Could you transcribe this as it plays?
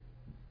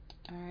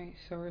Alright,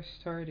 so we're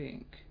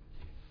starting.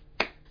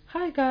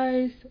 Hi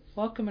guys,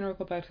 welcome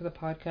back to the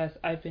podcast.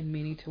 I've been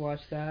meaning to watch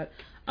that.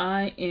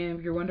 I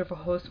am your wonderful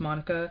host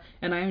Monica,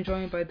 and I am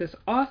joined by this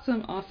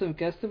awesome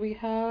guest that we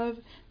have.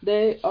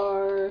 They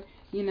are,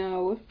 you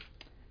know,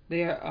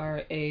 they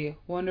are a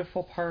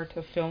wonderful part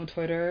of film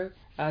Twitter,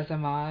 as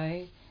am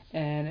I,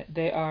 and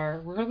they are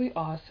really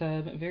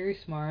awesome, very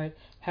smart,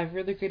 have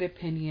really great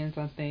opinions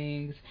on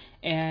things,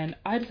 and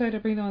I decided to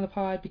bring them on the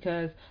pod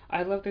because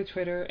I love their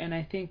Twitter, and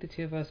I think the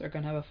two of us are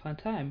going to have a fun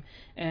time.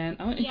 And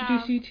I want to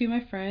introduce Yeah. you to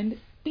my friend,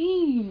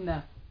 Bean.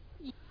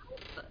 Yep,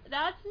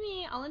 that's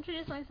me. I'll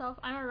introduce myself.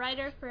 I'm a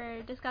writer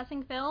for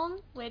Discussing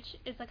Film, which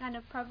is a kind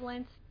of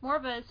prevalent, more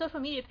of a social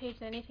media page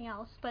than anything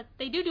else. But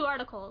they do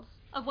articles,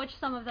 of which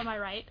some of them I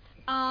write.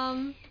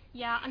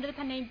 Yeah, under the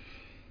pen name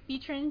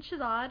Beatrin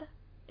Shazad,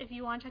 if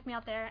you want to check me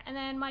out there. And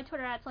then my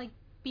Twitter at's like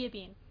Be a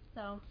Bean.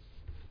 So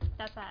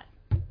that's that.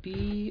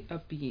 Be a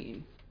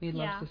Bean. We'd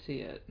love Yeah. to see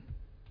it.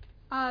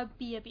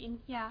 Be a Bean.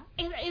 Yeah.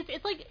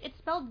 It's like it's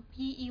spelled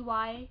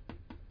BeyA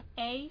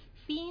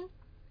Bean,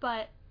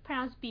 but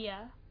pronounced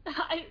Bia.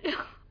 I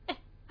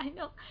I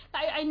know.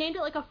 I named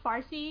it like a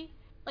Farsi.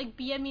 Like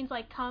Bia means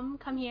like come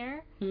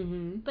here.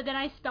 Mm-hmm. But then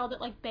I spelled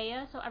it like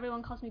Bea, so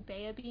everyone calls me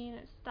Bea Bean.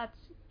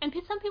 And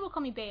some people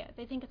call me Bea.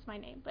 They think it's my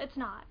name, but it's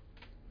not.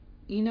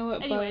 You know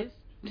what, Anyways,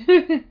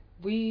 but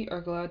we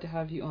are glad to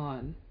have you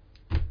on.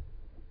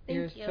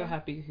 We're thank you. so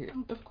happy you're here.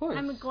 Of course.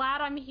 I'm glad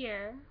I'm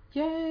here.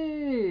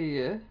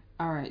 Yay!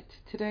 Alright,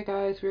 today,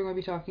 guys, we're going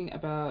to be talking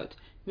about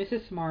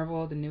Mrs.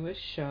 Marvel, the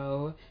newest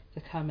show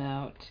to come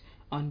out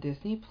on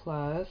Disney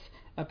Plus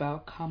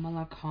about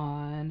Kamala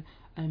Khan,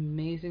 an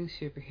amazing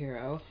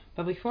superhero.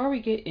 But before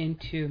we get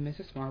into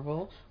Mrs.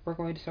 Marvel, we're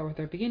going to start with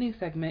our beginning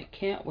segment,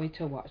 Can't Wait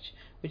to Watch,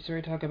 which is where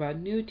we talk about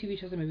new TV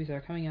shows and movies that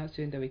are coming out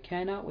soon that we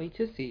cannot wait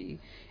to see.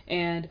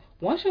 And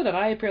one show that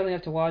I apparently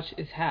have to watch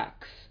is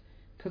Hacks,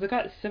 because it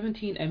got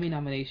 17 Emmy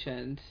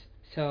nominations.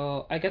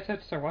 So I guess I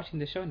have to start watching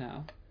the show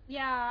now.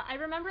 Yeah, I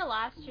remember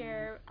last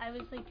year I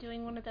was like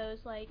doing one of those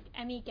like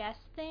Emmy guess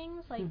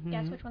things, like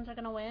guess which ones are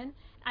gonna win.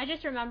 I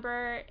just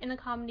remember in the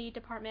comedy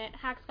department,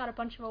 Hacks got a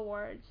bunch of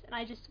awards, and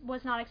I just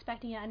was not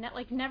expecting it.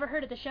 I never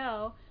heard of the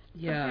show.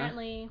 But Yeah.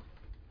 apparently,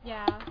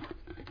 yeah,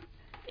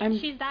 I'm,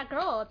 she's that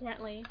girl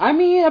apparently. I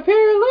mean,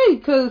 apparently,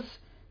 because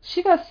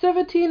she got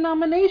 17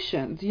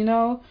 nominations, you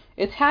know?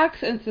 It's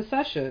Hacks and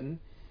Secession,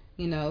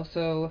 you know?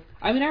 So,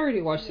 I mean, I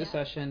already watched Yeah.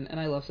 Secession, and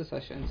I love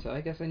Secession, so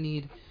I guess I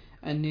need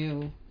a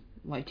new,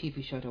 like,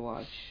 TV show to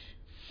watch.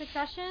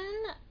 Succession,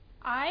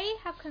 I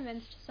have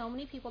convinced so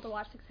many people to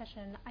watch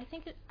Succession. I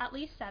think at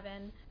least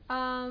 7.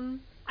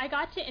 I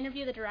got to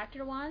interview the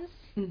director once,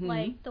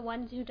 like the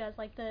one who does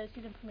like the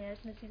season premieres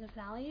and the season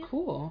finales.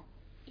 Cool.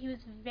 He was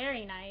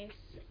very nice.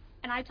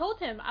 And I told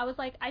him, I was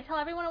like, I tell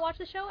everyone to watch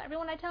the show.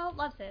 Everyone I tell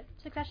loves it.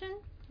 Succession,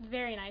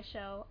 very nice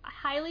show. I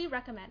highly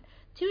recommend.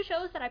 2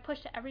 shows that I push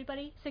to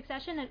everybody: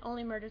 Succession and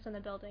Only Murders in the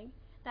Building.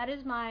 That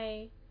is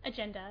my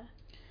agenda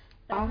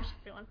that I push to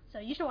everyone. So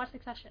you should watch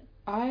Succession.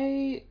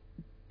 I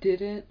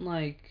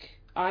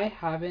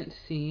haven't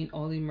seen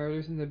Only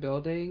Murders in the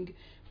Building,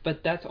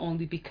 but that's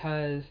only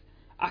because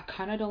I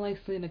kind of don't like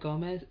Selena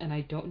Gomez, and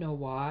I don't know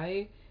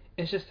why.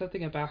 It's just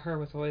something about her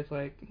was always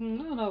like, I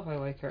don't know if I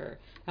like her.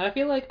 And I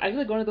feel like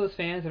one of those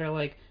fans that are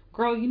like,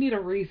 girl, you need a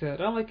reason.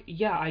 And I'm like,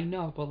 yeah, I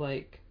know, but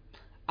like,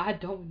 I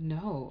don't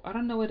know. I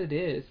don't know what it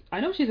is.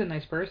 I know she's a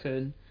nice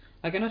person.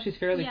 Like, I know she's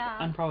fairly Yeah.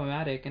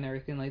 unproblematic and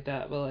everything like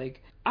that, but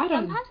like, I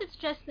don't. Sometimes it's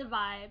just the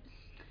vibes.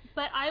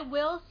 But I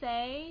will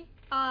say,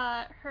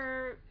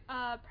 her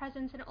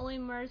presence in Only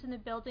Murders in the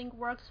Building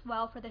works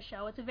well for the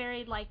show. It's a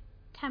very like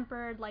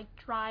tempered, like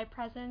dry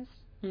presence.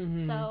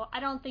 So I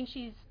don't think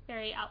she's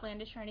very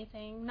outlandish or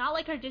anything. Not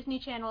like her Disney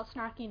Channel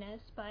snarkiness,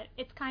 but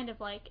it's kind of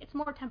like it's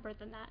more tempered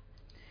than that.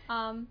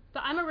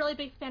 But I'm a really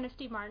big fan of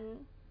Steve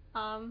Martin.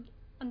 I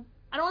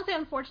don't want to say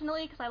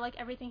unfortunately because I like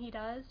everything he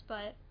does,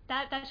 but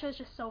that show is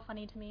just so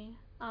funny to me.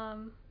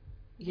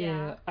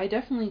 Yeah, I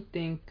definitely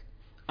think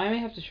I may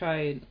have to try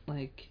and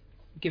like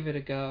give it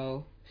a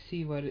go,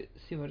 see what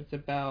it's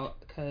about,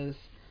 because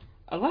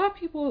a lot of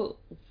people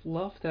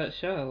love that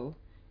show,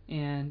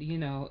 and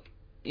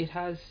it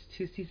has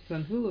 2 seasons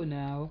on Hulu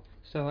now,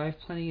 so I have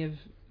plenty of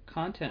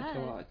content to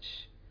Yes.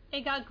 watch.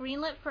 It got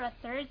greenlit for a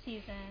 3rd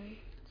season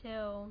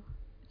too.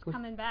 It's Which,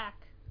 coming back.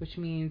 which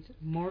means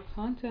more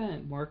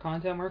content, more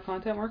content, more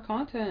content, more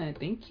content.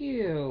 Thank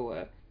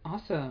you.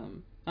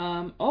 Awesome.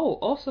 Oh,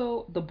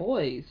 also The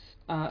Boys.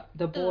 The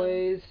Ugh.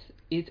 Boys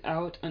is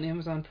out on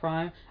Amazon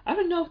Prime. I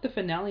don't know if the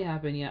finale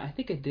happened yet. I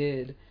think it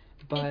did, It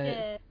but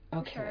did, for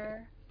okay.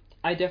 sure.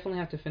 I definitely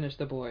have to finish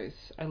The Boys.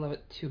 I love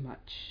it too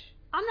much.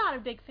 I'm not a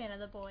big fan of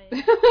The Boys.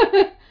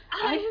 I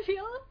I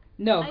feel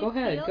No, I go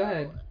ahead. Go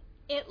ahead.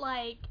 feel it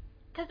like,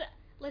 cause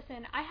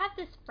listen, I have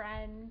this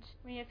friend.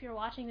 I mean, if you're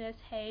watching this,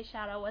 hey,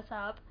 Shadow, what's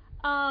up?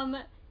 Um,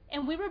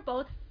 and we were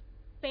both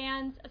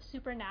fans of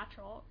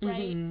Supernatural,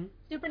 right? Mhm.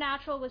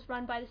 Supernatural was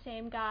run by the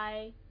same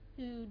guy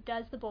who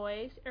does The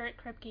Boys, Eric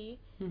Kripke,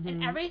 Mm-hmm.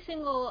 and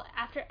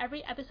after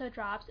every episode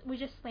drops, we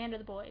just slander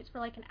The Boys for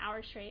like an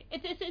hour straight.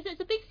 It's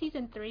a big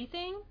season 3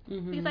 thing,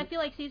 because I feel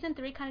like season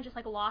 3 kind of just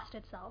like lost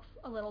itself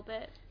a little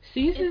bit.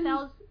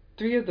 Season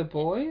 3 of The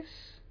Boys?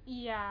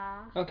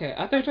 Yeah. Okay,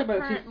 I thought you were talking the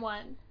about current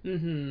one.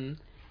 Mm-hmm.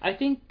 I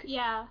think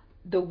Yeah.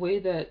 the way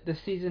that the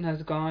season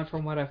has gone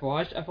from what I've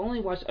watched, I've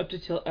only watched up to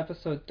till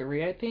episode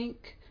 3, I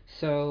think.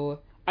 So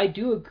I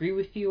do agree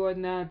with you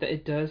on that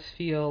it does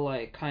feel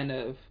like kind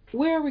of,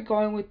 where are we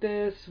going with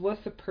this?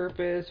 What's the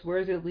purpose? Where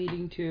is it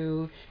leading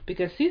to?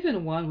 Because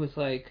season 1 was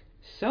like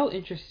so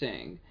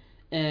interesting,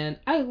 and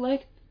I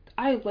like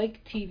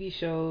TV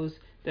shows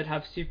that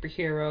have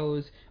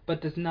superheroes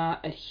but does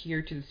not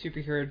adhere to the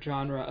superhero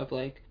genre of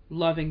like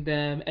loving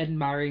them,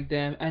 admiring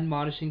them,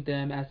 admonishing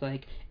them as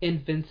like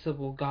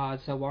invincible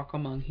gods that walk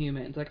among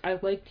humans. Like, I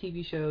like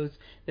TV shows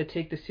that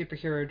take the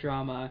superhero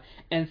drama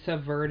and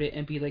subvert it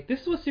and be like,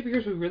 this is what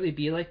superheroes would really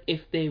be like if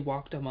they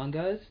walked among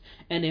us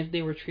and if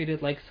they were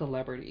treated like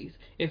celebrities,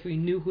 if we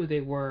knew who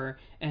they were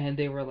and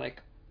they were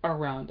like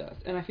around us.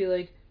 And I feel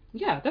like,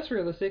 yeah, that's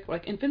realistic.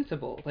 Like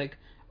Invincible, like,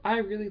 I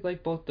really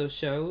like both those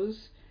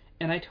shows,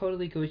 and I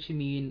totally get what you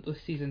mean with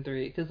season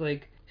 3, because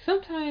like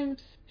sometimes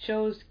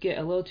shows get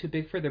a little too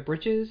big for their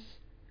britches,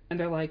 and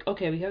they're like,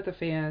 okay, we have the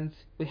fans,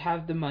 we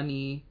have the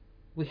money,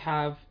 we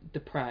have the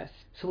press,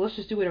 so let's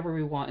just do whatever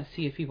we want and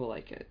see if people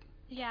like it.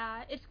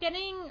 Yeah, it's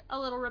getting a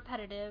little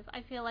repetitive.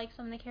 I feel like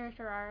some of the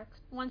character arcs,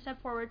 one step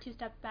forward, two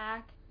step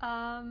back.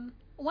 One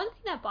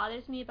thing that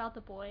bothers me about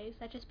The Boys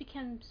that just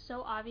became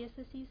so obvious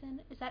this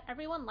season is that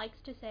everyone likes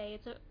to say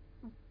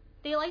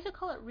they like to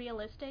call it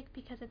realistic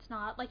because it's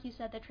not, like you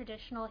said, the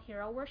traditional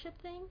hero worship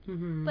thing,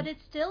 but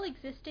it's still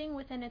existing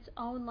within its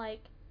own,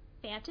 like,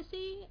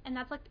 fantasy, and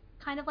that's, like,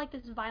 kind of like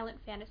this violent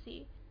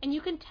fantasy. And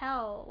you can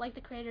tell, like,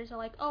 the creators are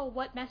like, oh,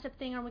 what messed up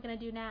thing are we going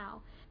to do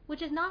now?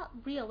 Which is not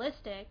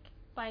realistic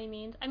by any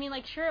means. I mean,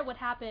 like, sure, it would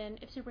happen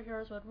if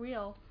superheroes were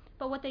real,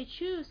 but what they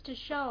choose to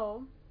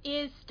show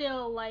is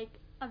still, like,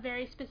 a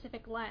very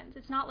specific lens.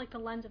 It's not like the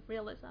lens of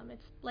realism.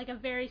 It's like a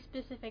very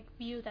specific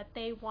view that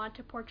they want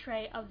to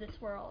portray of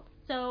this world.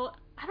 So,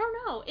 I don't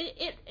know.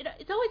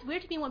 It's always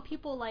weird to me when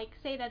people, like,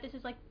 say that this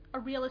is, like, a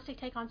realistic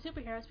take on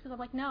superheroes, because I'm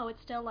like, no,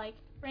 it's still, like,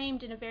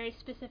 framed in a very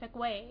specific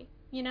way.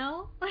 You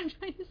know what I'm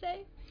trying to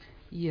say?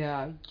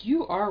 Yeah,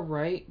 you are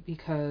right,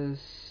 because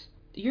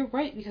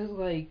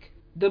like,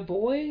 The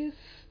Boys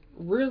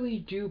really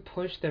do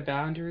push the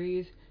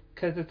boundaries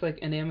because it's like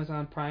an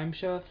Amazon Prime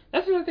show.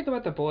 That's another thing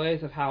about The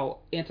Boys, of how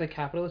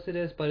anti-capitalist it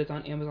is, but it's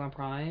on Amazon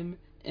Prime.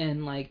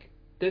 And like,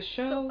 this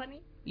show, So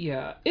funny.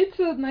 yeah, it's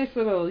a nice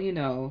little,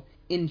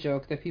 in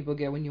joke that people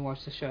get when you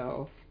watch the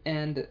show.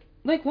 And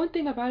like, one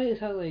thing about it is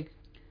how like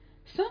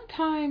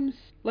sometimes,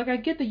 like, I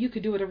get that you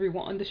could do whatever you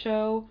want on the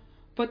show,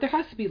 but there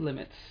has to be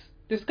limits.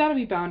 There's got to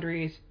be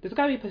boundaries. There's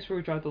got to be a place where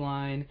we draw the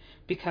line,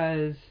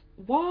 because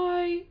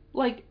why?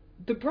 Like,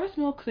 the breast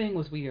milk thing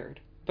was weird.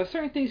 But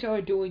certain things y'all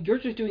are doing, you're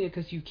just doing it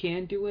because you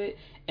can do it,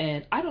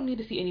 and I don't need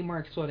to see any more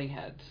exploding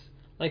heads.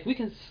 Like, we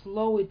can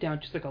slow it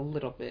down just like a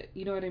little bit.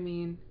 You know what I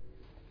mean?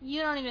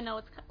 You don't even know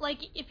what's like,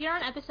 if you're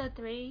on episode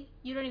 3,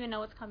 you don't even know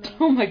what's coming.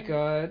 Oh my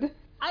god.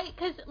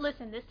 Because,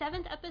 listen, the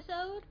 7th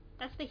episode,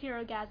 that's the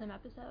Herogasm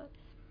episode.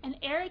 And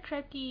Eric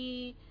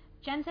Kripke,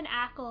 Jensen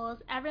Ackles,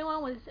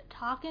 everyone was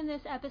talking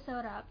this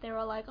episode up. They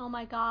were like, oh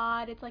my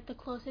god, it's like the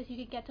closest you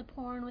could get to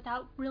porn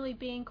without really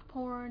being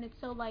porn. It's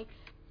so, like,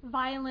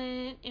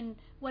 violent and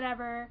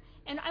whatever.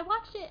 And I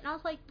watched it and I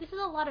was like, this is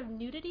a lot of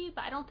nudity,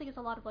 but I don't think it's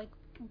a lot of, like,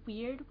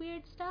 weird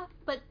stuff.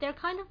 But they're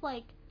kind of,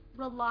 like,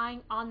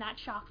 relying on that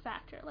shock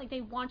factor. Like,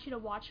 they want you to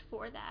watch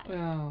for that.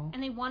 Oh.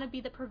 And they want to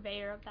be the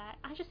purveyor of that.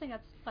 I just think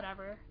that's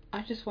whatever.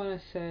 I just want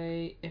to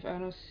say, if I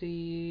don't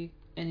see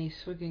any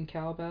swinging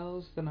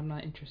cowbells, then I'm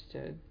not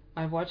interested.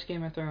 I've watched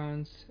Game of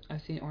Thrones.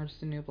 I've seen Orange is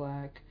the New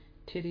Black.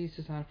 Titties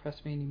does not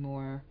impress me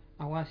anymore.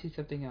 I want to see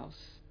something else.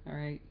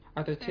 Alright?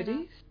 Are there Fair titties?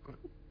 enough.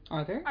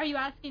 Are there? Are you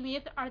asking me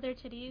if are there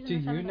titties Do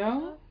in the you 7th know?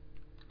 episode?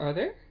 Are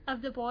there?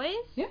 Of The Boys?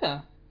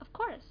 Yeah. Of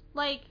course.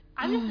 Like,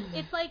 I'm just,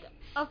 it's like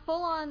a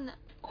full-on...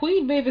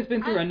 Queen Maeve has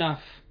been through enough.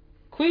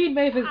 Queen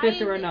Maeve has been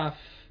through enough.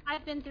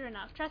 I've been through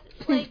enough. Trust,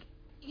 like,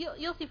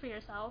 you'll see for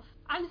yourself.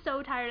 I'm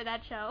so tired of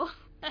that show.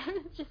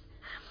 Just...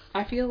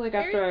 I feel like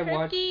after I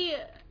watched...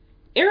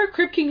 Eric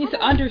Kripke needs to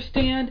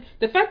understand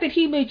the fact that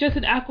he made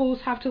Jensen Ackles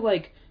have to,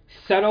 like,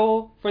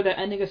 settle for the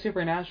ending of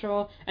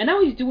Supernatural, and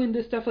now he's doing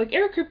this stuff. Like,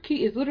 Eric Kripke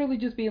is literally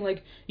just being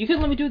like, you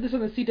couldn't let me do this on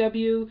the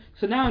CW,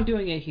 so now I'm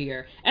doing it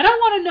here. And I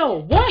want to know,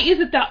 why is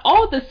it that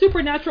all the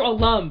Supernatural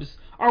alums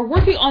are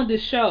working on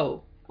this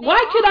show?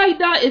 Why could I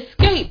not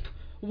escape?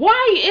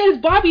 Why is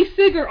Bobby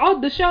Singer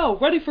on the show,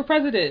 running for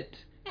president?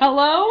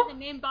 Hello? The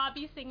name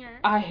Bobby Singer.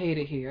 I hate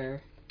it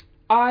here.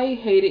 I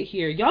hate it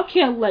here. Y'all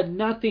can't let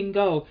nothing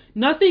go.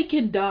 Nothing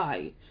can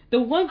die.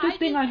 The one good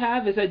thing I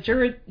have is that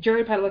Jared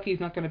Padalecki is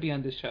not going to be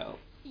on this show.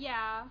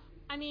 Yeah.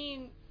 I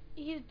mean,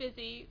 he's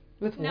busy.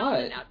 With now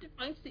what?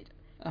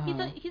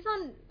 He's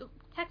on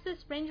Texas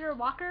Ranger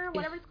Walker,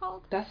 whatever it's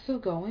called. That's still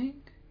going?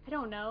 I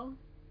don't know.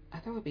 I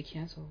thought it would be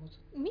canceled.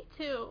 Me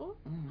too.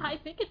 I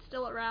think it's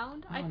still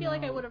around. I feel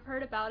like I would have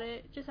heard about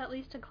it, just at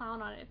least to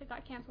clown on it if it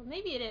got canceled.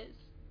 Maybe it is.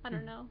 I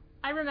don't know.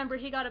 I remember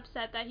he got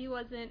upset that he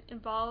wasn't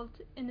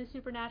involved in the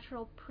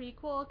Supernatural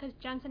prequel because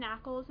Jensen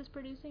Ackles is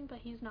producing, but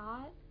he's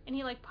not. And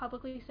he, like,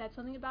 publicly said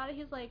something about it.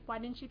 He's like, why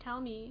didn't you tell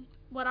me?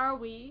 What are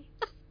we?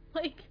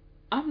 Like...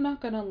 I'm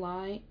not gonna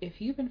lie, if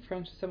you've been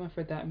friends with someone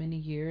for that many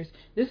years,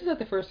 this is not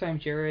the first time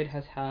Jared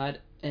has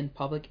had a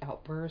public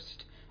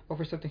outburst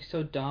over something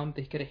so dumb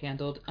that he could have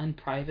handled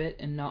unprivate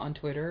and not on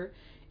Twitter.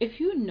 If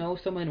you know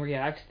someone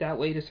reacts that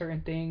way to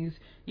certain things,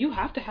 you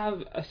have to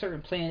have a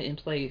certain plan in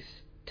place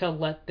to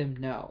let them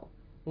know.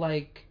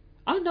 Like,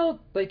 I know,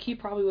 like, he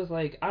probably was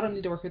like, I don't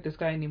need to work with this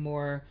guy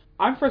anymore.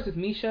 I'm friends with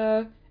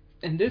Misha,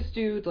 and this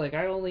dude, like,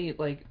 I only,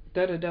 like,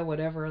 da-da-da,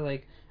 whatever.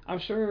 Like, I'm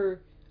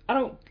sure, I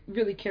don't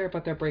really care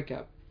about their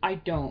breakup. I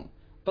don't.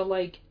 But,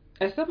 like,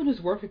 as someone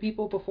who's worked with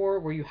people before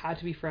where you had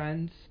to be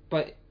friends,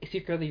 but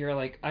secretly you're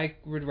like, I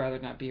would rather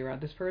not be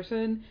around this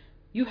person,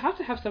 you have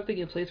to have something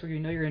in place where you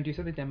know you're going to do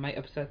something that might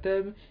upset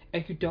them,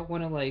 and you don't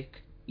want to,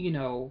 like, you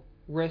know,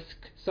 risk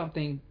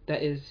something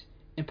that is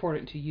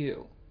important to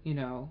you, you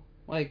know?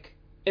 Like,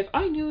 if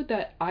I knew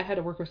that I had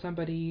to work with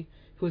somebody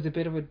who was a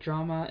bit of a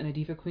drama and a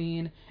diva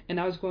queen, and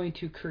I was going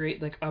to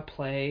create, like, a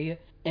play,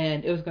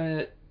 and it was going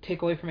to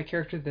take away from a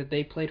character that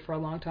they played for a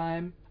long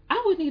time,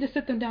 I would need to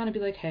sit them down and be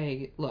like,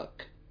 hey,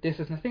 look, this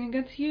is nothing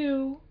against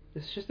you.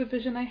 This is just a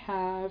vision I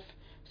have.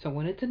 So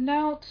when it's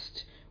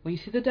announced, when you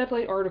see the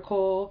Deadlight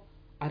article,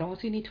 I don't want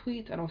to see any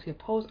tweets. I don't want to see a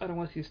post. I don't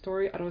want to see a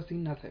story. I don't want to see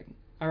nothing.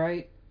 All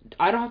right?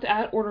 I don't have to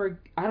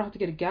I don't have to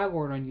get a gag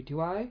order on you, do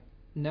I?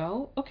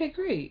 No? Okay,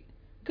 great.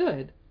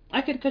 Good.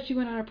 I could cut you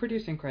in on a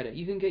producing credit.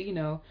 You can get, you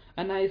know,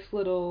 a nice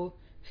little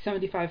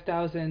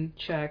 $75,000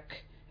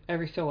 check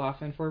every so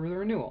often for the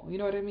renewal. You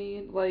know what I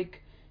mean?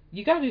 Like,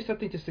 you gotta do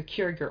something to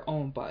secure your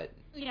own butt.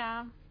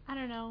 Yeah, I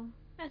don't know.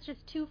 That's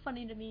just too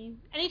funny to me.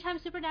 Anytime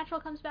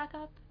Supernatural comes back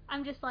up,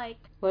 I'm just like...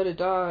 Let it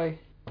die.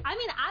 I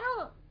mean, I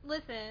don't...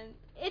 Listen,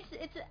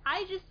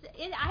 I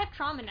have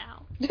trauma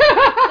now. But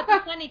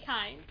the funny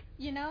kind,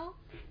 you know?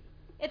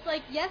 It's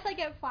like, yes, I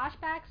get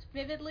flashbacks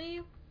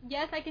vividly.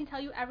 Yes, I can tell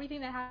you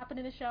everything that happened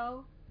in the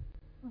show.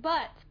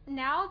 But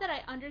now that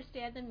I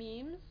understand the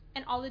memes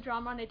and all the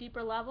drama on a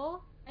deeper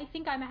level, I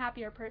think I'm a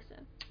happier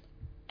person.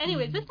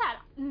 Anyways, this had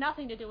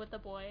nothing to do with The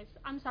Boys.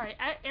 I'm sorry.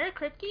 Eric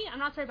Kripke, I'm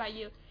not sorry about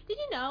you. Did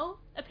you know,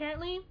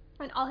 apparently,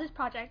 in all his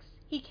projects,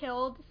 he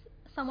killed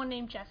someone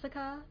named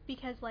Jessica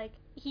because, like,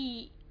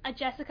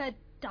 Jessica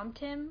dumped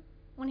him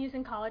when he was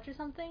in college or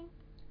something?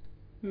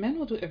 Men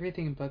will do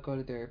everything but go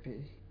to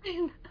therapy.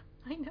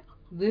 I know.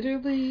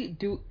 Literally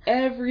do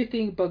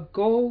everything but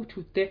go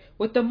to therapy.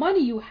 With the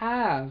money you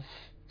have.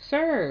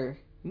 Sir,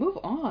 move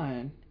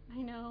on.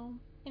 I know.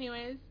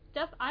 Anyways,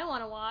 stuff I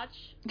want to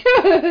watch.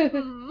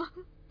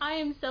 I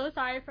am so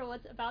sorry for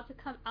what's about to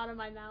come out of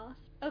my mouth.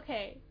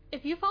 Okay,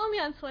 if you follow me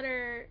on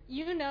Twitter,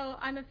 you know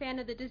I'm a fan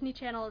of the Disney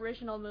Channel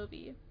original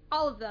movie.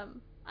 All of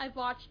them. I've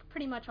watched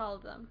pretty much all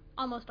of them.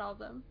 Almost all of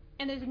them.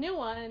 And there's a new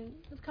one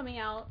that's coming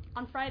out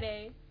on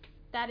Friday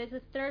that is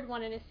the third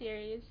one in a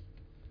series.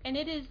 And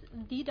it is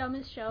the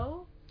dumbest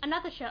show.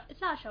 Not the show.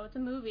 It's not a show. It's a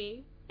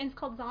movie. And it's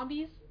called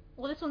Zombies.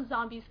 Well, this one's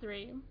Zombies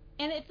 3.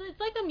 And it's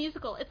like a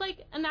musical. It's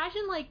like,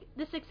 imagine like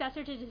the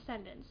successor to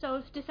Descendants. So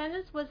if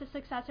Descendants was the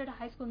successor to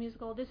High School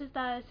Musical, this is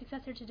the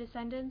successor to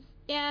Descendants.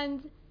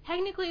 And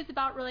technically it's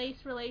about race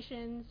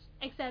relations,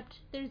 except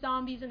they're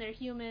zombies and they're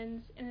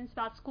humans, and it's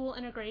about school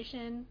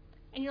integration.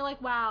 And you're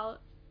like, wow,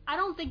 I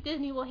don't think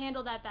Disney will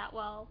handle that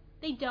well.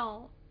 They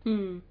don't.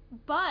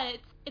 But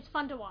it's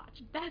fun to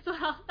watch. That's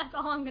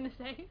all I'm gonna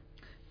say.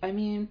 I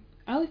mean,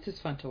 at least it's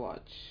fun to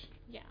watch.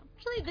 Yeah.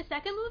 Actually, the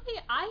second movie,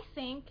 I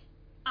think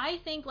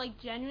like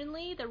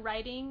genuinely the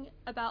writing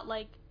about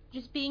like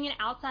just being an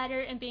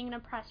outsider and being an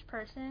oppressed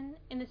person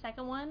in the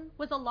second one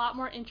was a lot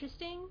more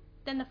interesting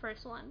than the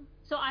first one.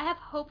 So I have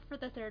hope for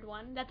the third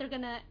one that they're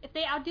gonna, if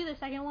they outdo the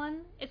second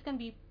one, it's gonna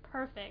be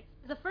perfect.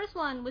 The first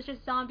one was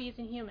just zombies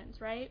and humans,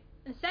 right?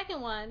 The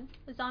second one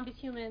was zombies,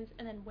 humans,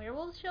 and then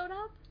werewolves showed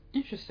up.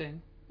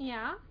 Interesting.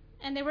 Yeah.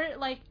 And they were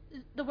like,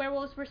 the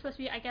werewolves were supposed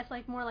to be, I guess,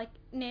 like more like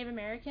Native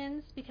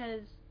Americans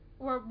because,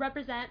 or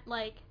represent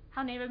like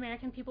how Native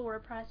American people were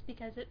oppressed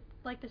because it,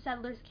 like the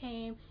settlers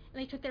came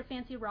and they took their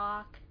fancy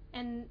rock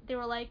and they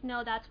were like,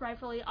 no, that's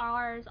rightfully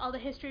ours. All the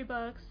history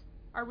books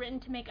are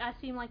written to make us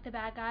seem like the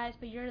bad guys,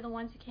 but you're the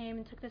ones who came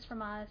and took this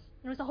from us.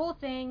 And it was a whole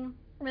thing.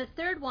 And the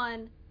third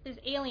one, there's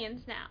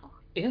aliens now.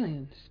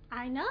 Aliens?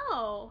 I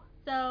know.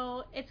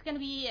 So it's going to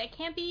be a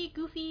campy,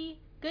 goofy,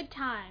 good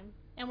time.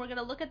 And we're going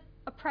to look at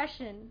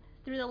oppression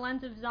through the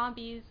lens of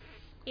zombies,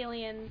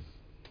 aliens,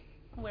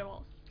 and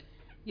werewolves.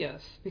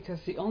 Yes, because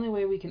the only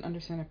way we can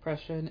understand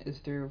oppression is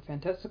through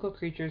fantastical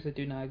creatures that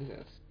do not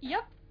exist.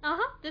 Yep.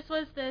 This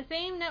was the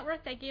same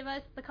network that gave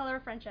us The Color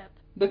of Friendship.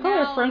 The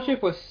Color of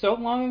Friendship was so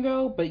long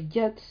ago, but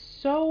yet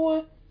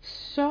so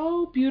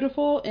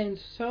beautiful and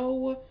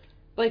so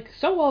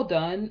well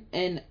done,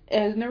 and it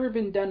has never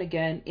been done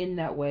again in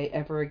that way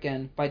ever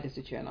again by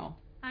Disney Channel.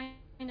 I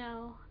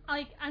know.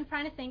 Like, I'm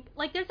trying to think.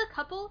 Like, there's a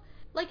couple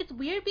like, it's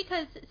weird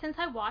because since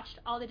I watched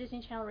all the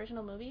Disney Channel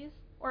original movies,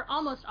 or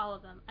almost all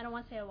of them, I don't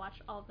want to say I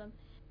watched all of them,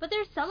 but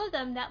there's some of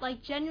them that,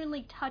 like,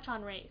 genuinely touch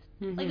on race.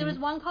 Mm-hmm. Like, there was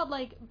one called,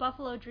 like,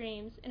 Buffalo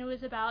Dreams, and it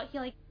was about,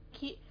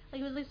 he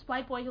was this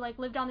white boy who, like,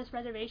 lived on this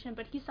reservation,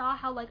 but he saw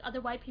how, like,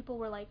 other white people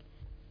were, like,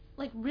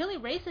 really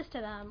racist to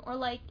them, or,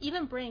 like,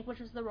 even Brink, which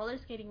was the roller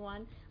skating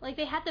one, like,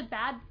 they had the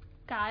bad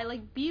guy,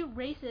 like, be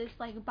racist,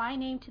 like, by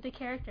name to the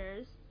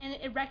characters, and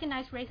it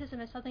recognized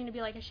racism as something to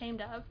be, like,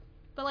 ashamed of.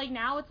 But, like,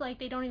 now it's like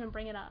they don't even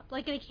bring it up.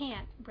 Like, they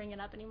can't bring it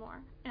up anymore.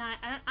 And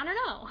I don't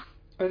know.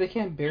 Or they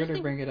can't bear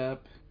to bring it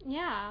up.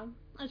 Yeah.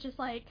 It's just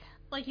like,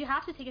 you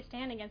have to take a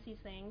stand against these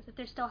things if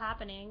they're still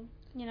happening,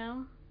 you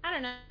know? I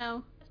don't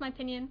know. That's my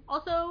opinion.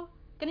 Also,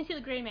 gonna see The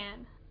Gray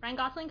Man. Ryan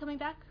Gosling coming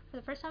back for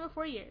the first time in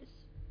 4 years.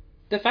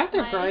 The fact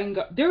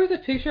that there was a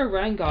picture of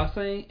Ryan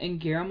Gosling and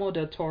Guillermo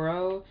del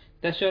Toro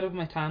that showed up on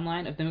my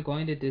timeline of them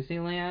going to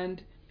Disneyland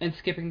and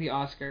skipping the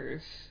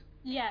Oscars.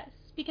 Yes,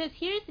 because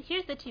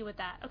here's the tea with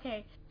that.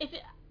 Okay,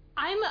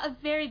 I'm a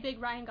very big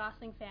Ryan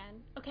Gosling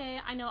fan. Okay,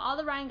 I know all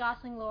the Ryan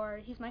Gosling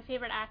lore. He's my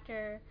favorite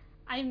actor.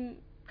 I'm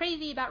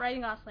crazy about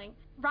Ryan Gosling.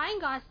 Ryan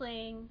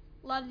Gosling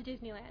loves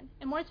Disneyland,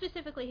 and more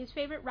specifically, his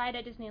favorite ride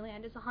at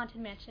Disneyland is the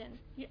Haunted Mansion.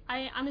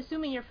 I'm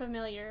assuming you're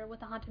familiar with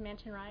the Haunted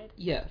Mansion ride.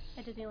 Yes.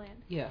 At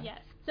Disneyland. Yeah. Yes.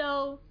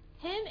 So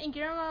him and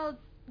Guillermo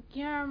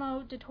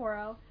del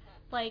Toro,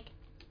 like,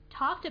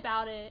 talked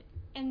about it,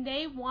 and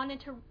they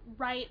wanted to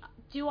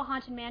do a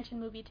Haunted Mansion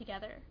movie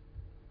together,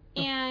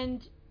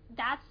 and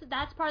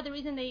that's part of the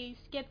reason they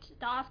skipped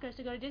the Oscars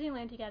to go to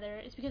Disneyland together,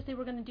 is because they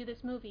were going to do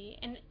this movie,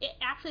 and it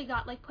actually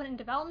got, like, put in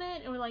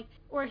development,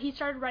 or he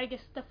started writing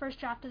the first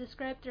draft of the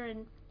script,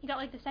 and he got,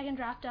 like, the second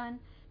draft done.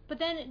 But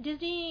then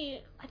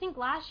Disney, I think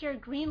last year,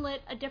 greenlit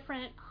a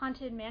different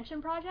Haunted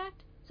Mansion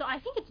project, so I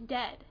think it's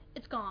dead.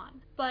 It's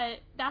gone. But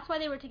that's why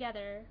they were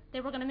together.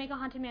 They were going to make a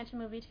Haunted Mansion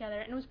movie together,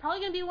 and it was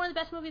probably going to be one of the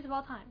best movies of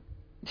all time.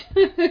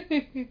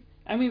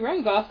 I mean,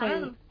 Ryan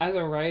Gosling, as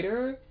a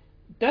writer,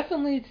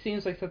 definitely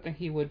seems like something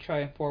he would try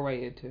and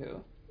foray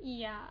into.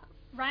 Yeah.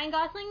 Ryan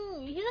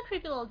Gosling, he's a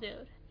creepy little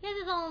dude. He has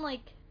his own,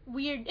 like,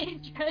 weird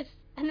interests,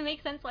 and it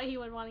makes sense why he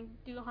would want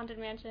to do a Haunted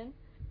Mansion.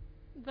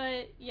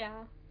 But,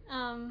 yeah.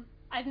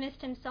 I've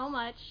missed him so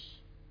much.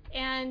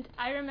 And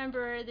I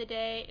remember the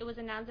day it was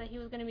announced that he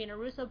was going to be in a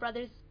Russo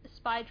brothers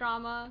spy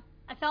drama.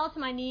 I fell to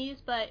my knees,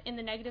 but in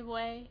the negative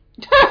way.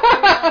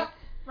 Like,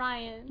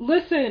 Ryan.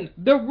 Listen,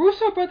 the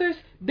Russo brothers,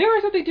 there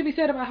is something to be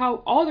said about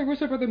how all the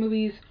Russo brother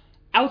movies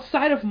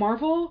outside of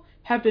Marvel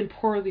have been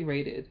poorly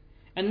rated.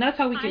 And that's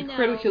how we can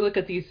critically look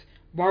at these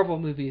Marvel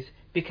movies,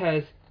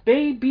 because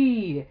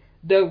baby,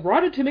 the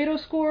Rotten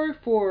Tomatoes score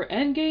for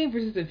Endgame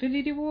versus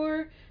Infinity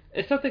War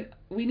is something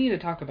we need to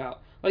talk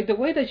about. Like, the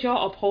way that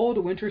y'all uphold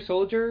Winter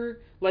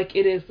Soldier like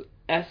it is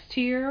S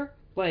tier,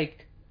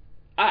 like,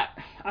 I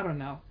don't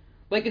know.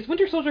 Like, is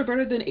Winter Soldier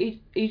better than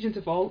Age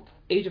of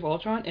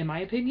Ultron? In my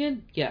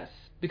opinion, yes.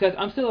 Because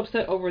I'm still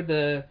upset over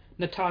the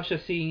Natasha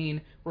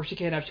scene where she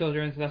can't have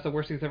children, so that's the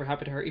worst thing that's ever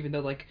happened to her, even though,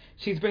 like,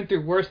 she's been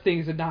through worse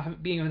things than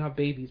not being able to have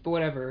babies, but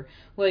whatever.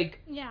 Like,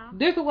 yeah.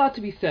 There's a lot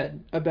to be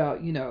said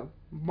about, you know,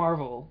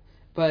 Marvel.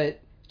 But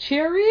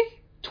Cherry,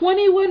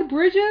 21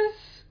 Bridges,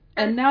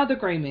 and now The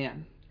Gray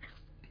Man.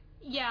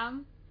 Yeah.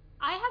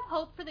 I have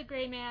hope for The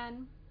Gray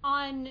Man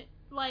on,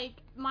 like,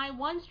 my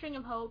one string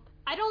of hope.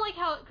 I don't like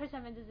how Chris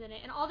Evans is in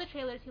it. In all the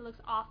trailers, he looks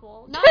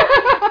awful. Not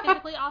that he's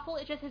physically awful,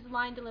 it's just his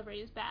line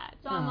delivery is bad.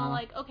 So I'm all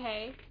like,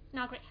 okay,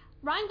 not great.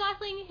 Ryan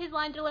Gosling, his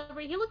line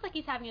delivery, he looks like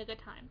he's having a good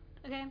time,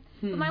 okay?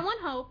 But my one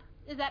hope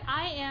is that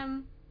I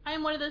am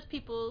one of those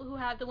people who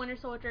have The Winter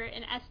Soldier,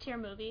 an S-tier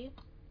movie.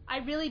 I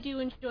really do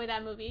enjoy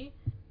that movie.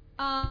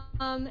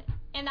 And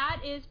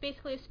that is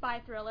basically a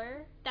spy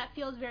thriller that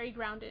feels very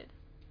grounded.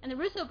 And the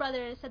Russo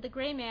brothers said The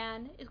Gray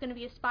Man is going to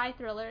be a spy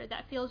thriller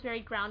that feels very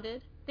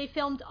grounded. They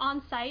filmed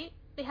on site.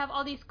 They have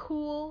all these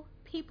cool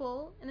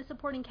people in the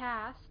supporting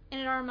cast.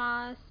 Ana de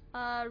Armas,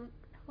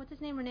 what's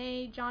his name?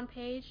 Renee John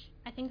Page.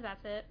 I think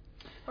that's it.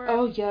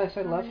 Oh yes,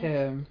 I love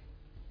him.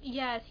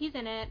 Yes, he's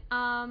in it.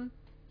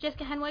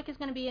 Jessica Henwick is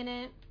going to be in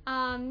it.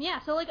 Yeah,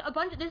 so like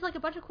there's like a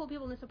bunch of cool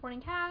people in the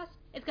supporting cast.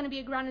 It's going to be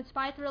a grounded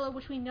spy thriller,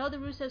 which we know the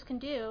Russos can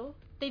do.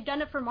 They've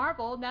done it for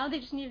Marvel. Now they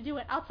just need to do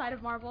it outside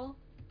of Marvel.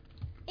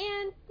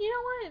 And you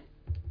know what?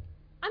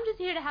 I'm just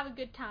here to have a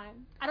good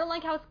time. I don't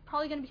like how it's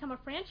probably going to become a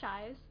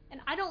franchise, and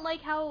I don't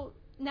like how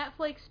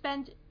Netflix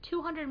spent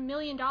 $200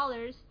 million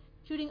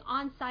shooting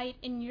on-site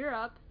in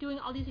Europe, doing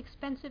all these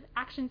expensive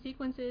action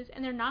sequences,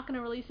 and they're not going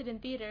to release it in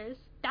theaters.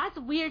 That's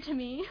weird to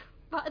me,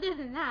 but other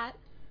than that,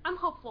 I'm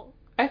hopeful.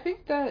 I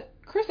think that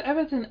Chris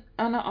Evans and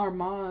Ana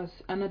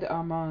de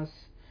Armas,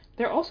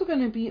 they're also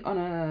going to be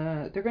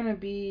they're going to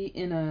be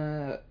in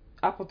a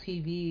Apple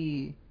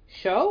TV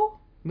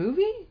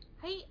movie?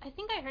 I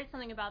think I heard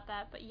something about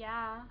that, but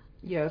yeah.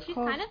 Yeah, she's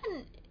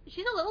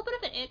she's a little bit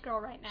of an it girl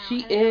right now.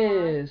 She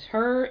is.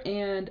 Her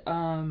and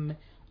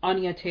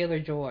Anya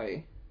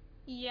Taylor-Joy.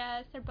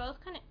 Yes, they're both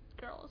kind of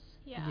girls.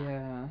 Yeah.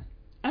 Yeah.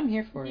 I'm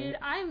here for it. Dude,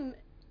 I'm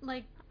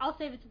like, I'll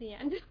save it to the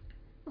end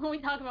when we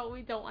talk about what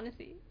we don't want to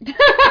see.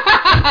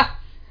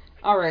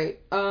 All right.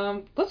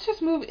 Let's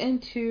just move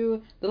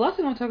into the last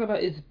thing I want to talk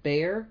about is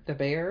Bear. The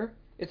Bear.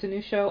 It's a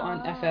new show on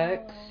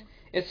FX. Oh.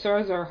 It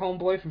stars our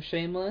homeboy from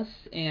Shameless,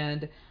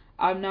 and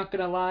I'm not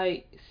gonna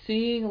lie,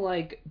 seeing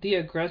like the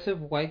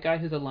aggressive white guy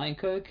who's a line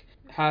cook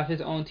have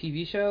his own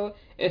TV show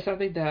is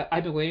something that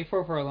I've been waiting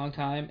for a long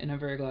time, and I'm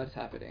very glad it's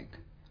happening.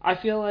 I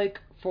feel like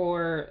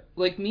for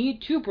like me,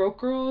 Two Broke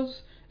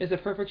Girls is a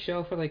perfect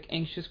show for like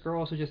anxious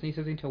girls who just need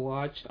something to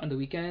watch on the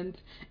weekends,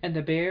 and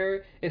The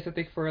Bear is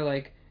something for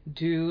like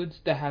dudes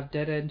that have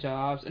dead end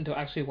jobs and don't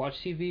actually watch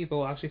TV but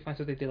will actually find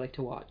something they like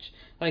to watch.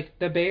 Like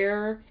The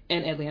Bear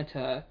and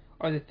Atlanta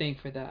are the thing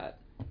for that.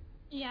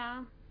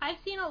 Yeah. I've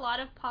seen a lot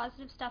of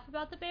positive stuff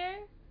about the bear.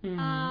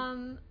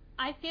 Hmm.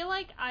 I feel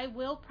like I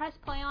will press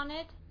play on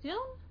it soon.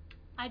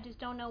 I just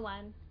don't know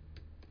when.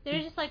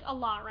 There's just like a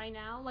lot right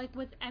now. Like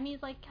with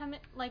Emmys, like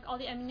like all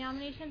the Emmy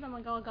nominations. I'm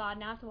like, oh god,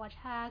 now I have to watch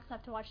Hacks. I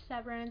have to watch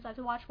Severance. I have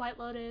to watch White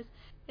Lotus.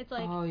 It's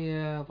like, Oh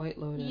yeah, White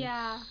Lotus.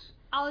 yeah,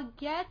 I'll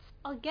get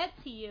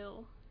to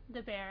you,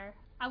 the bear.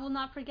 I will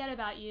not forget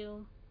about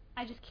you.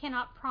 I just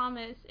cannot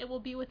promise it will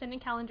be within a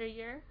calendar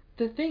year.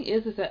 The thing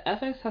is that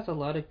FX has a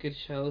lot of good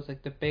shows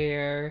like The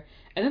Bear,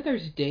 and then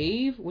there's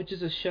Dave, which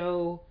is a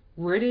show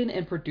written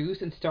and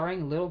produced and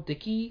starring Lil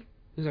Dicky,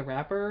 who's a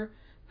rapper,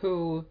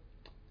 who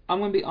I'm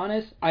gonna be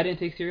honest, I didn't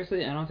take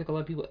seriously, and I don't think a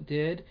lot of people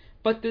did.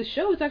 But the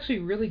show is actually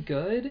really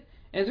good,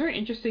 and it's very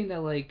interesting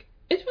that like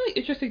it's really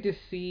interesting to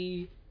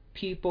see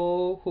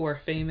people who are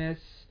famous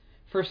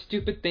for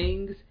stupid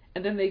things,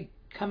 and then they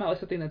come out with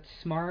something that's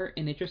smart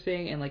and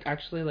interesting and like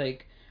actually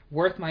like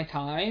worth my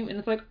time, and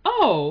it's like,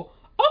 oh,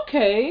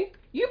 okay,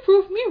 you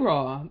proved me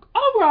wrong.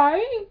 All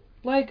right,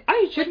 like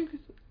I Like shouldn't.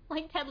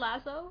 like Ted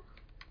Lasso.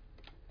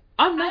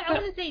 I'm I, not I that.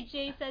 wouldn't say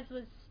Jay says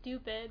was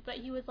stupid, but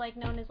he was like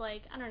known as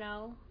like I don't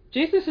know.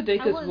 Jason I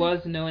Sudeikis was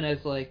was known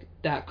as like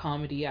that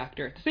comedy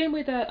actor, the same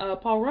way that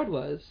Paul Rudd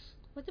was.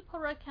 what did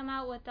Paul Rudd come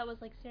out with that was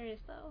like serious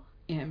though?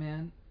 Ant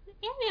Man.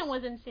 Ant-Man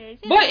wasn't serious.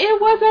 But Ant-Man was a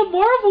it was a comedy.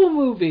 Marvel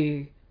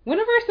movie.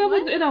 Whenever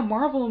someone's What? in a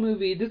Marvel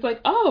movie, it's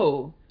like,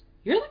 oh,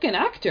 you're like an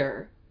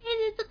actor. It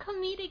is a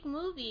comedic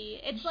movie.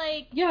 It's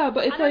like Yeah,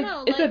 but I it's don't like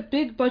know, it's a like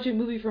big budget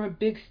movie from a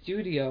big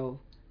studio,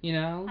 you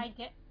know? I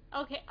get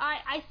okay.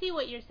 I see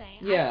what you're saying.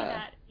 I see Yeah.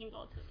 that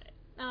angle to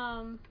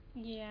it.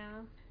 Yeah.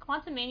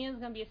 Quantumania is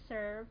gonna be a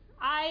serve.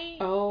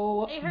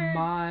 Oh I heard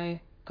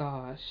my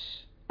gosh.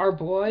 Our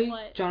boy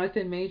what?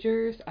 Jonathan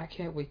Majors, I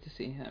can't wait to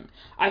see him.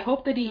 I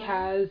hope that he Really?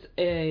 has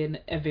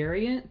a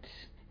variant,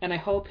 and I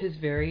hope his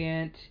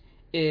variant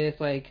is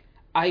like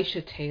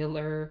Aisha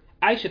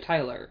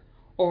Tyler,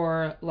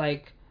 or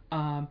like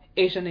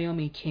Asia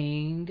Naomi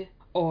King,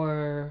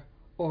 or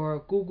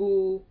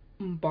Gugu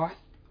Mbatha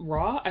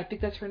Raw. I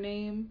think that's her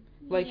name.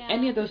 Like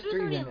any Yeah, of but those she was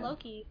three already in women.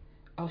 Loki.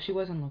 Oh, she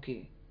was in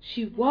Loki.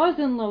 She was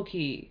No, in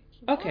Loki.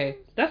 she Okay,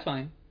 was. that's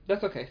fine.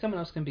 That's okay. Someone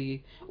else can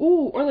be.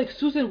 Ooh, or like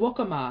Susan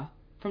Wakama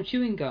from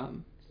Chewing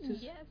Gum.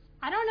 Yes.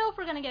 I don't know if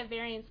we're gonna get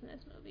variants in this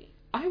movie,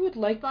 I would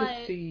like to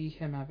but see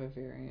him have a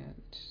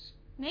variant.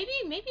 maybe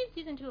in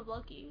season 2 of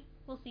Loki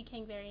we'll see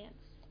King variants.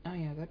 Oh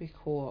yeah, that'd be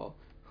cool.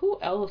 Who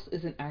else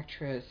is an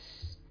actress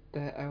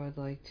that I would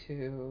like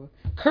to?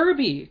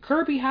 Kirby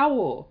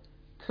Howell,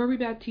 Kirby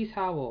Baptiste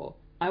Howell.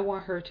 I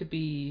want her to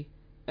be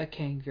a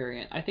Kang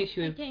variant. I think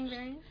she A would. King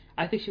variant.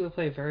 I think she would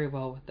play very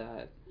well with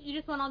that. You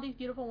just want all these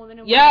beautiful women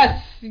in one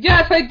Yes,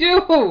 yes, I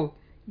do.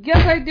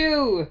 Yes, I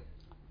do.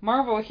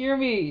 Marvel, hear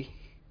me.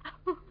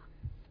 room.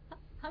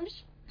 I'm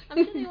sh-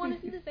 I'm sure they want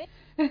to see the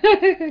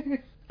same.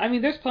 I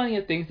mean, there's plenty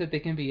of things that they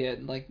can be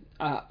in. Like,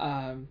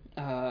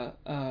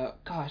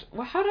 gosh,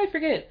 well, how did I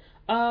forget?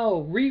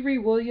 Oh,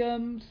 Riri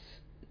Williams.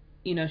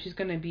 You know, she's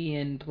gonna be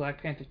in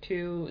Black Panther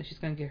 2, and she's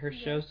gonna get her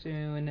Yeah. show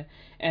soon.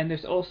 And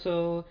there's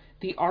also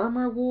the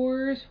Armor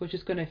Wars, which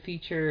is gonna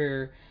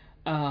feature,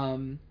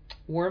 um,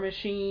 War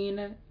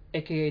Machine,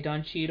 aka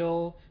Don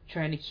Cheadle,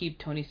 trying to keep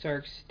Tony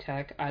Stark's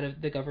tech out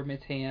of the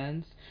government's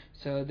hands.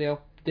 So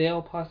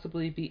they'll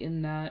possibly be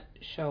in that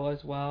show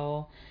as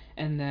well.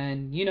 And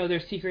then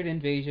there's Secret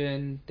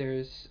Invasion.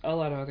 There's a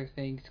lot of other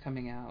things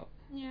coming out.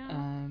 Yeah.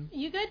 Um,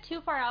 You get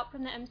too far out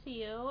from the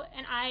MCU,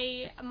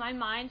 and my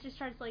mind just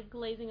starts like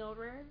glazing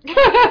over. When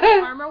you say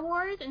Armor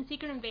Wars and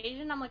Secret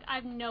Invasion, I'm like, I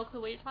have no clue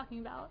what you're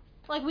talking about.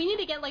 Like, we need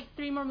to get like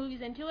 3 more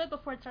movies into it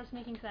before it starts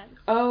making sense.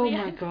 oh We my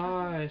have-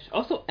 gosh!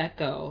 Also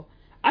Echo.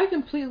 I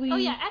completely. Oh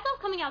yeah, Echo's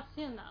coming out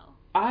soon though.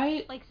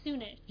 I Like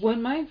soonish.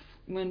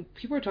 when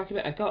people were talking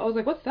about Echo, I was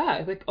like, "What's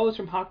that?" It's like, "Oh, it's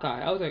from Hawkeye."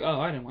 I was like, "Oh,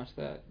 I didn't watch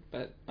that,"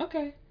 but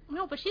okay.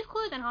 No, but she's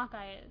cooler than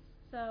Hawkeye is.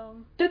 So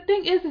The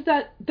thing is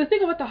that the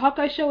thing about the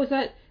Hawkeye show is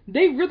that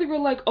they really were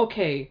like,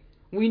 "Okay,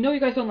 we know you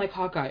guys don't like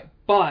Hawkeye,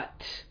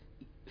 but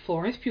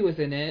Florence Pugh is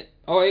in it.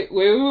 Oh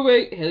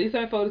wait. Haley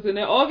Steinfeld is in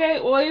it. Okay,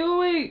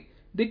 wait.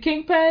 The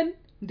Kingpin,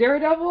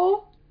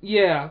 Daredevil.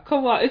 Yeah,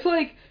 come on. It's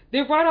like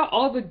they brought out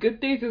all the good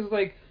things. It's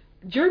like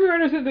Jeremy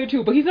Renner's in there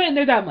too, but he's not in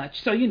there that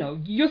much. So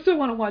you'll still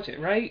want to watch it,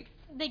 right?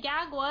 the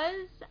gag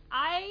was,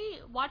 I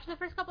watched the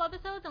first couple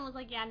episodes and was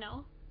like, yeah,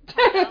 no.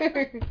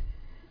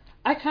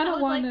 I kind I of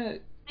was want like- to.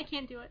 I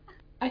can't do it.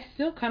 I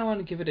still kind of want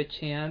to give it a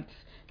chance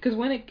because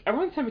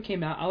around the time it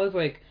came out, I was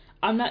like,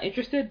 I'm not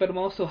interested, but I'm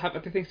also have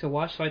other things to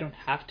watch, so I don't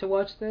have to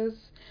watch this.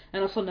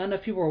 And also, none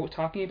of people were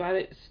talking about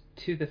it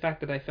to the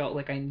fact that I felt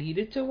like I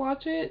needed to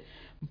watch it.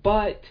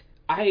 But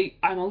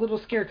I'm a little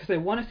scared because I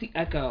want to see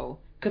Echo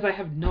because I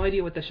have no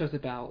idea what the show's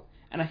about,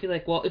 and I feel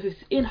like, well, if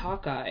it's in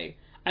Hawkeye,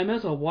 I might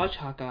as well watch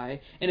Hawkeye.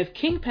 And if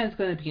Kingpin's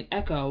going to be an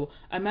Echo,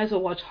 I might as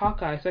well watch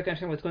Hawkeye so I can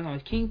understand what's going on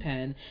with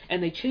Kingpin.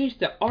 And they changed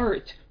the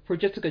art for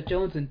Jessica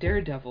Jones and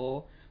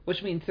Daredevil,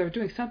 which means they're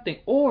doing something,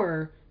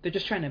 or they're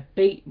just trying to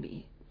bait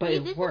me. But See,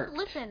 it worked.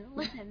 Listen.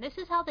 This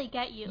is how they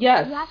get you.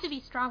 Yes. You have to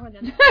be stronger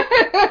than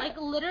that. Like,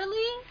 literally,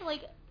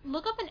 like,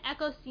 look up an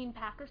Echo scene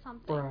pack or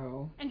something.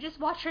 Bro. And just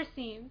watch her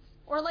scenes.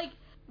 Or, like,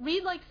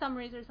 read, like,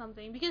 summaries or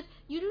something. Because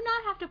you do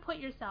not have to put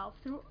yourself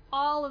through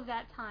all of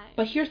that time.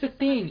 But here's the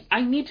thing.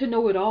 I need to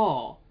know it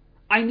all.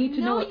 I need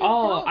to know it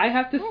all. Don't. I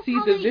have to That's see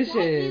how the they vision.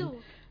 Get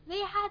you.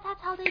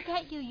 That's how they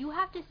get you. You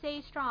have to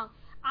stay strong.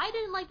 I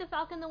didn't like The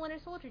Falcon and the Winter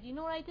Soldier. Do you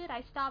know what I did?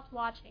 I stopped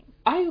watching.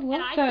 I love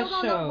and I that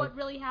still don't show. know what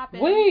really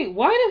happened. Wait,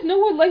 why does no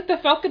one like The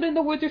Falcon and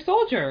the Winter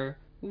Soldier?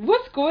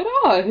 What's going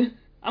on?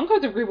 I'm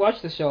going to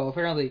rewatch the show,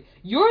 apparently.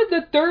 You're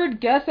the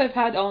third guest I've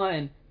had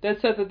on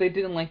that said that they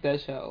didn't like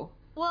that show.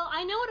 Well,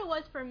 I know what it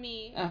was for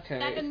me. Okay.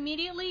 That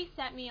immediately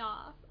set me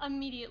off.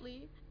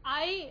 Immediately.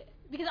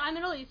 Because I'm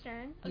Middle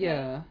Eastern. Okay?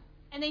 Yeah.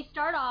 And they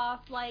start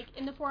off, like,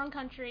 in the foreign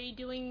country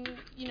doing,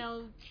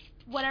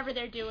 whatever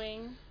they're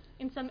doing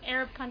in some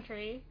Arab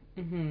country.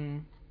 Mm-hmm.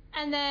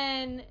 And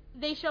then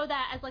they show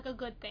that as, like, a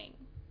good thing.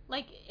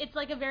 Like, it's,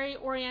 like, a very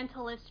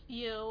Orientalist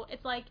view.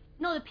 It's like,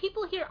 no, the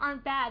people here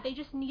aren't bad. They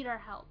just need our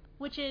help.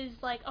 Which is,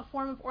 like, a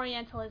form of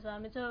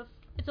Orientalism.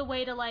 It's a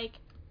way to, like,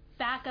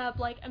 back up,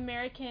 like,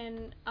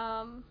 American,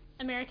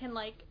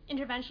 like,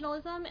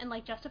 interventionalism and,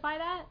 like, justify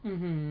that.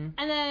 Mm-hmm.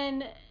 And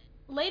then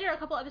later, a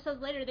couple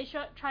episodes later, they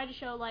try to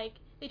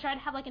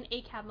have, like, an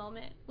ACAB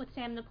moment with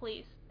Sam the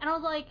police. And I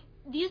was like,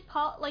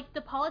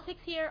 the politics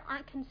here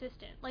aren't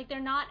consistent. Like, they're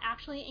not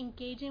actually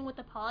engaging with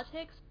the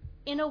politics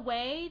in a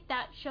way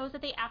that shows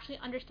that they actually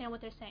understand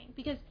what they're saying.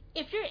 Because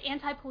if you're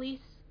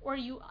anti-police or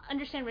you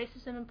understand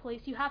racism in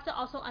police, you have to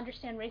also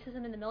understand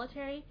racism in the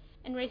military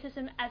and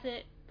racism as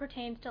it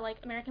pertains to, like,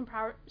 American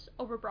powers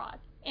overbroad.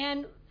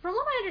 And from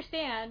what I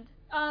understand,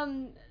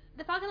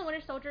 the Falcon and the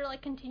Winter Soldier,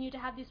 like, continue to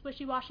have these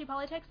wishy-washy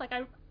politics. Like,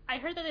 I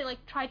heard that they,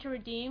 like, tried to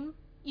redeem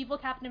evil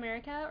Captain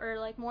America or,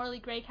 like, morally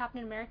gray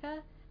Captain America.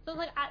 So I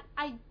was like,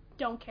 I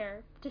don't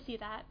care to see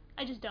that.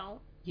 I just don't.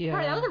 Yeah.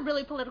 Sorry, that was a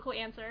really political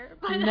answer.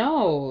 But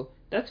No,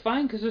 that's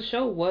fine, because the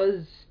show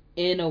was,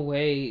 in a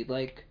way,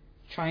 like,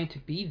 trying to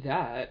be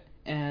that.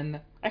 And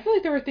I feel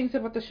like there were things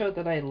about the show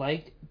that I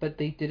liked, but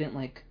they didn't,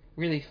 like,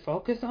 really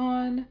focus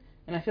on.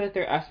 And I feel like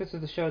there are aspects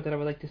of the show that I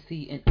would like to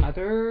see in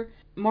other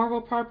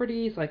Marvel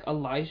properties, like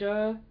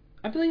Elijah.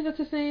 I believe that's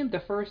his name,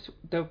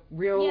 the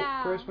real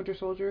first Winter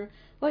Soldier.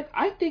 Like,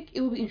 I think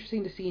it would be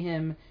interesting to see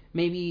him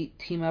maybe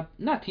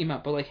not team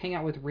up, but, like, hang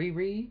out with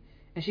Riri,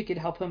 and she could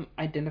help him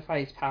identify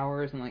his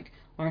powers and, like,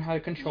 learn how to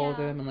control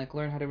them and, like,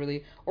 learn how to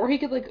really, or he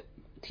could, like,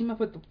 team up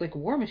with, like,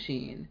 War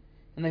Machine,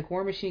 and, like,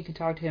 War Machine can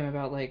talk to him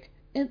about, like,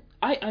 and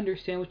I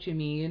understand what you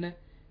mean.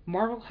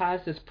 Marvel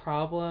has this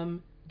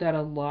problem that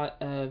a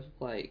lot of,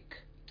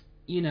 like,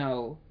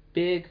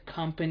 big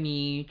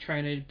company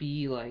trying to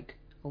be, like,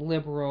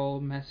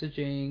 liberal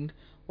messaging,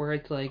 where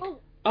it's like,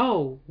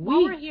 while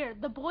we're here,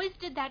 The Boys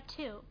did that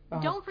too.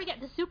 Don't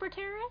forget the super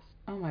terrorists.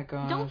 Oh my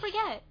gosh. Don't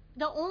forget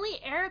the only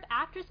Arab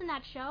actress in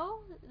that show,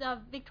 the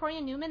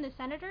Victoria Newman, the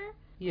senator,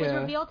 was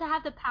revealed to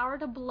have the power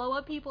to blow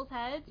up people's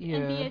heads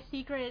and be a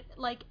secret,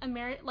 like,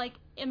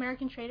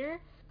 American traitor.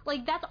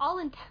 Like, that's all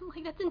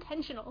that's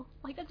intentional.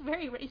 Like, that's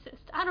very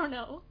racist. I don't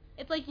know.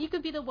 It's like you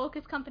could be the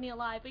wokest company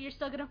alive, but you're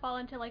still gonna fall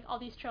into, like, all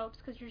these tropes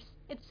because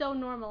it's so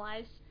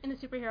normalized in the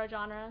superhero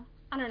genre.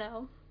 I don't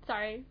know.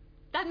 Sorry.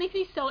 That makes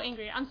me so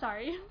angry. I'm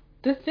sorry.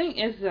 The thing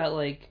is that,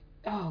 like,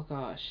 oh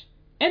gosh.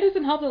 It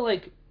doesn't help that,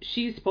 like,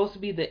 she's supposed to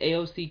be the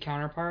AOC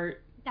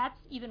counterpart. That's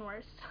even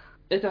worse.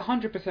 It's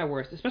 100%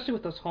 worse, especially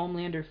with those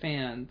Homelander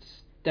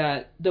fans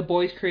that the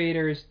Boys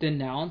creators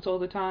denounce all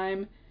the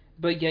time,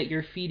 but yet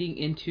you're feeding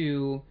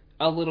into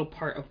a little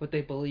part of what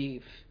they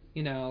believe,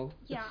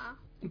 Yeah.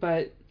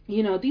 But,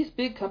 these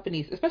big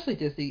companies, especially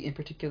Disney in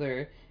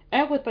particular,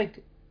 and with,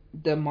 like,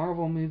 the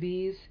Marvel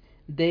movies,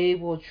 they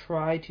will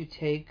try to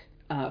take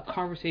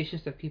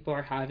conversations that people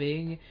are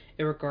having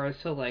in regards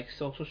to, like,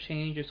 social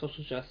change or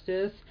social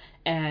justice,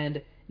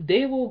 and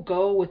they will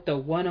go with the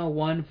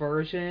 101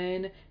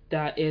 version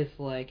that is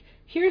like,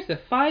 here's a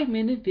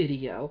 5-minute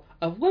video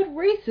of what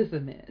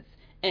racism is,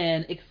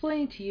 and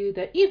explain to you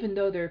that even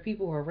though there are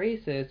people who are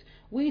racist,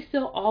 we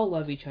still all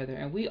love each other,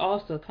 and we all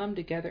still come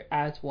together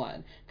as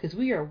one, because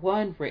we are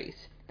one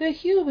race, the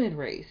human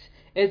race.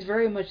 It's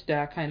very much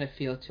that kind of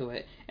feel to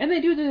it, and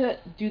they do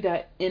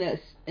that in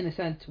a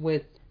sense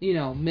with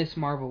Miss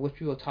Marvel, which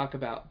we will talk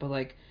about. But,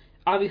 like,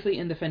 obviously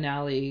in the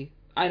finale,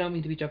 I don't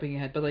mean to be jumping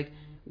ahead, but, like,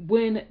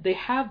 when they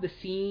have the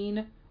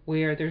scene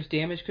where there's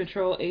damage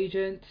control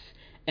agents,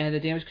 and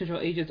the damage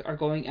control agents are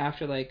going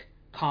after, like,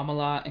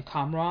 Kamala and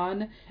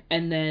Kamran,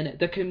 and then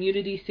the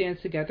community stands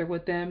together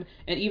with them,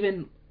 and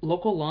even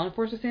local law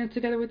enforcement stands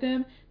together with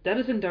them, that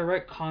is in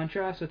direct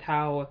contrast with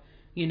how,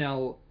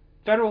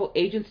 federal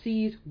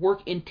agencies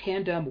work in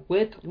tandem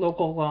with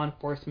local law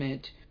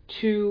enforcement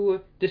to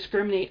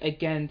discriminate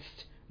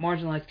against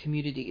marginalized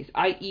communities,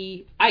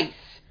 i.e., ICE,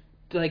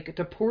 like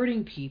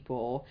deporting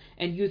people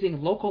and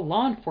using local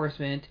law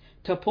enforcement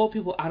to pull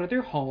people out of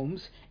their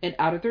homes and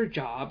out of their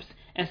jobs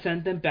and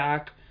send them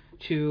back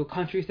to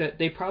countries that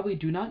they probably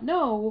do not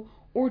know,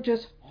 or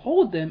just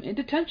hold them in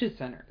detention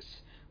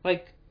centers.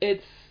 Like,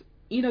 it's,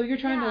 you're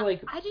trying to,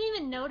 like... I didn't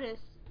even notice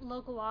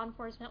local law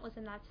enforcement was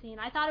in that scene.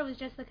 I thought it was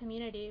just the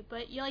community,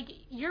 but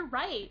you're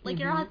right. Like,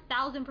 you're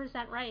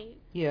 1,000% right.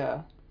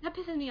 Yeah. That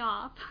pisses me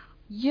off.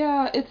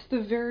 Yeah, it's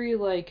the very,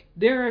 like,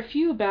 there are a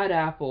few bad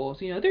apples,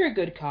 there are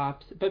good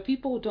cops, but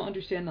people don't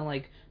understand that,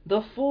 like,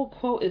 the full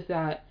quote is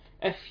that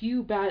a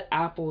few bad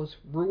apples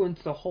ruins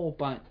the whole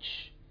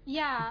bunch.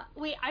 Yeah,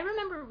 wait, I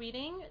remember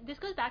reading, this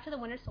goes back to the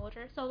Winter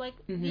Soldier, so, like,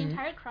 the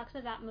entire crux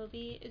of that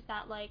movie is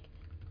that, like,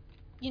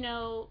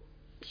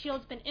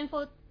 S.H.I.E.L.D.'s been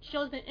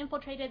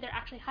infiltrated, they're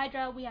actually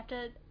Hydra, we have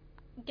to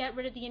get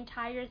rid of the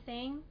entire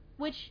thing,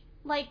 which,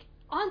 like,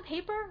 on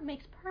paper,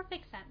 makes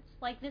perfect sense.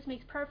 Like, this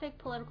makes perfect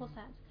political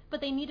sense.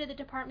 But they needed the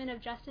Department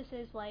of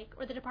Justice's, like,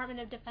 or the Department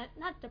of Defense,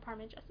 not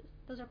Department of Justice,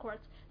 those are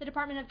courts, the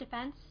Department of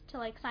Defense to,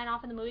 like, sign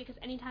off in the movie, because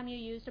anytime you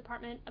use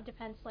Department of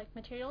Defense, like,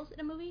 materials in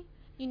a movie,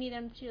 you need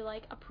them to,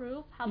 like,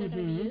 approve how they're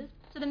going to be used.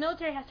 So the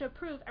military has to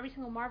approve every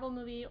single Marvel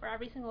movie or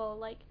every single,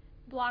 like,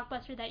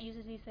 blockbuster that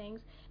uses these things.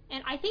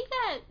 And I think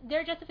that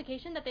their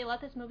justification that they let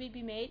this movie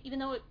be made, even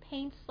though it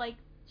paints, like,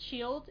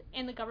 S.H.I.E.L.D.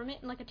 and the government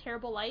in, like, a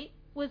terrible light,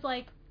 was,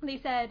 like, they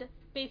said,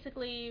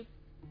 basically,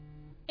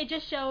 it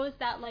just shows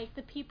that, like,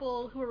 the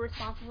people who were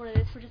responsible for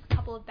this were just a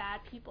couple of bad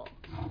people.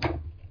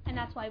 And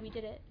that's why we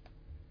did it.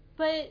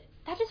 But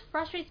that just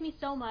frustrates me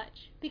so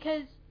much,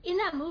 because in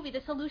that movie,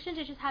 the solution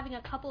to just having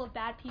a couple of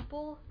bad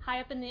people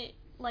high up in the,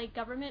 like,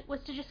 government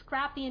was to just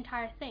scrap the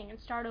entire thing and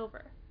start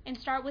over. And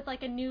start with,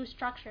 like, a new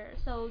structure,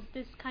 so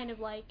this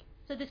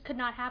could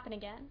not happen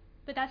again.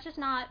 But that's just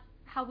not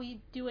how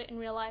we do it in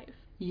real life.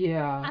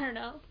 Yeah. I don't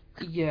know.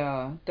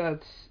 Yeah,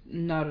 that's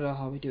not at all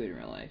how we do it in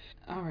real life.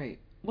 Alright.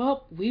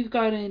 Well, we've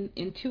gotten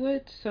into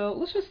it, so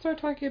let's just start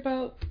talking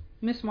about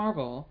Miss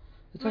Marvel.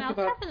 I'll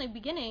start from the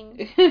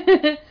beginning.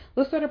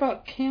 Let's start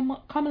about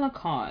Kamala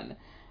Khan.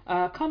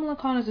 Kamala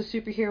Khan is a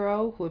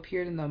superhero who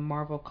appeared in the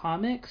Marvel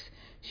Comics.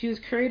 She was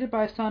created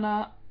by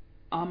Sana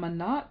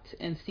Amanat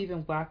and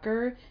Stephen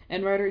Wacker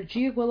and writer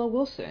G. Willow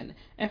Wilson.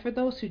 And for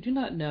those who do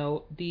not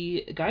know,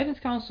 the guidance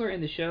counselor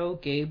in the show,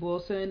 Gabe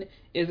Wilson,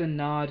 is a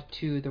nod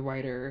to the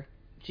writer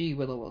G.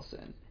 Willow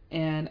Wilson.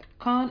 And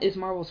Khan is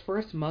Marvel's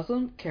first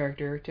Muslim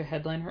character to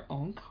headline her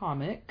own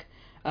comic.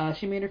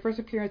 She made her first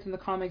appearance in the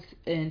comics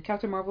in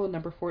Captain Marvel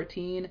number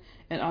 14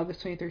 in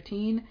August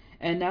 2013,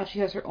 and now she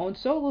has her own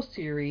solo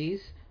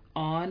series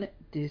on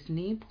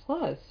Disney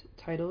Plus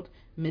titled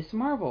Miss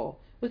Marvel.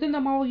 Within the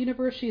Marvel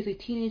universe, she is a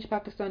teenage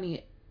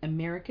Pakistani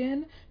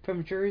American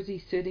from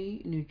Jersey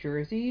City, New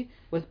Jersey,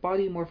 with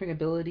body morphing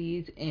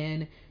abilities,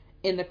 and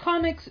in the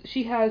comics,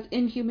 she has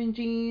inhuman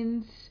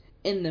genes.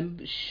 In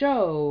the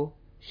show,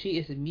 she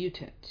is a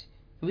mutant.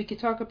 We can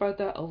talk about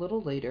that a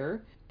little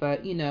later,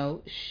 but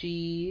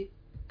she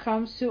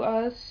comes to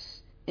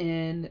us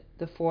in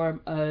the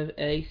form of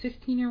a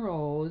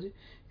 16-year-old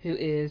who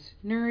is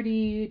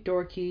nerdy,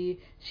 dorky.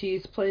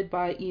 She's played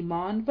by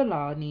Iman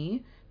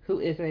Vellani, who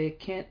is a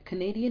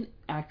Canadian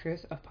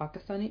actress of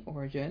Pakistani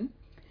origin.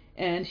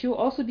 And she will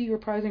also be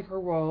reprising her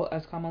role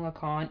as Kamala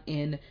Khan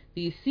in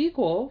the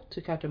sequel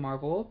to Captain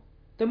Marvel,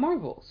 The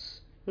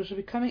Marvels, which will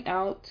be coming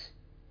out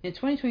in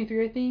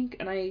 2023, I think,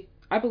 and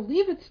I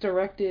believe it's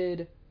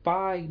directed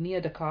by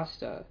Nia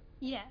DaCosta.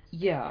 Yes.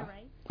 Yeah. You're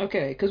right.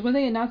 Okay, because when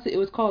they announced it, it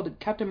was called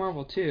Captain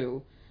Marvel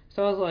 2.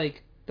 So I was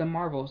like, The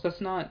Marvels,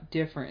 that's not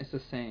different, it's the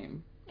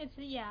same. It's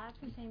the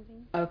same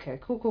thing. Okay,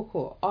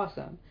 cool.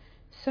 Awesome.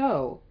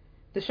 So,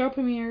 the show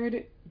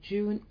premiered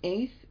June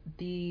 8th.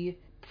 The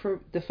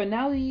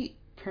finale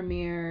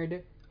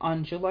premiered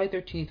on July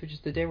 13th, which is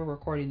the day we're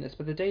recording this.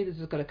 But the day this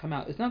is going to come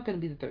out, it's not going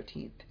to be the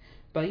 13th.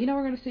 But, we're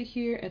going to sit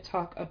here and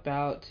talk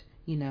about,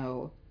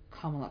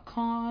 Kamala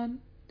Khan,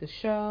 the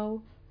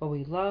show, what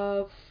we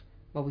love,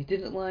 what we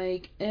didn't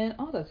like, and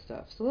all that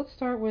stuff. So let's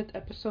start with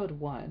episode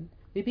 1.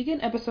 We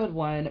begin episode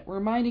 1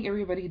 reminding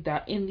everybody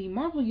that in the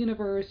Marvel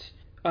Universe,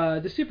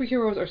 the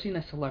superheroes are seen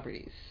as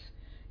celebrities.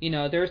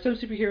 There are some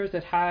superheroes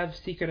that have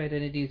secret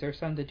identities, there are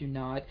some that do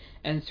not,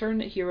 and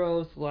certain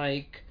heroes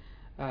like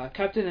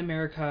Captain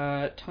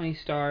America, Tony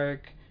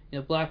Stark,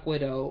 Black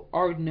Widow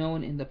are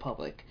known in the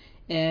public.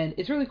 And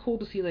it's really cool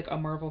to see like a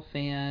Marvel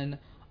fan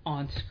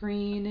on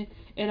screen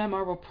in a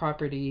Marvel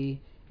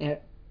property. And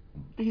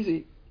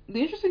the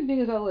interesting thing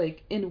is that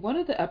like in one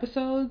of the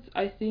episodes,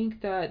 I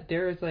think that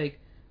there is like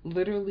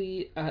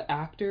literally an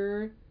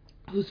actor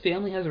whose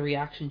family has a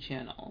reaction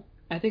channel.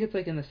 I think it's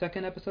like in the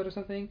second episode or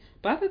something.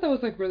 But I thought that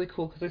was like really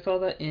cool because I saw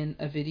that in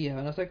a video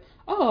and I was like,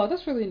 oh,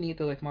 that's really neat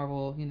that like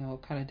Marvel,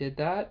 kind of did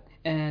that.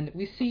 And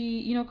we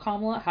see,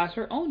 Kamala has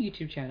her own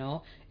YouTube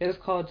channel. It is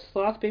called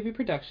Sloth Baby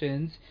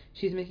Productions.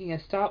 She's making a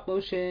stop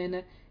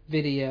motion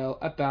video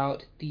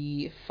about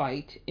the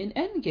fight in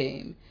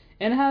Endgame.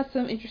 And it has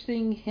some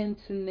interesting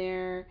hints in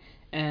there,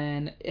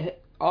 and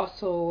it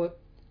also,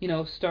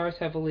 stars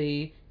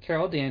heavily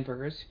Carol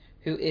Danvers,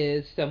 who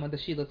is someone that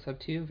she looks up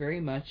to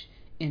very much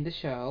in the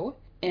show.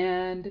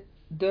 And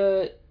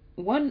the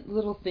one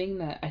little thing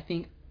that I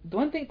think, the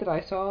one thing that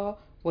I saw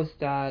was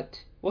that,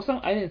 well,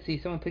 I didn't see,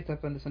 someone picked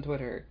up on this on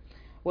Twitter,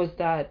 was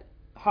that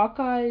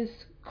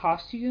Hawkeye's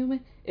costume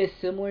is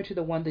similar to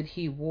the one that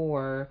he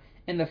wore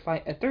in the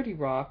fight at 30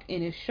 Rock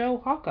in his show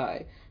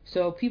Hawkeye.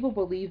 So people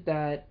believe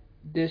that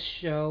this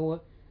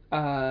show,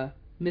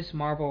 Miss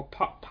Marvel,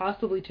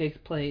 possibly takes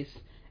place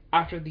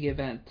after the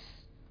events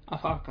of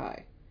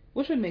Hawkeye,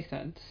 which would make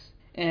sense.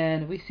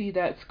 And we see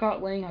that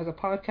Scott Lang has a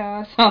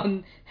podcast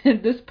on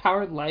This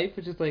Powered Life,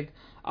 which is like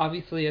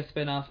obviously a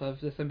spin-off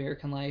of This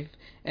American Life,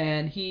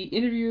 and he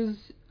interviews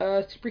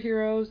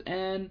superheroes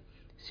and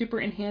super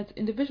enhanced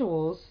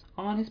individuals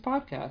on his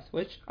podcast,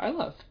 which I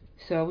love.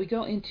 So we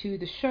go into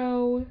the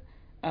show.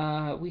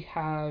 We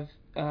have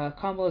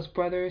Kamala's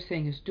brother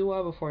saying his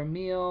dua before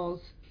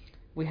meals.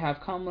 We have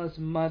Kamala's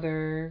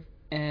mother,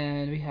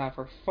 and we have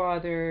her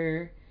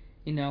father.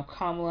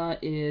 Kamala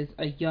is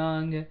a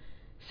young,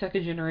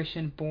 second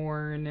generation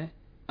born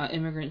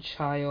immigrant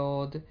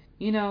child.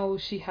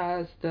 She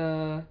has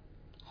the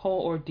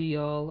whole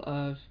ordeal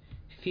of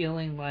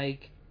feeling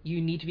like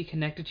you need to be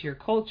connected to your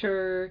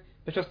culture,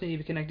 but you also need to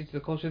be connected to the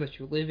culture that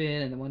you live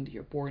in and the one that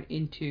you're born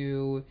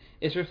into.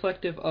 It's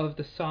reflective of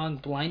the song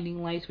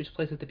Blinding Lights, which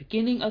plays at the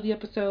beginning of the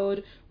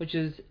episode, which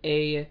is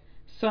a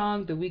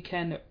song The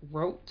Weeknd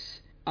wrote,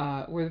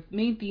 where the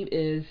main theme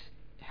is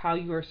how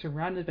you are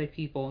surrounded by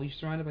people, you're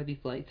surrounded by these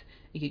lights,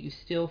 and yet you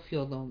still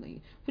feel lonely.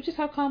 Which is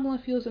how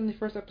Kamala feels in the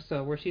first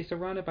episode, where she's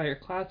surrounded by her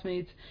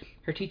classmates,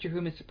 her teacher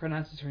who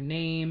mispronounces her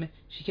name,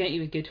 she can't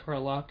even get to her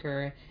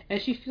locker, and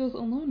she feels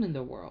alone in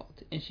the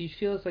world. And she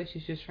feels like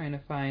she's just trying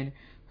to find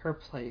her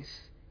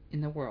place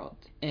in the world.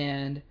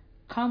 And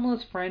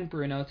Kamala's friend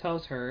Bruno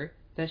tells her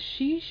that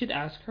she should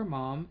ask her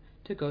mom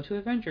to go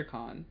to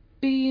AvengerCon.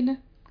 Bean,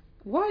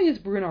 why is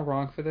Bruno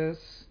wrong for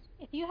this?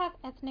 If you have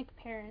ethnic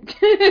parents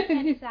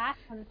and just ask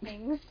them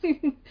things.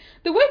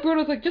 The way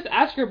Bruno's like, just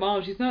ask your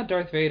mom, she's not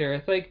Darth Vader.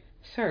 It's like,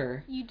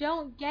 sir. You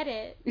don't get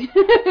it.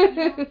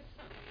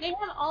 They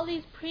have all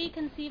these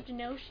preconceived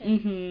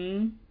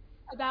notions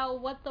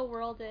about what the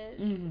world is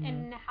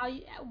and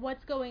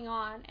what's going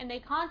on, and they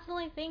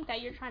constantly think that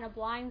you're trying to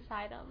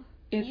blindside them.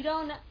 You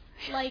don't,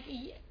 like,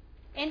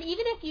 and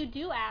even if you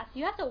do ask,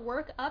 you have to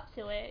work up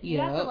to it. You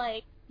have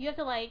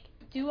to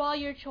do all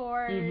your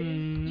chores.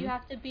 You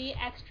have to be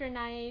extra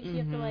nice. You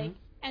have to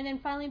and then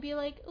finally be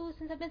like, ooh,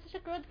 since I've been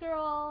such a good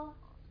girl,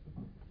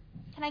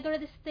 can I go to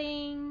this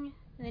thing?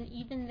 And then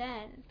even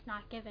then, it's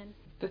not given.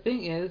 The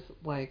thing is,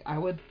 like,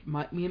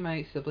 me and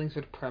my siblings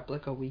would prep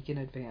like a week in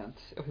advance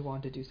if we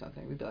wanted to do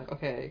something. We'd be like,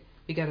 okay,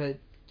 we gotta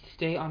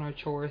stay on our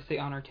chores, stay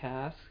on our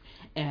tasks,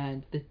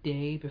 and the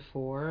day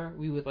before,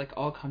 we would like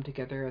all come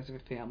together as a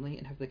family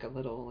and have like a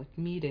little like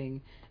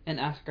meeting and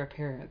ask our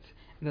parents,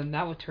 and then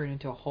that would turn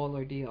into a whole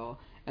ordeal,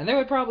 and they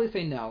would probably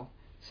say no.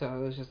 So it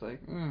was just like,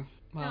 well.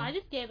 No, I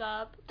just gave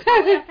up.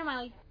 After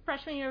my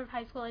freshman year of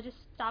high school, I just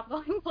stopped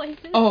going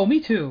places. Oh,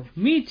 me too.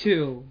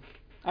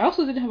 I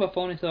also didn't have a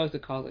phone until I was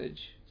at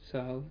college,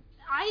 so.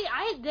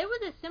 There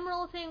was a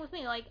similar thing with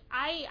me. Like,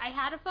 I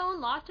had a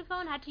phone, lost a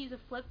phone, had to use a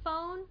flip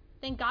phone,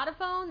 then got a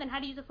phone, then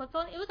had to use a flip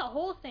phone. It was a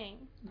whole thing.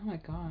 Oh my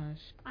gosh.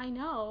 I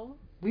know.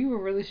 We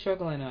were really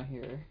struggling out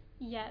here.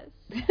 Yes.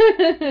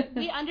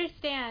 We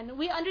understand. That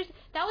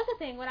was the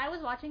thing. When I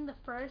was watching the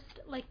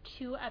first,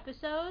 2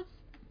 episodes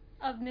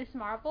of Miss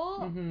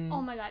Marvel,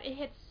 oh my god, it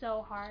hit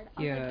so hard.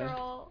 I was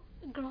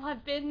like, girl,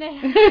 I've been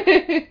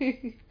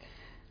there.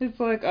 It's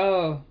like,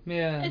 oh,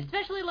 man.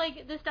 Especially,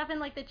 the stuff in,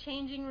 the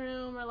changing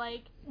room or,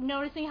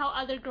 noticing how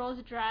other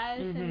girls dress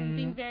and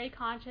being very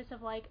conscious of,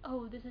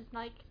 oh, this is,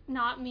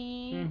 not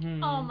me.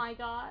 Oh, my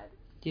God.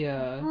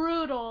 Yeah.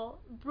 Brutal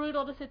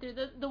to sit through.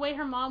 The way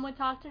her mom would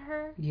talk to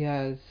her.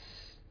 Yes.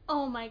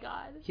 Oh, my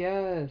God.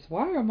 Yes.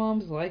 Why are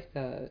moms like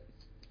that?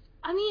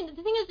 I mean,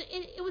 the thing is,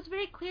 it was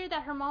very clear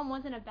that her mom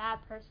wasn't a bad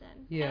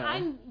person. Yeah. And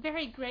I'm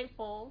very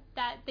grateful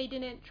that they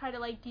didn't try to,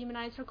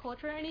 demonize her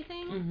culture or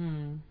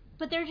anything.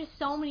 But there's just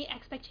so many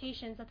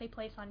expectations that they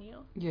place on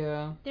you.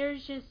 Yeah.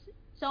 There's just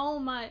so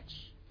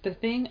much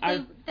that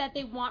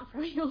they want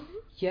from you.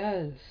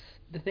 Yes.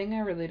 The thing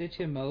I related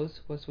to most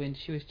was when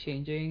she was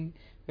changing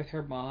with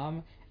her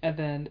mom, and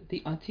then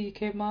the auntie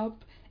came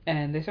up,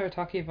 and they started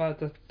talking about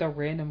the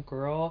random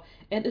girl,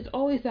 and it's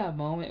always that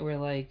moment where,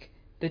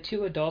 the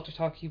two adults are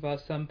talking about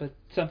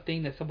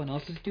something that someone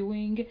else is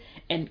doing,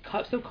 and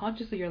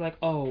subconsciously you're like,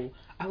 oh,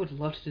 I would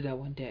love to do that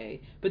one day.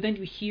 But then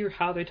you hear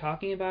how they're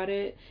talking about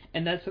it,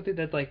 and that's something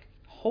that,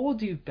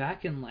 holds you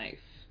back in life.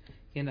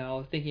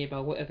 Thinking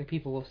about what other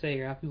people will say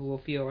or how people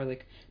will feel, or,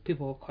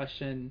 people will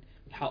question,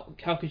 how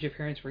could your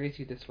parents raise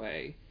you this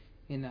way?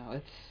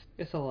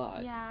 It's a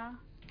lot. Yeah.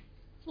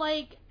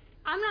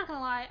 I'm not gonna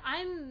lie,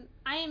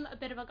 I'm a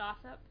bit of a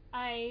gossip.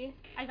 I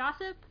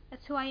gossip,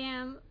 that's who I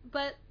am,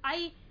 but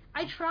I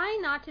try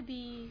not to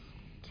be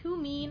too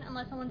mean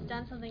unless someone's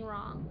done something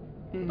wrong.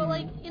 Mm-hmm. But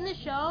like in the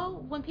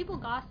show, when people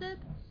gossip,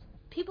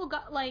 people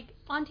got like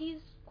aunties,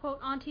 quote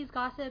aunties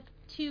gossip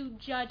to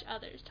judge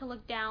others, to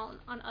look down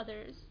on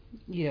others.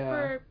 Yeah.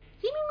 For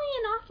seemingly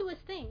innocuous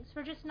things,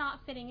 for just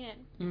not fitting in.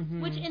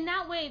 Mm-hmm. Which in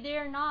that way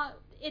they're not.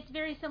 It's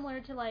very similar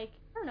to like,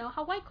 I don't know,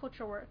 how white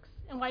culture works.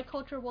 And white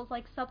culture will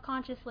like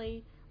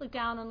subconsciously look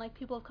down on like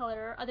people of color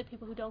or other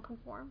people who don't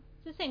conform.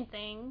 It's the same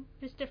thing,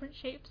 just different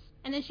shapes.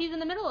 And then she's in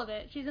the middle of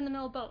it. She's in the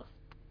middle of both.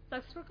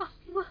 Sucks for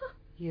Kamala.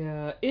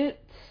 Yeah,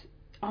 it's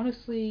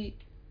honestly,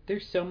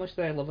 there's so much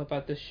that I love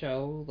about this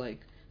show, like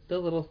the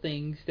little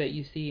things that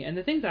you see and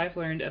the things I've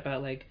learned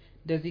about like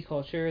Desi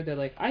culture that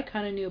like I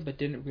kind of knew but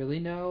didn't really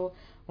know.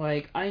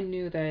 Like I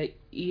knew that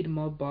Eid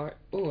Mubarak.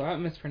 Oh,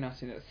 I'm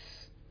mispronouncing this.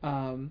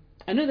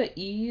 I know that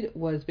Eid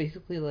was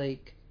basically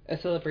like a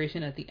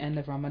celebration at the end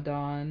of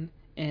Ramadan,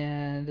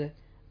 and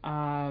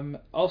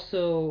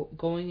also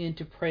going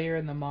into prayer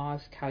in the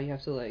mosque, how you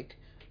have to like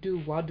do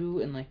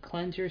wudu and like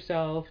cleanse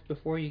yourself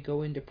before you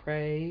go in to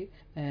pray.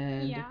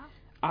 And Yeah.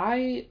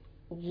 I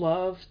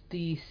love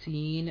the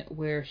scene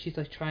where she's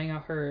like trying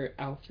out her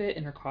outfit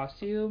and her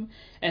costume,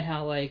 and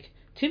how like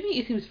to me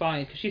it seems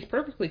fine because she's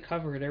perfectly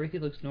covered, everything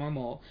looks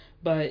normal.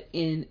 But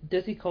in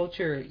Desi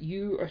culture,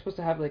 you are supposed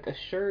to have like a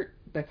shirt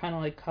that kind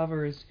of like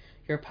covers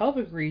your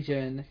pelvic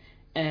region,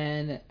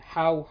 and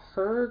how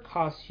her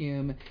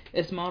costume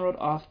is modeled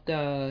off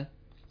the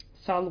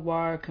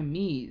salwar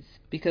kameez,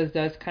 because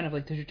that's kind of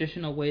like the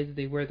traditional way that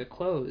they wear the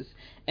clothes.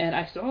 And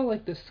I saw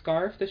like the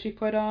scarf that she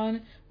put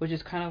on, which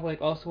is kind of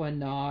like also a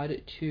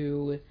nod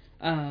to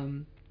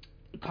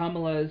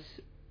Kamala's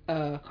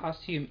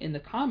costume in the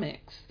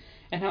comics,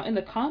 and how in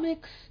the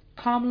comics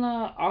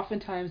Kamala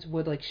oftentimes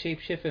would like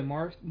shapeshift and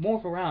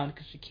morph around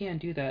because she can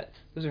do that.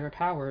 Those are her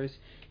powers.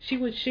 She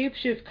would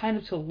shapeshift kind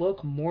of to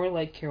look more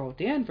like Carol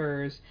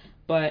Danvers,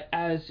 but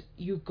as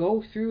you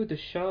go through the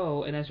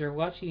show and as you're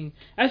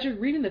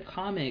reading the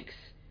comics,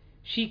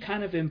 she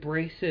kind of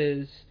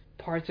embraces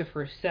parts of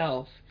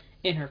herself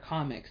in her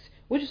comics,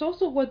 which is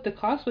also what the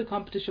cosplay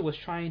competition was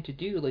trying to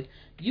do. Like,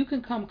 you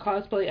can come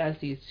cosplay as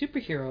these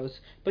superheroes,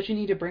 but you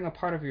need to bring a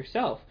part of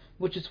yourself,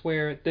 which is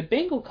where the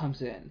bangle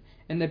comes in.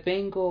 And the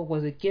bangle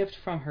was a gift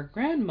from her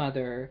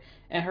grandmother,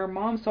 and her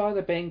mom saw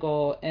the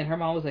bangle, and her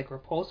mom was like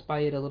repulsed by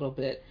it a little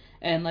bit.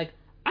 And like,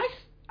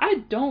 I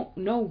don't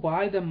know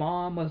why the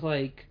mom was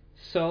like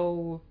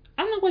so.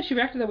 I don't know why she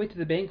reacted that way to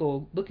the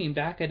bangle. Looking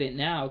back at it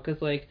now,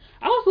 because like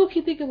I was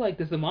looking thinking like,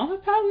 does the mom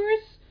have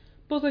powers?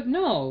 But I was like,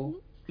 no.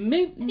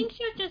 Maybe. I think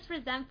she was just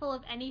resentful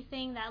of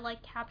anything that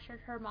like captured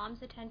her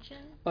mom's attention.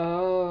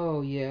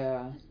 Oh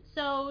yeah.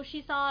 So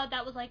she saw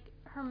that was like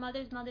her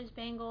mother's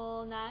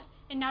bangle,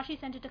 and now she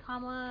sent it to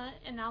Kamala,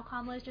 and now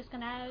Kamala is just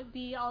gonna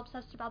be all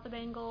obsessed about the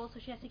bangle, so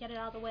she has to get it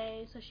out of the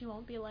way, so she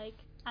won't be like,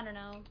 I don't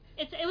know.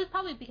 It was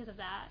probably because of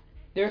that.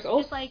 There's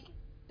also It's like,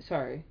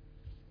 sorry.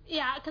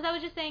 yeah, because I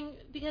was just saying,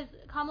 because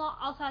Kamala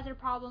also has a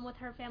problem with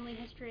her family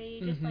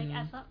history, just like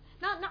as some,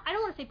 not I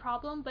don't want to say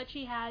problem, but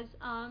she has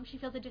she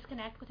feels a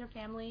disconnect with her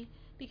family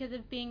because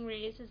of being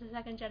raised as a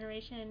second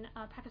generation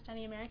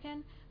Pakistani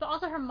American. But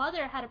also her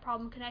mother had a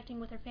problem connecting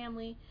with her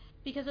family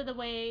because of the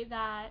way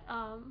that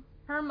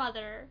her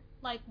mother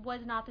like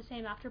was not the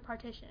same after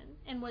partition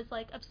and was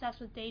like obsessed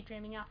with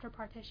daydreaming after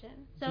partition.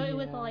 So it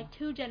was like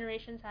 2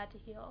 generations had to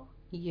heal.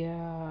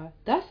 Yeah,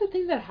 that's the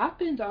thing that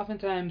happens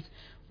oftentimes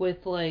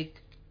with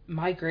like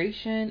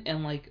migration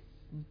and like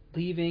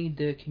leaving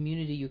the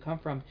community you come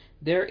from.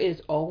 There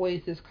is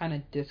always this kind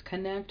of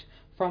disconnect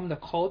from the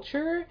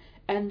culture,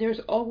 and there's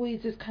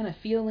always this kind of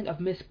feeling of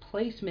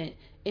misplacement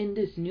in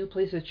this new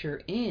place that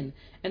you're in.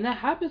 And that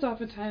happens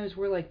oftentimes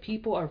where like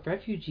people are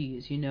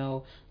refugees, you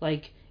know,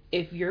 like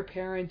if your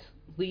parents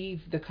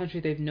leave the country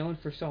they've known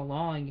for so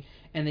long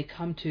and they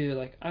come to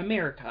like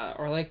America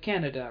or like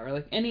Canada or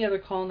like any other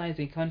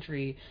colonizing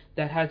country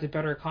that has a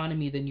better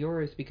economy than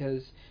yours,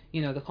 because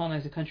you know the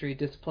colonizing country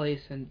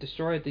displaced and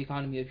destroyed the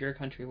economy of your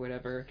country or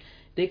whatever.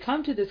 They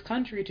come to this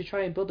country to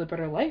try and build a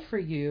better life for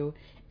you,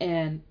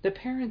 and the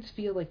parents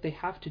feel like they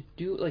have to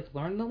do like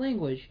learn the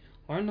language,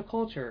 learn the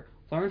culture,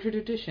 learn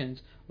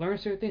traditions, learn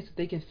certain things so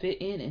they can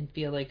fit in and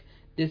feel like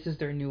this is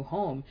their new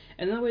home.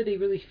 And that way they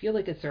really feel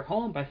like it's their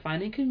home by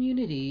finding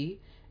community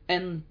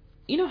and,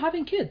 you know,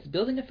 having kids,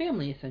 building a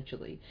family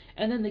essentially.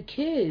 And then the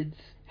kids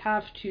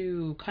have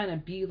to kind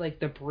of be like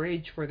the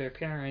bridge for their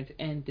parents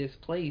and this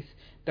place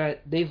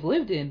that they've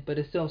lived in but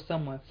is still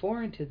somewhat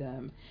foreign to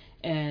them.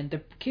 And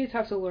the kids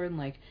have to learn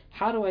like,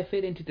 how do I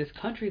fit into this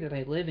country that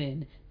I live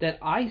in that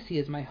I see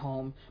as my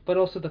home, but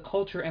also the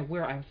culture and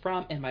where I'm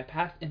from and my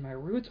past and my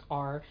roots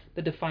are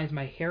that defines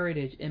my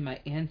heritage and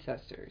my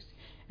ancestors.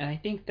 And I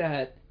think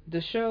that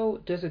the show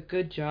does a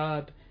good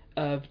job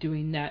of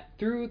doing that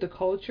through the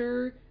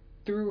culture,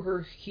 through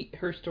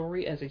her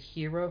story as a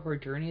hero, her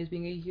journey as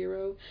being a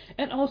hero,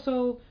 and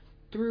also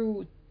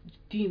through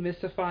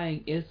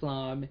demystifying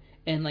Islam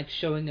and like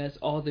showing us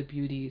all the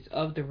beauties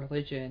of the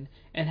religion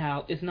and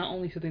how it's not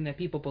only something that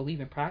people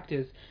believe and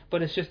practice,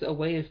 but it's just a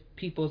way of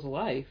people's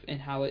life and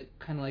how it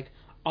kind of like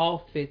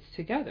all fits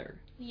together.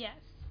 Yes.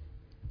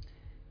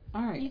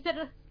 All right. You said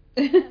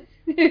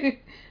Yes.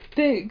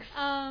 Thanks. We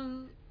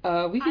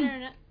I can.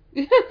 don't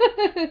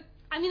know.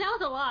 I mean, that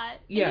was a lot,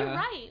 and you're Yeah.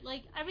 right.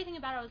 Like everything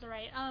about it was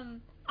right.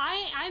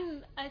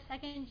 I'm a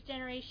second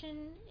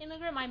generation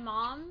immigrant. My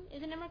mom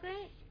is an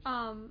immigrant.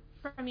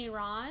 From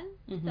Iran,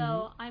 Mhm.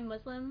 so I'm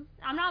Muslim.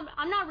 I'm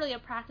not really a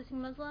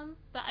practicing Muslim,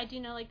 but I do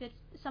know like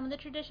some of the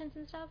traditions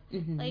and stuff.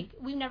 Mhm. Like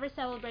we've never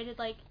celebrated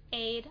like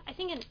Eid. I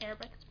think in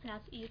Arabic it's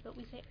pronounced Eid, but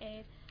we say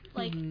Eid.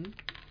 Like, Mhm.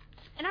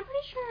 and I'm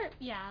pretty sure,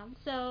 yeah.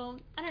 So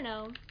I don't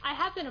know. I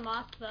have been to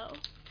mosque though,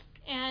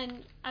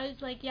 and I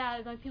was like,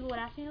 yeah. Like people would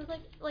ask me, I was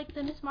like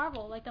the Miss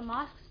Marvel, like the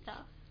mosque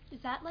stuff. Is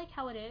that like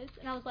how it is?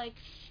 And I was like,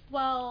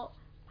 well,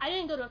 I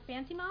didn't go to a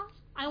fancy mosque.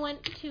 I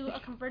went to a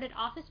converted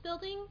office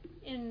building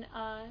in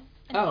an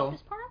Oh.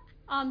 office park.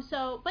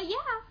 But yeah,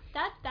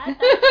 that's it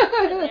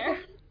there.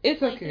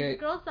 It's Like there's a okay.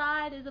 girl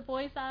side, there's a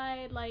boy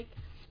side, like,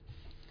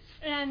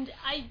 and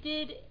I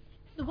did.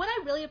 What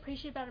I really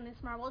appreciate about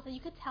Miss Marvel is that you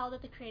could tell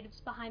that the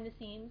creatives behind the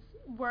scenes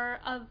were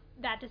of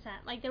that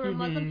descent. Like there were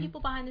Muslim Mhm. people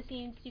behind the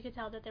scenes. You could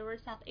tell that there were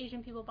South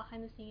Asian people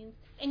behind the scenes,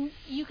 and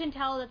you can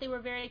tell that they were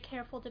very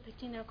careful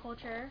depicting their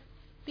culture,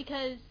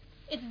 because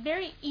it's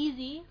very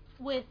easy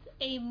with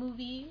a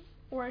movie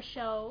or a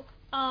show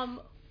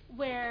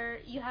where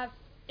you have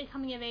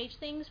coming of age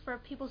things for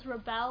people to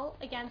rebel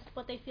against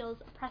what they feel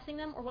is oppressing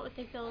them or what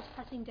they feel is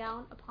pressing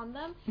down upon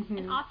them.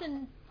 And Mhm.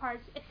 often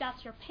parts, if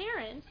that's your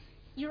parents,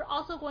 you're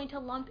also going to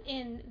lump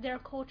in their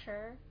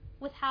culture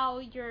with how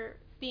you're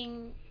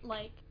being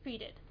like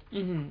treated.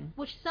 Mhm.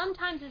 Which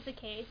sometimes is the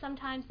case.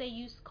 Sometimes they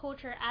use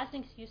culture as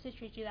an excuse to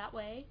treat you that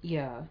way.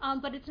 Yeah.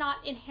 But it's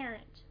not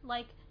inherent.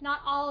 Like,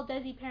 not all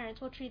Desi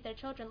parents will treat their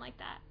children like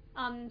that.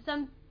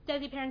 Some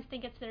Desi parents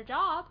think it's their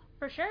job,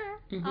 for sure,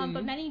 but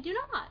Mhm. many do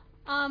not.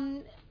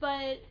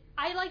 But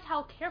I liked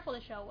how careful the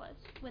show was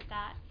with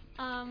that.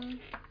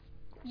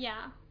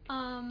 Yeah.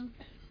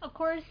 Of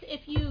course,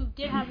 if you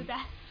did have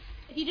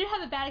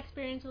a bad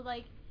experience with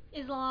like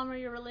Islam or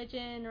your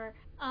religion or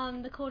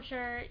the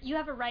culture, you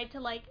have a right to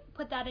like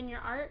put that in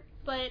your art.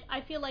 But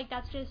I feel like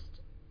that's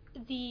just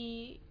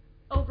the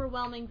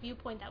overwhelming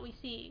viewpoint that we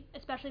see,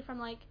 especially from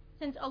like,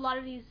 since a lot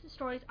of these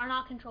stories are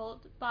not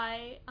controlled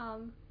by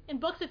in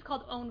books it's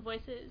called own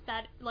voices,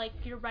 that like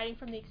you're writing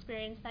from the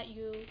experience that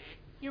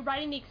you're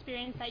writing the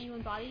experience that you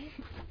embody.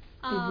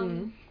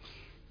 Um,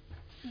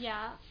 Mhm.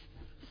 yeah.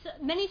 So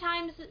many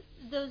times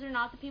those are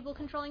not the people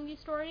controlling these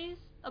stories,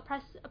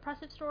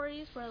 oppressive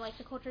stories where like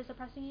the culture is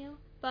oppressing you.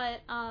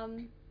 But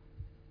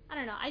I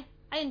don't know.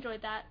 I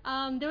enjoyed that.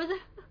 There was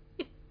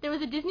a there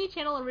was a Disney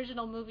Channel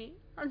original movie.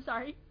 I'm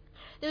sorry.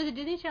 There was a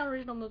Disney Channel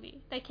original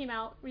movie that came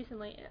out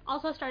recently. It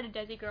also starred a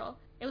Desi girl.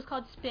 It was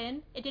called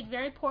Spin. It did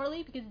very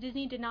poorly because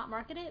Disney did not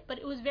market it, but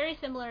it was very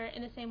similar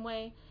in the same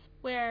way,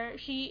 where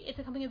it's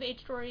a coming of age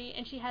story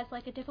and she has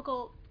like a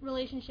difficult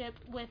relationship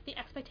with the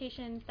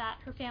expectations that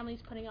her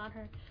family's putting on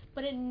her,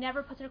 but it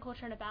never puts her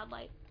culture in a bad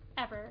light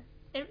ever.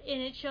 And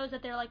it shows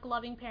that they're like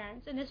loving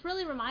parents, and this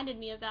really reminded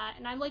me of that,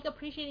 and I'm like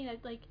appreciating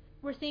that like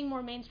we're seeing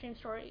more mainstream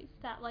stories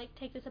that like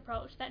take this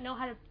approach, that know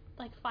how to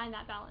like find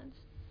that balance.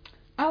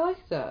 I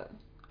like that.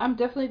 I'm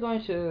definitely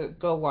going to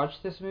go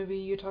watch this movie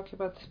you talked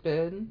about,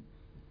 Spin.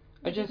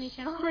 I The just Disney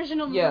Channel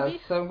original Yes, movie.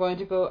 I'm going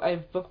to go.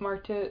 I've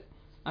bookmarked it.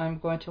 I'm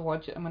going to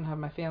watch it. I'm going to have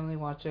my family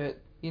watch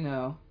it. You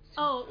know.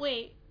 Oh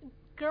wait,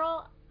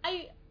 girl,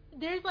 I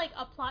there's like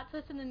a plot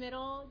twist in the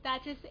middle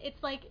that just,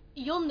 it's like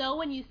you'll know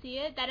when you see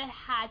it that it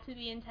had to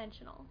be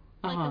intentional.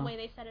 Uh Like the huh. way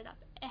they set it up,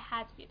 it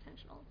had to be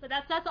intentional. But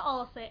that's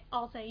all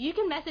I'll say. You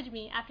can message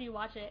me after you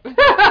watch it and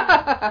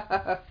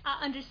help me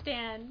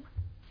understand.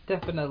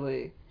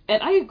 Definitely.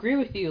 And I agree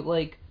with you.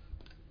 Like,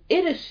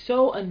 it is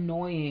so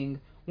annoying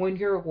when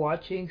you're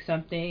watching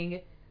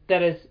something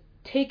that is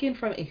taken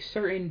from a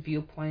certain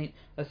viewpoint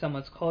of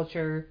someone's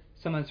culture,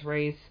 someone's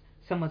race,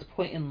 someone's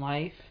point in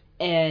life,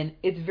 and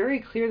it's very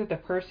clear that the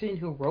person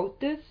who wrote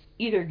this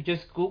either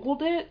just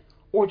Googled it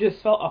or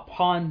just felt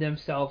upon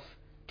themselves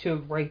to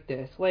write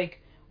this.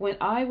 Like, when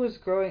I was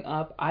growing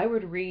up, I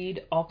would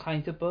read all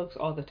kinds of books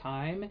all the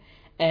time,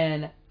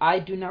 and I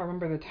do not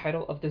remember the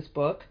title of this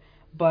book,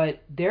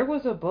 but there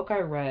was a book I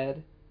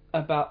read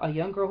about a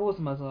young girl who was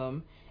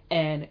Muslim,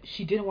 and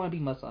she didn't want to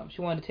be Muslim.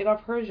 She wanted to take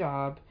off her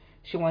hijab.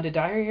 She wanted to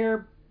dye her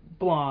hair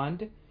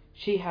blonde.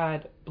 She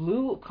had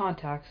blue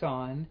contacts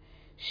on.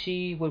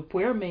 She would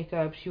wear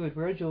makeup. She would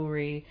wear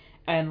jewelry,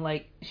 and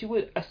like she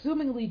would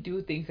assumingly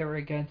do things that were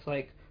against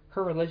like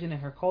her religion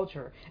and her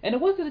culture. And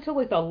it wasn't until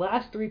like the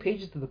last 3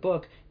 pages of the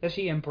book that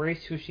she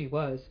embraced who she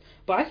was.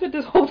 But I spent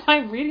this whole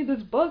time reading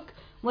this book,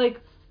 like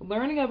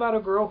learning about a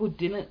girl who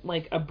didn't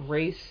like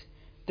embrace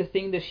the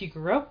thing that she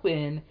grew up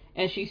in,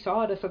 and she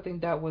saw it as something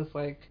that was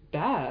like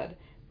bad.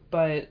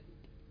 But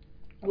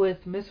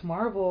with Miss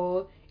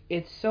Marvel,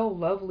 it's so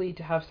lovely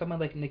to have someone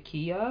like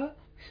Nakia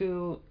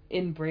who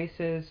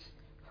embraces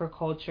her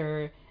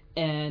culture,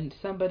 and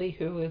somebody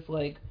who is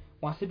like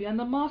wants to be on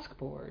the mosque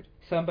board,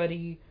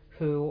 somebody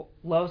who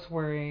loves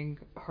wearing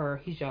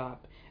her hijab,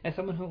 and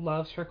someone who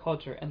loves her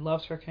culture and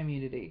loves her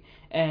community,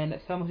 and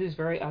someone who's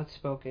very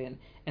outspoken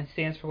and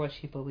stands for what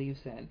she believes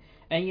in.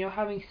 And you know,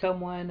 having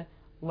someone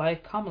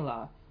like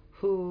Kamala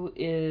who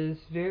is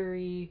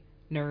very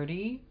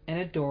nerdy and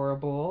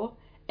adorable,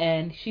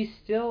 and she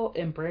still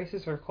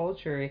embraces her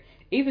culture,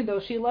 even though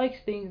she likes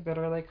things that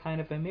are like kind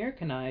of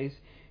Americanized.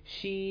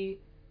 She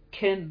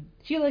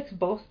she likes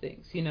both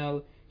things, you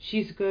know.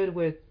 She's good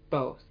with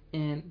both,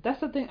 and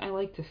that's the thing I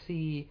like to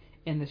see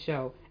in the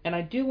show. And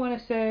I do want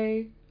to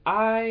say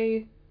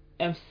I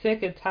am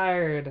sick and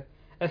tired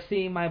of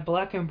seeing my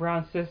black and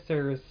brown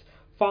sisters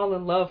fall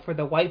in love for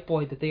the white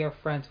boy that they are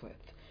friends with.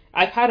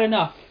 I've had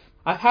enough.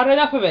 I've had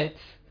enough of it.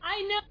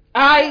 I know.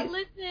 I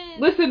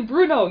listen,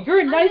 Bruno. You're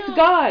a nice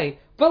guy,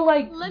 but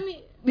like, let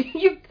me.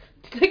 you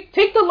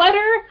take the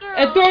letter Girl.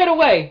 and throw it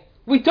away.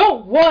 We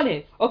don't want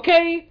it,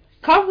 okay?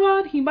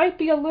 Kamran, he might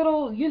be a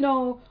little, you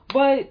know,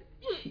 but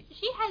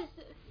She has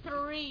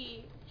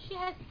three. She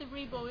has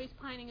three boys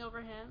pining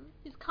over him.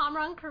 He's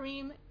Kamran,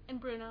 Kareem, and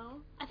Bruno.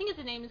 I think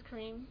his name is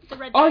Kareem. The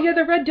red. Oh yeah,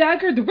 the Red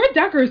Dagger. The Red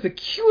Dagger is the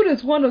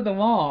cutest one of them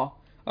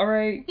all. All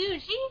right.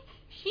 Dude,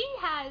 she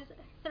has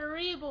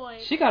three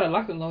boys. She got it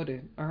locked and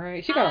loaded. All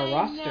right. She got a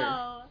roster.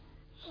 Know.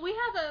 We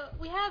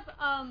have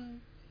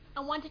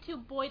a 1 to 2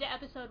 boy to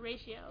episode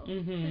ratio.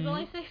 Mm-hmm. There's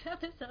only 6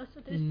 episodes,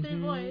 so there's 3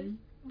 boys.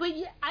 But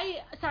yeah,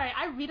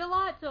 I read a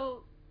lot,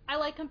 so I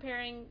like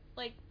comparing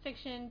like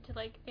fiction to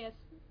like I guess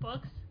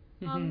books.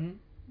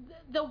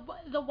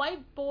 The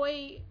white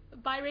boy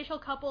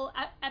biracial couple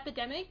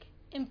epidemic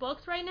in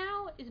books right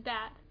now is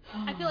bad.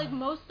 I feel like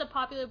most of the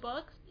popular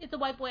books, it's a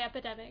white boy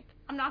epidemic.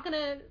 I'm not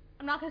gonna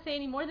say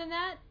any more than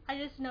that. I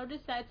just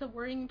noticed that it's a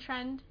worrying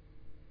trend.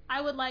 I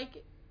would like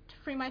to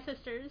free my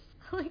sisters.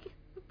 Like,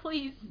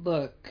 please.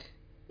 Look.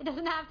 It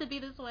doesn't have to be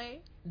this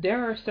way.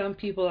 There are some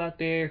people out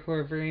there who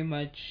are very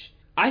much.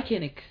 I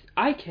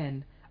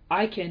can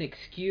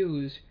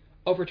excuse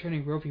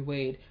overturning Roe v.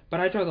 Wade, but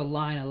I draw the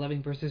line at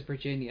Loving versus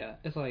Virginia.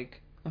 It's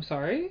like, I'm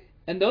sorry?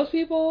 And those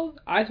people,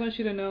 I just want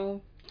you to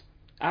know,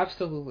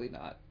 absolutely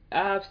not.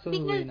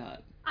 Absolutely because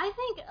not. I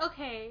think,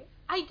 okay,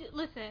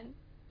 listen,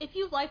 if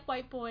you like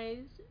white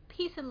boys,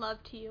 peace and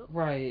love to you.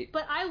 Right.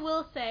 But I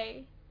will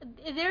say,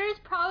 there is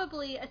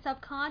probably a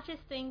subconscious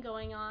thing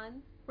going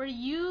on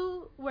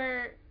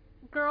where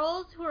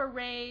girls who are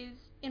raised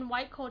in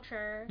white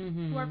culture,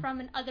 who are from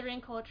an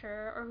othering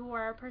culture, or who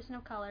are a person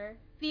of color,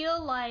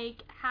 feel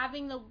like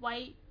having the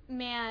white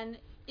man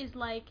is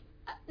like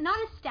not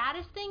a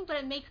status thing, but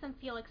it makes them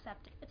feel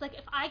accepted. It's like,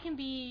 if I can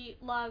be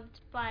loved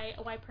by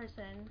a white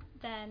person,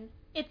 then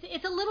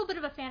it's a little bit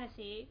of a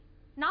fantasy.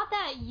 Not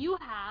that you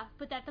have,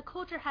 but that the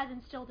culture has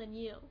instilled in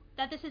you.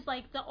 That this is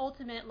like the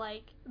ultimate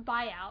like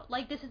buyout.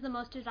 Like, this is the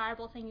most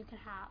desirable thing you can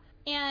have.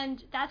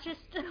 And that's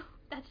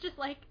just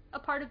like a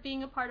part of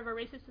being a part of a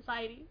racist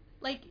society.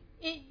 Like,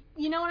 it,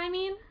 you know what I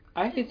mean?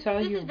 I can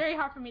tell you. This is very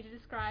hard for me to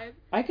describe.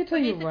 I can tell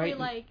you right.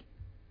 Like,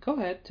 go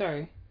ahead.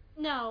 Sorry.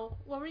 No.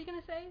 What were you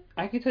gonna say?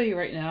 I can tell you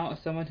right now, as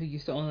someone who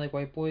used to only like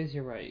white boys,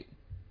 you're right.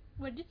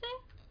 What did you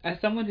say? As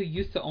someone who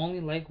used to only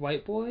like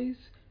white boys,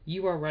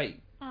 you are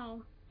right.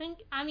 Oh.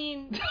 I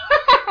mean,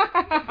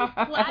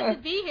 glad to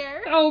be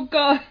here. Oh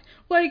god,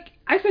 like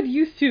I said,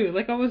 used to,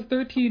 like I was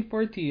 13,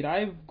 14.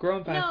 I've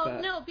grown past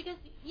that. No, because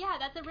yeah,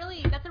 that's a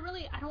really.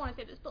 I don't want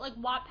to say this, but like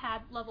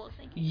Wattpad level of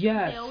thinking.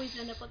 Yes. They always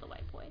end up with a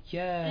white boy.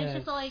 Yes. And it's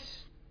just like,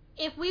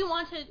 if we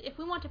want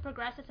to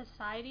progress as a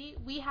society,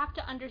 we have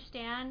to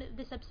understand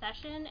this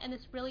obsession and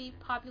this really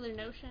popular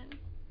notion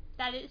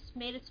that it's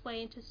made its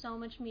way into so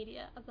much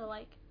media of the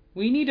like.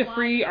 We need to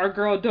free our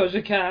girl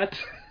Doja Cat.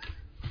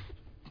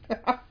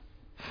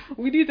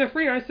 We need to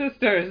free our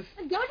sisters.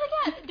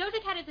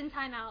 Doja Cat is in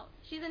timeout.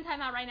 She's in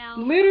timeout right now.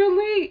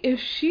 Literally, if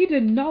she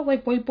did not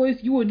like white boys,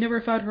 you would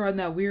never find her on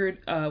that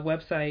weird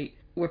website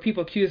where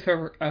people accuse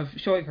her of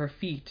showing her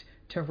feet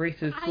to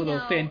racist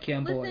little fan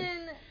cam boys.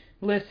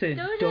 Listen,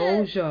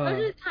 Doja's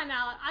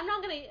timeout. I'm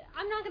not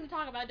gonna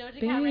talk about Doja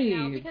Cat right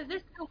now because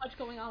there's so much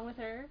going on with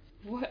her.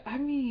 What I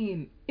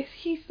mean is,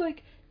 he's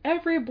like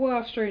every boy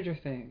off Stranger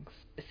Things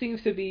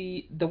seems to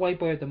be the white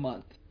boy of the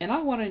month, and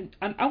I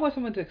want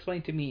someone to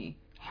explain to me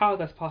how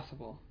that's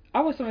possible. I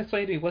want someone to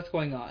explain to me what's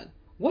going on.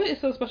 What is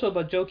so special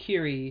about Joe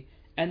Keery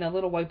and that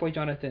little white boy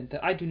Jonathan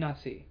that I do not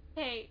see?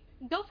 Hey,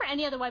 go for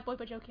any other white boy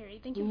but Joe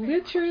Keery. Thank you very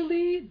much.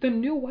 Literally, the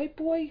new white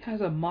boy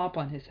has a mop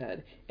on his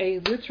head. A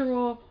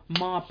literal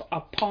mop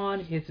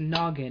upon his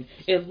noggin.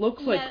 It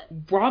looks like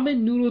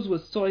ramen noodles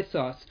with soy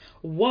sauce.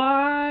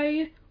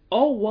 Why?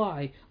 Oh,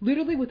 why?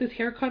 Literally, with his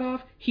hair cut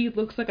off, he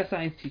looks like a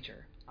science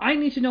teacher. I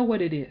need to know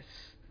what it is.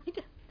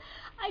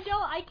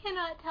 I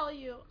cannot tell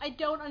you. I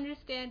don't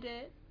understand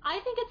it. I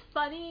think it's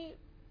funny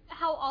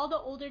how all the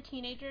older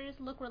teenagers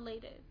look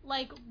related.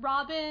 Like,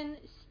 Robin,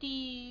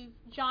 Steve,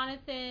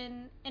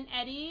 Jonathan, and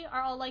Eddie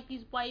are all like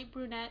these white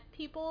brunette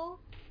people,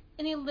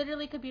 and they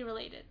literally could be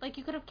related. Like,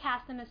 you could have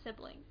cast them as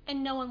siblings,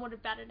 and no one would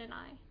have batted an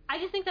eye. I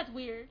just think that's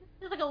weird.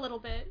 Just like a little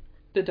bit.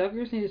 The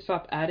Duggars need to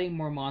stop adding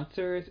more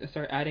monsters and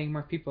start adding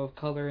more people of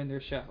color in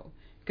their show.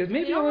 Because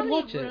maybe I would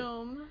watch it.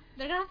 Room.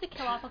 They're going to have to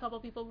kill off a couple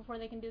people before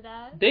they can do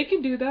that. They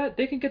can do that.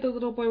 They can get the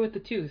little boy with the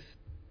tooth.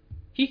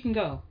 He can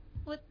go.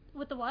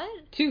 With the what?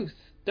 Tooth.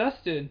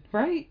 Dustin,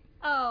 right?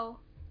 Oh.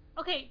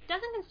 Okay,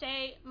 Dustin can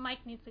stay. Mike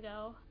needs to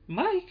go.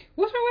 Mike?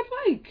 What's wrong with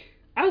Mike?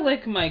 I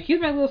like Mike. He's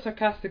my little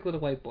sarcastic little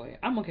white boy.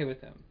 I'm okay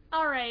with him.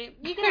 All right,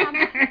 you can have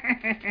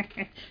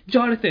Mike.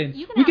 Jonathan.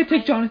 You can We have can take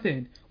Mike.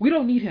 Jonathan. We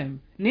don't need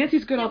him.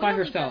 Nancy's good Yeah, all we by don't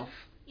need herself. him.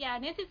 Yeah,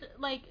 Nancy's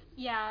like,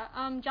 yeah.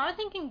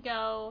 Jonathan can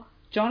go.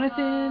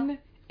 Jonathan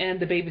and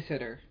the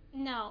babysitter.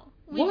 No,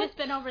 we've just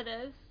been over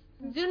this.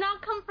 Do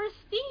not come for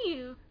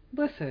Steve.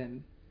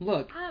 Listen,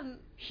 look. Um,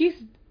 He's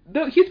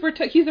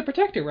the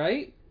protector,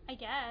 right? I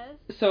guess.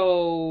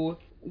 So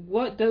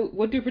what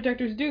do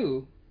protectors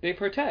do? They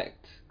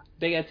protect.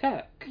 They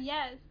attack.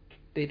 Yes.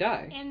 They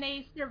die. And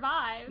they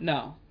survive.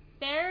 No.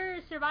 They're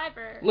a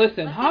survivor.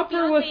 Listen, Let's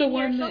Hopper was the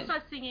one She'll that.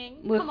 start singing.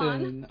 Listen, Come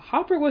on.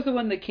 Hopper was the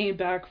one that came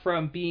back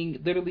from being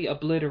literally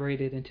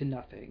obliterated into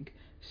nothing.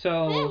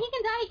 So. Yeah, he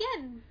can die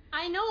again.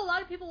 I know a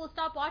lot of people will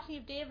stop watching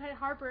if David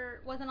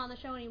Harper wasn't on the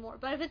show anymore,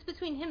 but if it's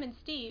between him and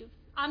Steve,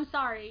 I'm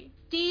sorry.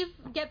 Steve,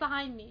 get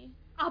behind me.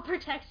 I'll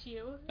protect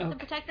you. Okay. The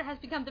protector has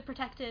become the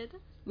protected.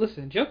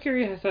 Listen, Joe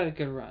Keery has had a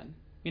good run.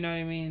 You know what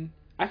I mean?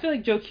 I feel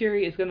like Joe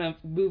Keery is gonna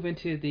move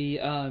into the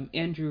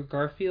Andrew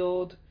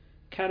Garfield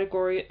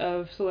category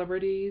of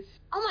celebrities.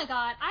 Oh my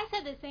god, I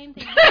said the same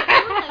thing.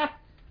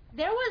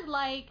 There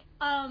was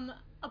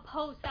a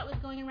post that was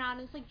going around.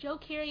 It was like, Joe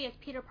Keery as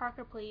Peter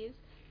Parker, please.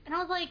 And I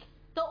was like,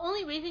 the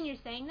only reason you're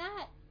saying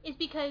that is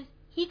because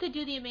he could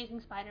do the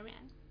Amazing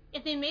Spider-Man.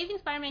 If the Amazing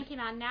Spider-Man came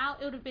out now,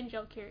 it would have been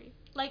Joe Keery,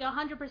 like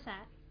 100%.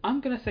 I'm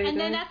gonna say and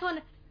that.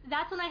 then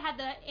that's when I had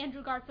the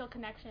Andrew Garfield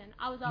connection.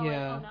 I was all like,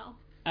 oh no.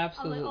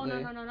 Absolutely. I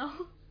was like, oh no.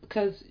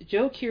 Because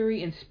Joe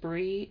Keery in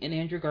Spree and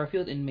Andrew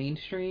Garfield in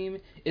Mainstream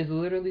is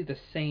literally the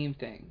same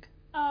thing.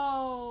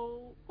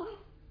 Oh.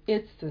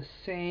 It's the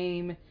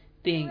same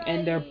thing, right.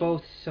 And they're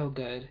both so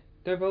good.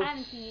 They're both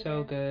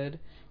so good.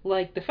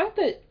 Like the fact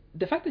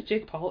that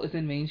Jake Paul is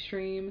in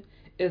Mainstream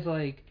is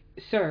like,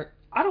 sir,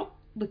 I don't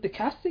like the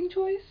casting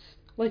choice.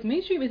 Like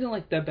Mainstream isn't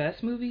like the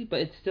best movie, but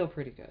it's still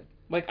pretty good.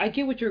 Like I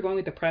get what you're going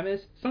with the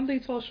premise. Some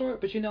things fall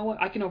short, but you know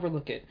what? I can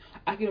overlook it.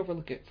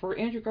 For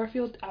Andrew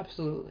Garfield,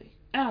 absolutely,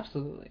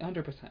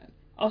 100%.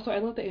 Also, I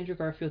love that Andrew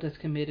Garfield has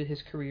committed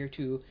his career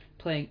to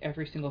playing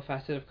every single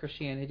facet of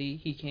Christianity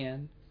he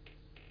can.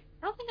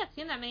 I don't think I've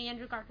seen that many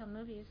Andrew Garfield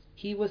movies.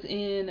 He was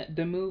in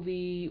the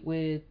movie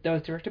that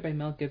was directed by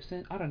Mel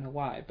Gibson. I don't know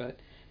why, but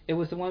it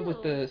was the one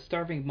with the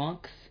starving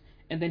monks.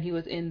 And then he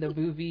was in the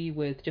movie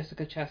with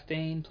Jessica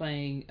Chastain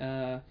playing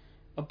a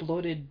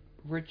bloated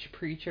rich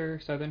preacher,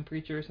 southern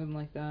preacher, or something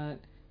like that.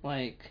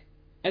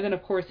 And then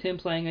of course him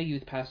playing a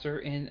youth pastor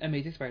in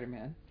Amazing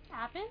Spider-Man.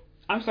 Happened?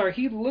 I'm sorry,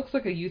 he looks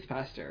like a youth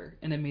pastor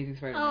in Amazing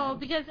Spider-Man.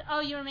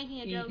 Oh, you were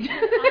making a joke.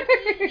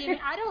 Honestly,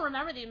 I don't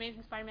remember the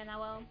Amazing Spider-Man that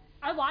well.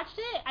 I watched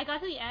it, I got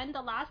to the end,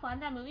 the last line of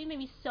that movie made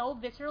me so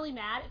viscerally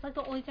mad. It's like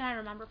the only thing I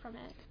remember from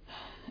it.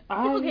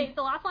 Okay,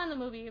 the last line of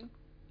the movie,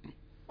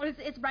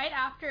 it's right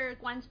after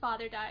Gwen's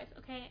father dies,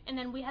 okay? And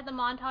then we had the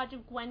montage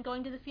of Gwen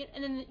going to the funeral,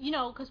 and then,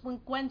 because when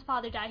Gwen's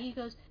father died, he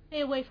goes,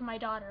 stay away from my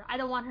daughter. I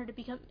don't want her to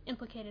become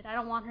implicated. I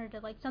don't want her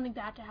to, something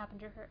bad to happen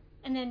to her.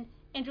 And then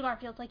Andrew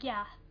Garfield's like,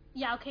 yeah,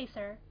 okay,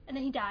 sir. And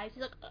then he dies.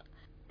 He's like, ugh.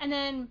 And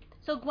then,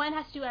 so Gwen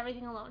has to do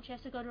everything alone. She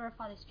has to go to her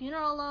father's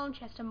funeral alone. She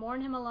has to mourn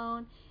him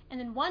alone. And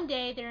then one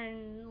day, they're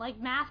in,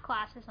 math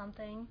class or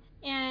something,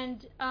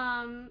 and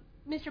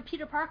Mr.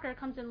 Peter Parker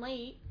comes in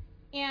late,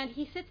 and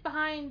he sits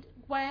behind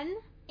Gwen,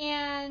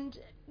 and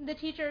the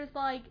teacher's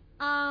like,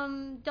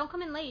 don't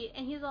come in late.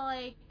 And he's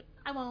like,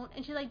 I won't.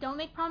 And she's like, don't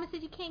make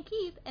promises you can't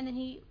keep. And then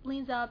he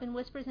leans up and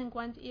whispers in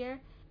Gwen's ear,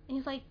 and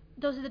he's like,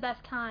 those are the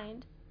best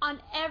kind. On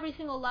every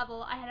single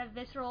level, I had a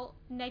visceral,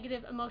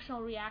 negative,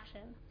 emotional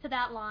reaction to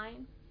that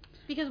line.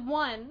 Because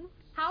one,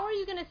 how are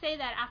you going to say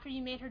that after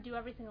you made her do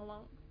everything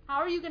alone? How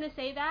are you going to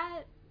say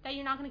that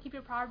you're not going to keep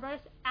your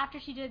promise after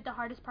she did the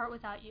hardest part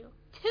without you?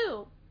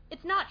 Two,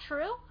 it's not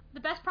true. The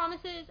best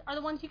promises are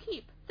the ones you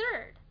keep.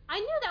 Third, I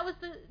knew that was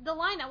the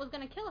line that was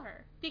going to kill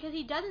her, because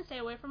he doesn't stay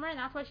away from her, and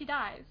that's why she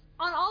dies.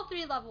 On all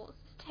three levels.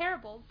 It's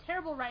terrible,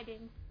 terrible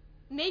writing.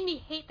 Made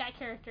me hate that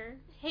character,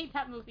 hate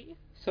that movie.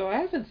 So I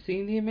haven't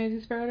seen The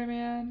Amazing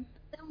Spider-Man.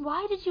 Then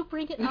why did you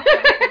bring it up?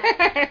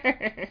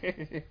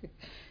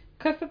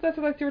 Because sometimes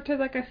I like to pretend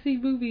like I see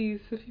movies,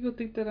 so people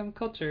think that I'm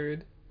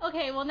cultured.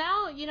 Okay, well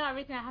now you know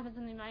everything that happens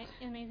in the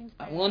Amazing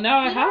Spider-Man. Well, now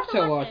I have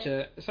to watch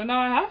it. So now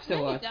I have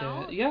to watch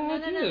it. Yeah, I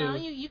do. No.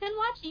 You can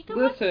watch. You can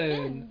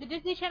Listen, watch the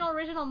Disney Channel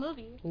original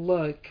movie.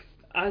 Look,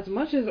 as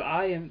much as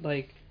I am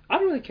I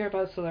don't really care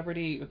about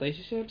celebrity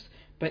relationships,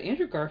 but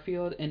Andrew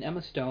Garfield and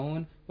Emma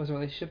Stone was a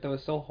relationship that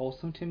was so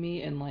wholesome to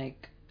me, and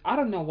I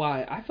don't know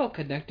why I felt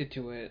connected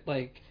to it. I'm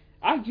like,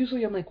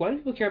 why do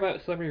people care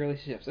about celebrity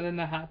relationships? And then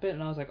that happened,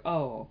 and I was like,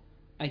 oh,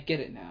 I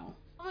get it now.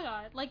 Oh my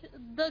god,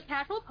 the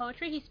casual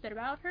poetry he spit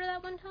about her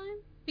that one time,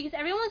 because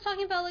everyone was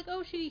talking about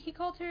he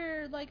called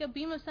her a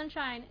beam of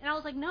sunshine, and I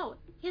was like, no,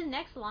 his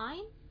next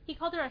line, he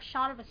called her a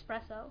shot of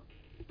espresso.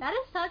 That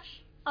is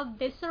such a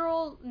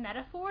visceral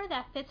metaphor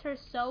that fits her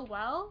so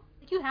well.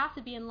 You have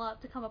to be in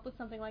love to come up with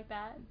something like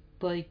that.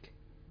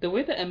 The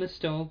way that Emma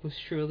Stone was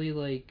truly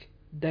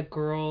that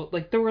girl, the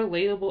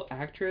relatable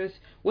actress,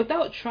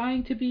 without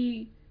trying to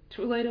be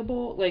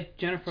relatable, like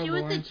Jennifer She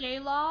was Lawrence. the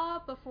J-Law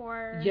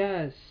before.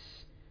 Yes.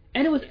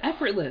 And it was J-Law.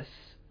 effortless.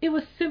 It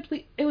was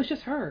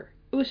just her.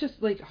 It was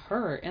just like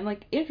her. And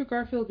like Andrew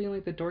Garfield being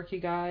like the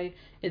dorky guy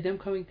and them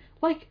coming,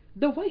 like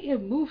the way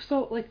it moved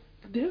so, like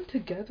them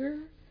together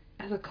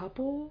as a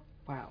couple.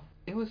 Wow.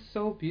 It was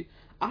so beautiful.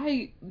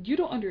 You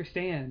don't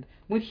understand.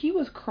 When he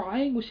was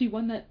crying when she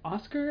won that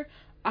Oscar,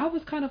 I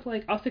was kind of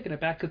like, I was taken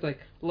aback because, like,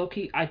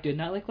 low-key, I did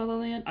not like La La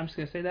Land. I'm just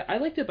going to say that. I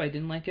liked it, but I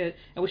didn't like it.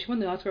 And when she won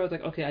the Oscar, I was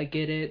like, okay, I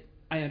get it.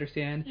 I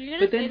understand. You're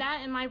But gonna then, say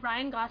that in my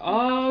Ryan Gosling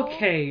household?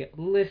 okay,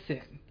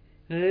 listen.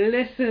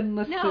 Listen.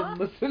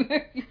 No.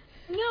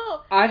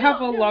 No. I have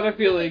a lot of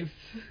feelings.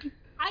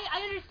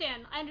 I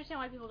understand. I understand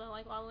why people don't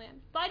like La La Land.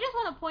 But I just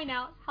want to point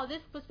out how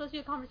this was supposed to be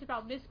a conversation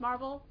about Miss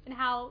Marvel and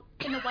how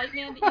in The White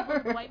Man, the evil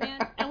of the White Man.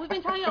 And we've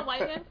been talking about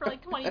White Man for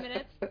like 20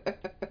 minutes.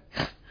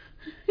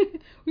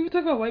 We've been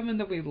talking about white men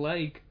that we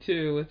like,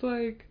 too. It's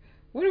like,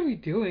 what are we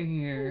doing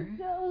here?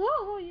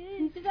 Whoa,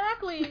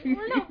 exactly.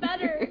 We're no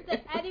better than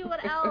anyone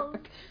else.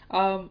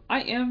 I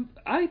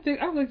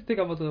would like to think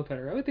I'm a little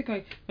better. I would think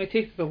my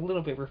taste is a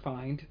little bit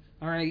refined.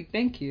 Alright,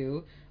 thank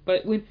you.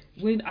 But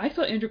when I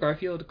saw Andrew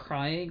Garfield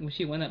crying when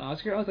she won that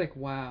Oscar, I was like,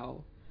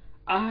 wow.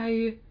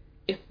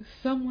 If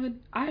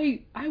someone,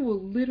 I will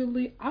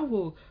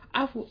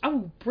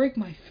break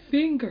my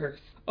fingers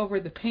over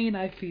the pain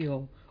I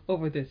feel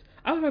over this.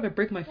 I would rather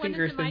break my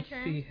fingers than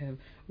see him.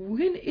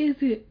 When is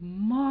it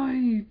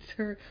my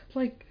turn?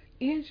 Like,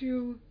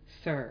 Andrew,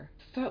 sir,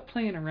 stop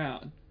playing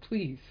around,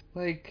 please.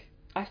 Like,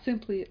 I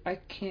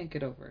can't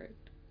get over it.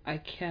 I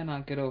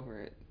cannot get over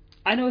it.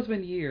 I know it's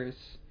been years,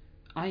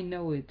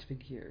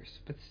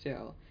 but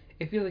still,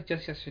 it feels like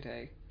just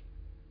yesterday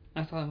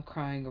I saw him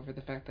crying over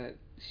the fact that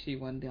she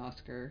won the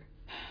Oscar.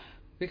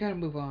 We gotta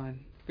move on.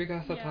 We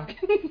gotta stop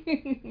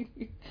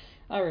talking.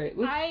 Alright,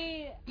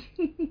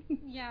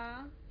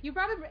 yeah. You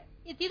brought up,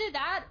 it's either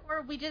that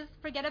or we just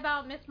forget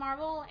about Miss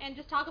Marvel and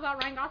just talk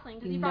about Ryan Gosling,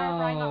 because you brought up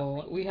Ryan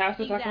Gosling. No, we have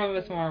to talk about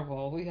Miss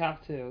Marvel. We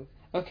have to.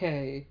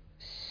 Okay,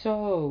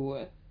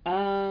 so,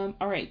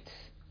 alright.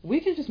 We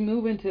can just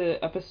move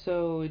into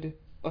episode...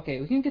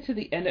 Okay, we can get to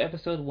the end of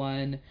episode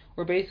 1,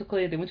 where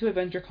basically they went to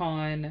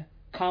AvengerCon,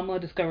 Kamala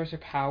discovers her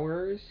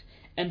powers,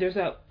 and there's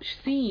a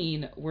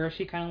scene where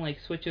she kind of like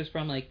switches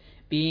from like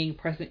being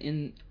present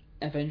in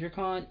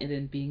AvengerCon and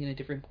then being in a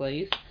different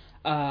place.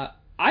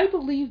 I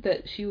believe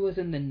that she was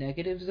in the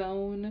negative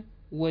zone,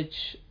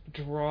 which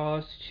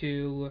draws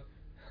to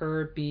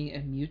her being a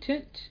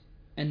mutant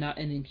and not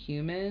an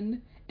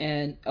inhuman,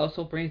 and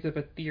also brings up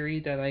a theory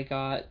that I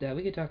got that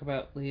we could talk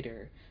about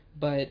later.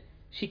 But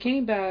she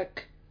came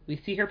back, we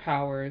see her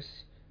powers,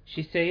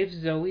 she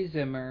saves Zoe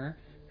Zimmer,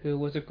 who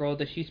was a girl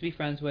that she used to be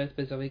friends with,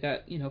 but Zoe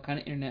got, kind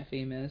of internet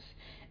famous.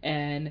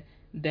 And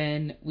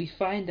then we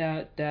find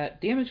out that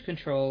Damage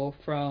Control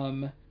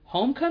from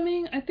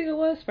Homecoming, I think it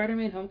was,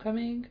 Spider-Man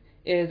Homecoming,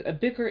 is a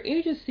bigger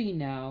agency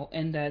now,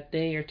 and that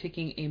they are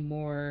taking a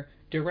more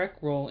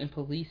direct role in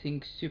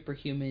policing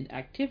superhuman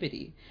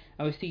activity.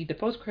 And we see the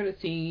post-credit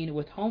scene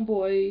with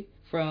Homeboy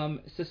from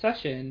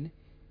Succession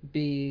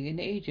being an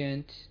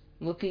agent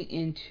looking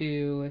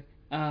into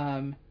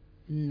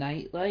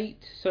Nightlight,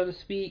 so to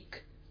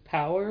speak,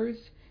 powers,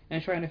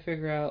 and trying to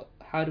figure out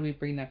how do we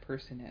bring that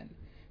person in.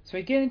 So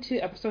we get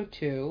into episode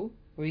 2,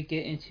 where we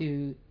get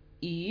into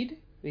Eid,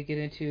 we get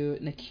into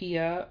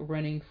Nakia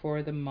running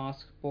for the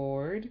mosque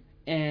board,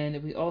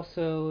 and we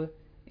also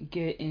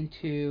get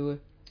into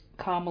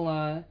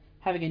Kamala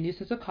having a new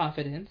sense of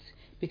confidence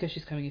because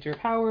she's coming into her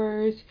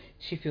powers,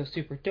 she feels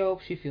super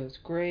dope, she feels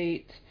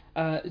great.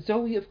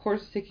 Zoe, of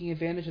course, is taking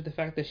advantage of the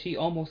fact that she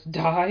almost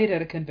died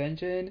at a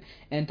convention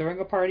and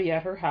throwing a party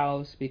at her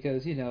house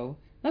because,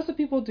 that's what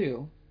people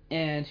do.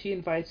 And she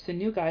invites the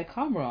new guy,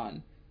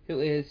 Kamran,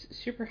 who is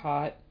super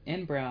hot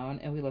and brown,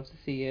 and we love to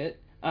see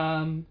it.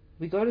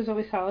 We go to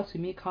Zoe's house, we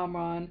meet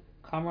Kamran.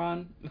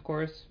 Kamran, of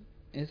course,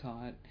 is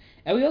hot.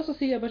 And we also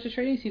see a bunch of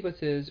training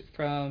sequences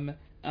from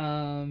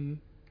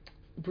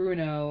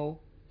Bruno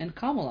and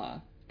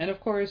Kamala. And of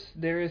course,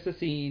 there is a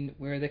scene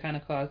where they kind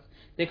of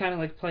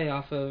like play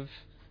off of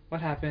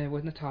what happened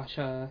with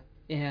Natasha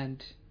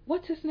and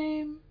what's his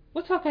name?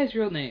 What's Hawkeye's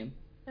real name?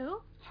 Who?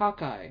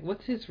 Hawkeye.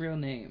 What's his real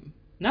name?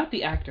 Not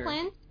the actor.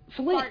 Clint.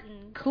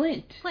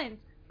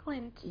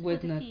 Clint.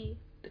 With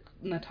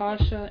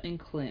Natasha and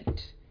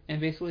Clint,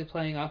 and basically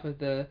playing off of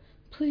the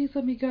 "Please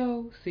let me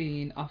go"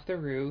 scene off the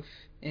roof.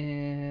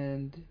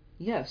 And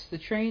yes, the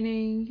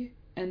training,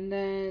 and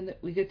then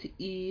we get to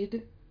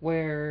Eid,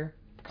 where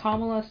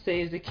Kamala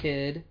saves a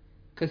kid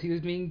because he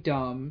was being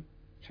dumb,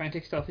 trying to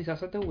take selfies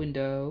outside the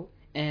window,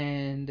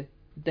 and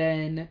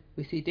then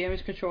we see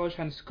Damage Control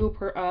trying to scoop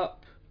her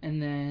up,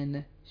 and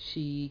then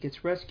she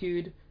gets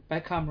rescued by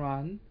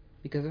Kamran,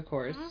 because of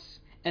course,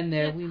 and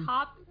then we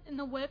hop in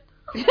the whip.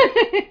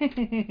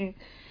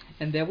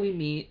 And then we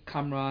meet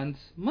Kamran's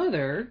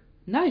mother,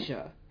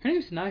 Naija. Her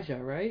name's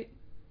Naija, right?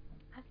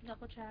 I have to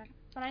double check,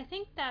 but I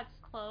think that's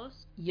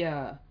close.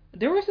 Yeah.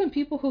 There were some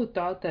people who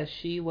thought that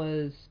she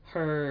was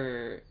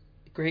her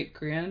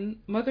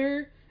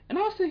great-grandmother, and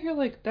I not sitting here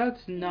like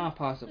that's not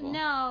possible.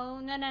 No.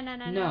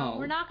 No.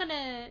 We're not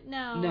gonna.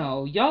 No.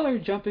 No, y'all are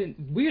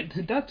jumping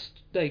weird. That's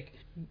like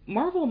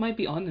Marvel might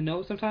be on the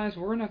nose sometimes.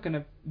 But we're not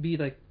gonna be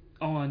like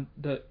on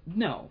the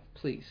no,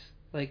 please.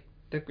 Like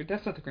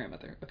that's not the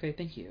grandmother. Okay,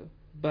 thank you.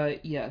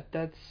 But yeah,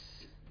 that's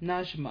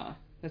Najma.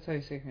 That's how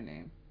you say her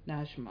name,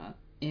 Najma.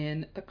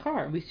 In the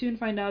car, we soon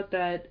find out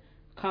that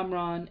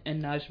Kamran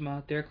and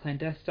Najma, they're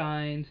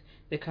clandestines.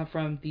 They come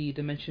from the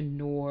dimension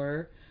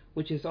Noor,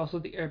 which is also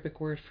the Arabic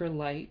word for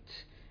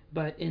light.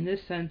 But in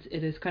this sense,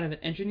 it is kind of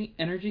an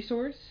energy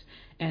source,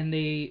 and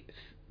the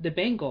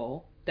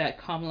bangle that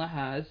Kamala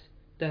has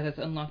that has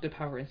unlocked the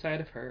power inside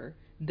of her,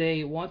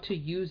 they want to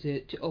use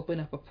it to open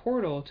up a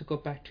portal to go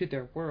back to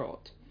their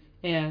world.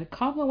 And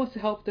Kamala wants to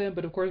help them,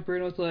 but of course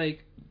Bruno's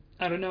like,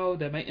 I don't know,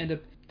 that might end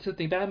up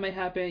something bad might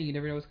happen. You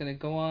never know what's gonna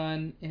go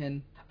on.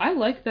 And I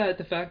like that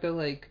the fact that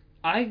like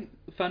I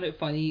found it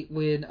funny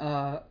when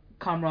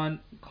Kamran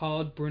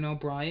called Bruno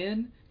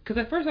Brian, because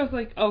at first I was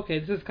like, okay,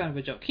 this is kind of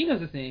a joke. He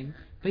knows his name,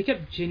 but he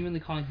kept genuinely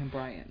calling him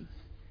Brian.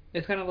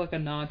 It's kind of like a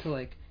nod to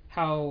like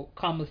how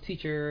Kamala's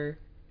teacher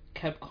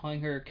kept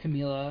calling her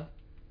Camila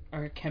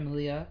or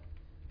Camelia,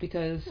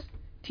 because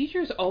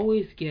teachers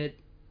always get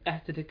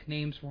aesthetic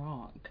names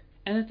wrong.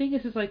 And the thing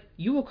is like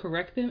you will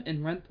correct them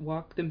and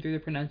walk them through the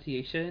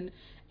pronunciation,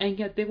 and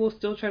yet they will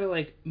still try to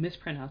like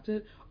mispronounce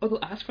it, or they'll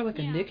ask for like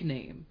a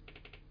nickname.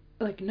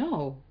 Like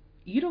no,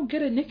 you don't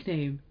get a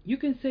nickname. You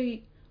can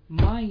say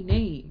my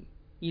name.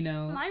 You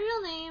know. My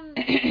real name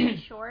is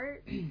really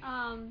short.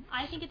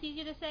 I think it's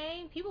easy to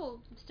say. People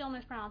still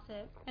mispronounce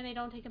it, and they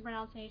don't take the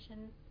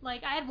pronunciation.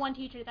 Like, I had one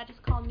teacher that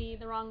just called me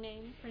the wrong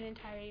name for an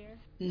entire year.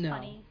 No.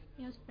 Funny.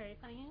 It was very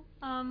funny.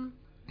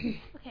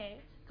 Okay.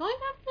 Going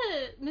back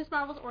to Miss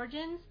Marvel's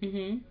origins.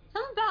 Mm-hmm.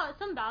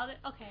 Something about it.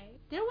 Okay.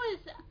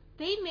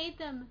 They made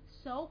them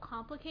so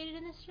complicated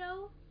in this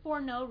show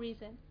for no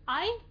reason.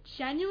 I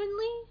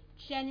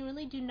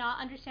genuinely do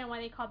not understand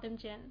why they called them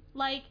Jinn.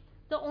 Like,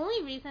 the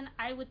only reason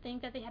I would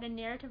think that they had a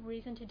narrative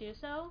reason to do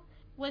so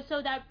was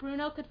so that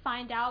Bruno could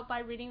find out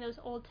by reading those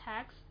old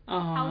texts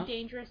how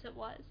dangerous it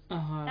was.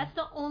 That's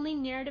the only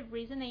narrative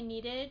reason they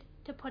needed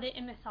to put it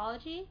in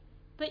mythology.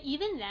 But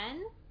even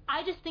then,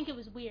 I just think it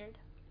was weird.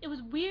 It was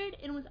weird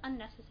and it was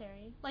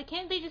unnecessary. Like,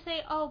 can't they just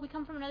say, oh, we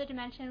come from another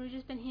dimension, we've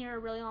just been here a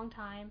really long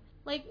time.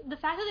 Like, the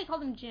fact that they call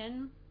them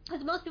Jinn,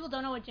 because most people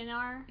don't know what Jinn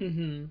are.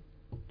 Mm-hmm.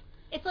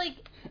 It's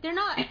like, they're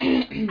not,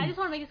 I just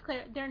want to make this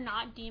clear, they're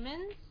not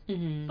demons,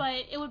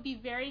 but it would be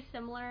very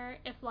similar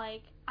if,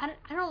 like, I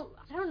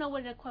don't know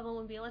what an equivalent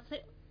would be. Let's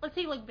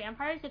say, like,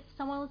 vampires, if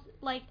someone was,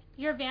 like,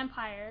 you're a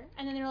vampire,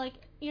 and then they're like,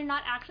 you're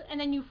not actually, and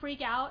then you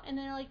freak out, and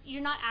then they're like,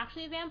 you're not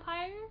actually a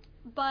vampire,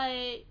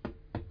 but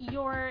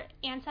your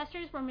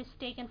ancestors were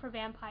mistaken for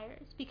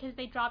vampires, because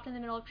they dropped in the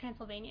middle of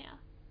Transylvania.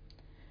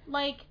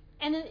 Like,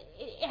 and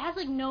it has,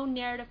 like, no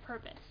narrative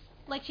purpose.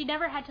 Like, she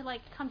never had to,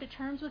 like, come to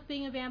terms with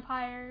being a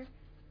vampire,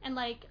 and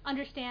like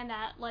understand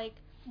that like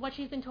what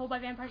she's been told by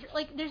vampires.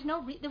 Like there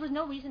was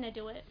no reason to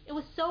do it. It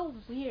was so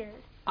weird.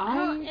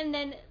 And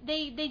then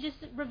they just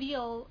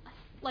reveal,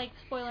 like,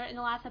 spoiler in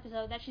the last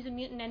episode, that she's a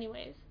mutant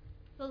anyways.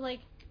 So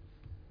like,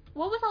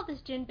 what was all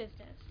this Jinn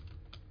business?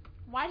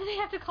 Why did they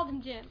have to call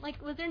them Jinn?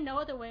 Like, was there no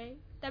other way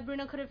that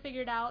Bruno could have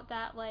figured out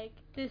that like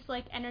this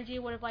like energy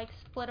would have like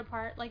split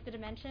apart like the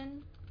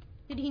dimension?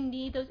 Did he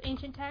need those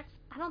ancient texts?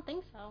 I don't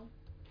think so.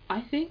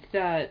 I think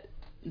that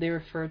they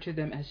refer to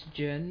them as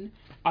Jinn,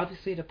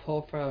 obviously to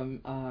pull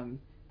from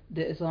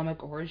the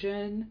Islamic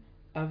origin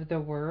of the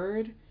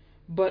word,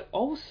 but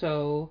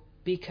also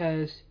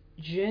because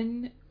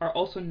Jinn are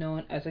also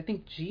known as, I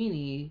think,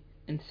 genie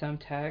in some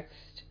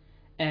text,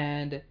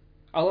 and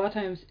a lot of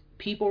times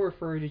people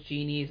refer to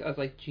genies as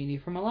like Genie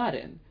from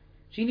Aladdin.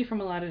 Genie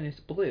from Aladdin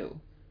is blue.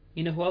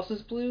 You know who else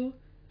is blue?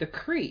 The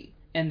Kree.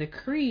 And the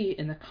Kree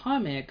in the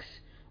comics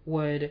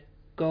would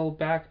go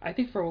back, I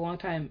think for a long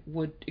time,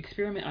 would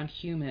experiment on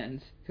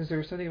humans, because there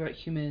was something about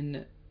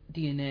human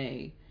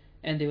DNA,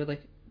 and they would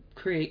like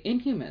create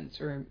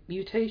inhumans or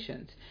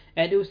mutations.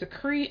 And it was the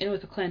Kree and it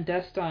was the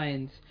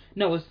clandestines.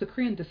 No, it was the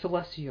Kree and the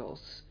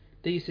Celestials.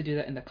 They used to do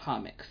that in the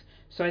comics.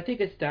 So I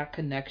think it's that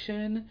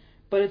connection,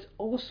 but it's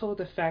also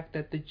the fact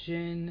that the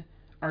Jinn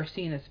are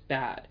seen as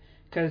bad.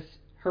 Because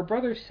her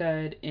brother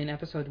said in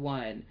episode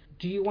 1,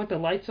 do you want the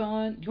lights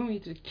on? Do you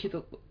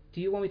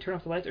want me to turn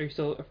off the lights, or are you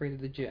still afraid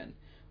of the Jinn?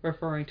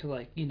 Referring to,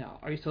 like, you know,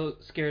 are you so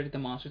scared of the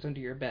monsters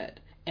under your bed?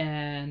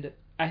 And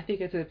I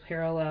think it's a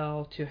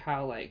parallel to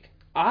how, like,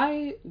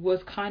 I was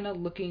kind of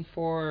looking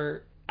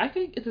for, I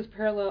think it's this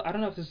parallel, I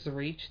don't know if this is a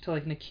reach, to,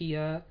 like,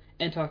 Nakia,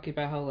 and talking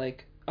about how,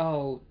 like,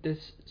 oh,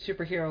 this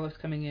superhero is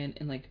coming in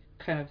and, like,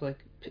 kind of,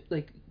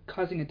 like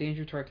causing a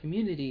danger to our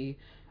community.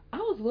 I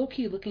was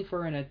low-key looking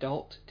for an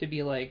adult to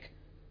be like,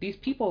 these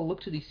people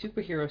look to these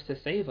superheroes to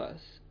save us,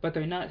 but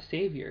they're not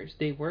saviors.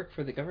 They work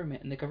for the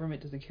government, and the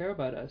government doesn't care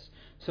about us.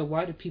 So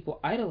why do people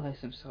idolize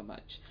them so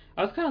much?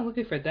 I was kind of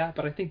looking for that,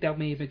 but I think that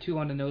may have been too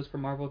on the nose for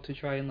Marvel to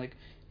try and, like,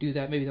 do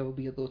that. Maybe that would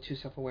be a little too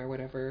self-aware,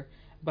 whatever.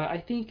 But I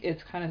think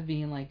it's kind of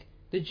being like,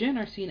 the Jinn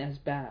are seen as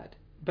bad,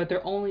 but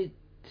they're only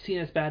seen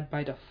as bad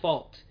by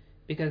default,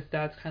 because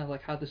that's kind of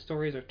like how the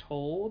stories are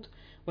told,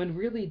 when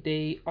really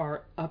they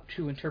are up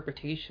to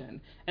interpretation.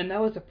 And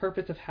that was the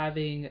purpose of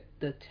having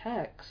the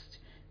text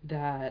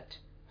that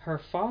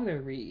her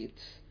father reads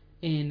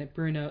in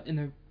Bruno,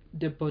 in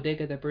the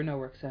bodega that Bruno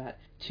works at,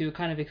 to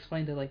kind of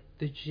explain that like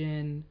the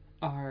jinn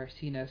are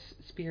seen as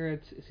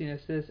spirits, seen as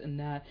this and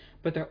that,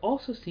 but they're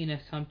also seen as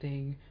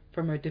something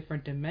from a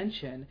different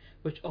dimension,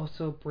 which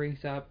also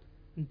brings up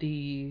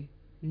the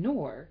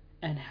Noor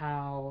and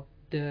how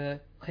the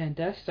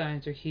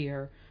clandestines are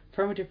here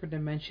from a different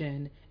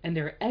dimension and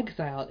they're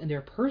exiled and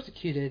they're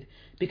persecuted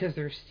because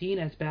they're seen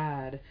as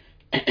bad,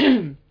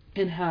 and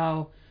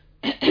how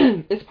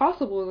it's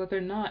possible that they're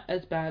not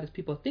as bad as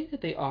people think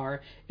that they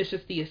are. It's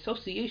just the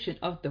association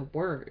of the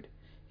word.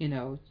 You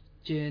know,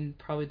 jinn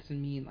probably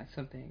doesn't mean like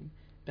something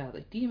bad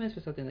like demons,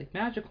 but something like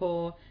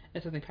magical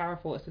and something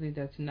powerful and something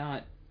that's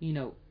not,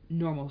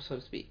 normal, so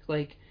to speak.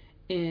 Like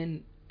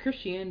in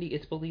Christianity,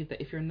 it's believed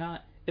that if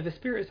a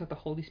spirit is not the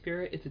Holy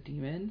Spirit, it's a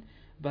demon.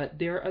 But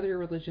there are other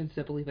religions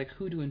that believe, like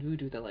hoodoo and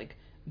voodoo, that like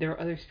there are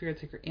other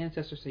spirits like your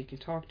ancestors that you can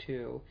talk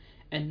to,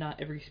 and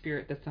not every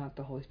spirit that's not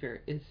the Holy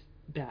Spirit is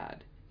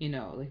bad.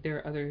 Like there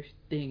are other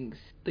things,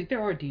 like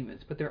there are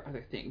demons, but there are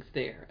other things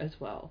there as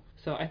well.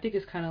 So I think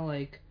it's kind of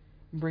like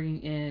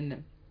bringing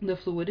in the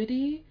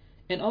fluidity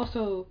and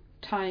also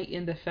tying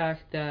in the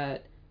fact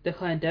that the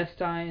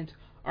clandestines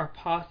are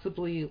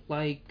possibly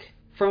like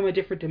from a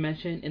different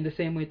dimension in the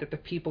same way that the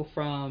people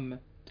from,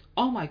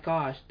 oh my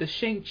gosh, the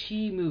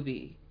Shang-Chi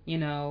movie,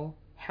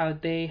 how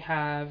they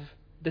have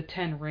the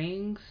 10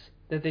 rings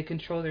that they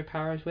control their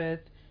powers with,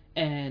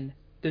 and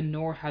the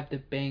Noor have the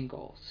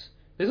bangles.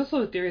 There's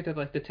also a theory that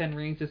like the 10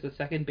 rings is the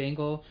second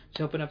bangle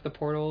to open up the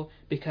portal,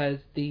 because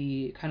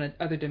the kind of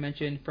other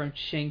dimension from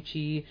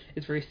Shang-Chi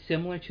is very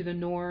similar to the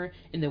Noor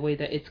in the way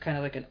that it's kind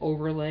of like an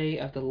overlay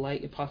of the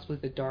light and possibly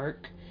the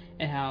dark,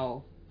 and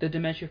how the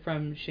dimension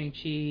from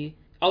Shang-Chi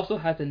also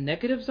has a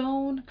negative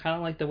zone, kind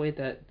of like the way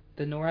that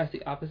the Noor has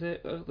the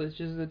opposite, which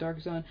is the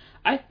dark zone.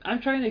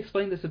 I'm trying to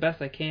explain this the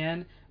best I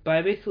can, but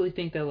I basically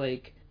think that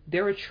like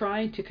they were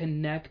trying to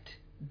connect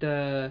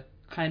the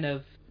kind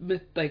of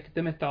like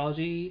the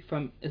mythology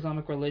from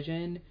Islamic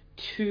religion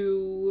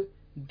to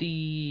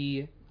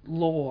the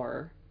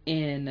lore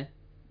in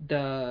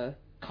the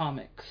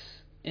comics,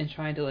 and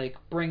trying to like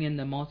bring in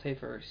the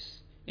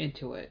multiverse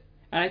into it.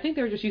 And I think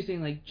they're just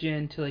using like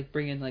jinn to like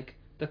bring in like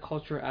the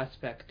cultural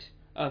aspect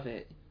of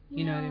it.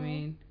 You know what I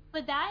mean?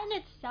 But that in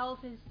itself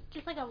is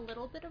just like a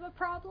little bit of a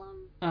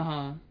problem.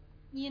 Uh-huh.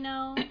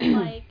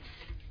 Like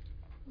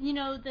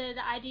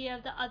the idea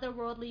of the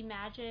otherworldly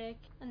magic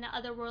and the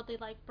otherworldly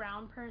like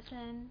brown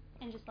person,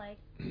 and just like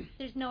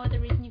there's no other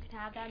reason you can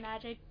have that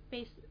magic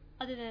based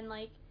other than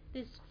like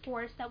this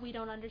force that we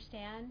don't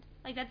understand.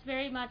 Like that's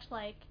very much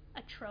like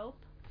a trope.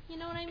 You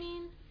know what I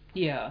mean?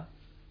 Yeah.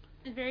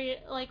 It's very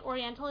like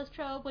Orientalist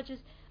trope, which is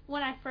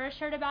when I first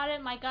heard about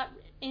it, my gut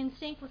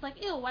instinct was like,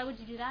 ew, why would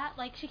you do that?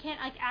 Like she can't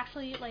like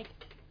actually like.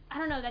 I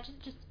don't know, that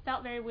just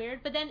felt very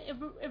weird. But then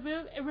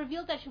it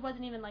revealed that she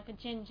wasn't even like a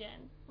jinn.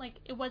 Like,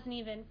 it wasn't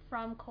even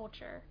from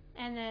culture.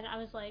 And then I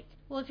was like,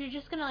 well, if you're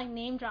just gonna like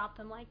name drop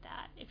them like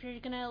that, if you're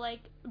gonna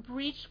like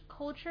breach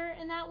culture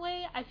in that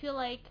way, I feel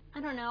like, I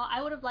don't know,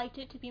 I would have liked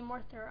it to be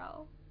more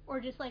thorough. Or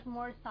just like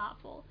more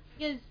thoughtful.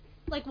 Because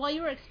like while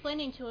you were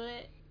explaining to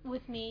it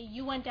with me,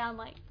 you went down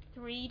like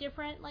 3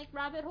 different like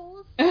rabbit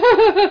holes.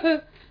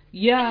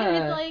 Yeah. And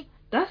it's like,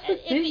 that's the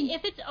thing.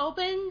 If it's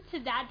open to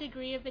that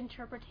degree of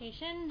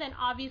interpretation, then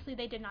obviously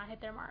they did not hit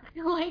their mark.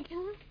 Like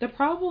the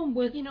problem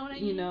with you know what I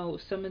mean?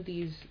 some of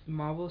these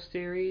Marvel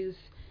series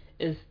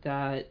is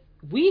that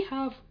we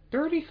have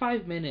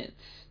 35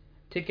 minutes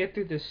to get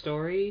through the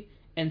story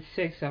and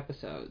 6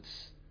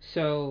 episodes.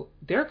 So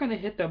they're gonna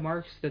hit the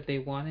marks that they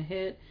want to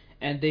hit,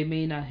 and they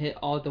may not hit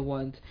all the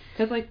ones.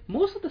 Because like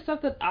most of the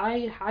stuff that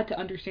I had to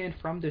understand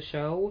from the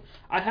show,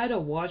 I had to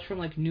watch from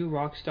like New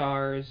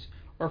Rockstars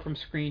or from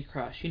Screen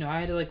Crush. I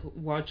had to like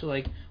watch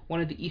like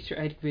one of the Easter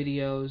egg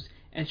videos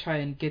and try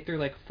and get through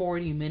like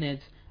 40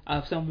 minutes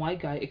of some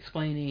white guy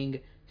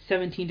explaining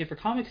 17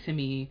 different comics to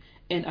me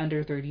in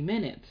under 30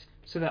 minutes,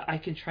 so that I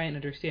can try and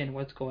understand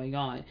what's going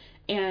on.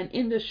 And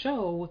in the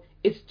show,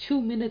 it's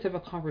 2 minutes of a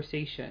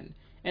conversation,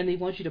 and they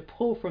want you to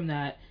pull from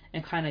that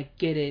and kind of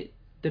get it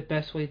the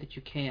best way that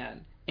you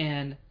can.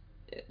 And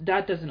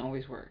that doesn't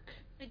always work.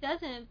 It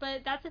doesn't,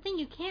 but that's the thing,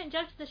 you can't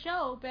judge the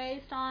show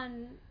based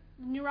on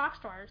New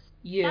Rockstars.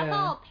 Yeah. That's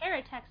all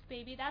paratext,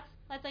 baby. That's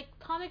like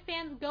comic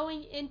fans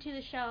going into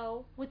the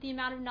show with the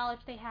amount of knowledge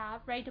they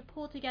have, ready to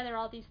pull together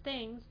all these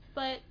things.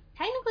 But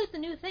technically it's a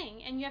new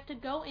thing, and you have to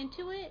go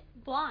into it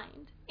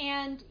blind.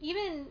 And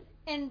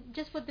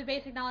just with the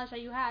basic knowledge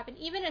that you have, and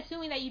even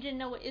assuming that you didn't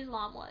know what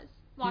Islam was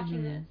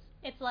watching this,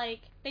 it's like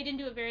they didn't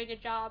do a very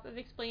good job of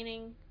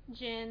explaining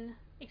jinn,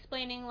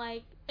 explaining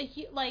like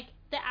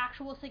the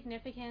actual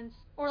significance,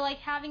 or like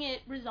having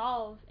it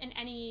resolve in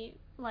any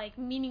like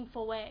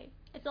meaningful way.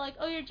 It's like,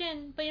 oh, you're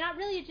jinn, but you're not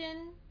really a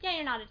jinn. Yeah,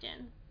 you're not a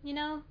jinn.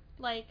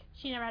 Like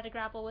she never had to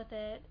grapple with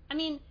it. I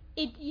mean,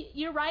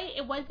 you're right.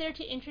 It was there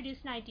to introduce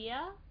an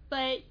idea,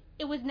 but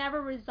it was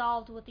never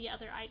resolved with the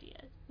other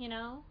ideas, you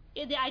know?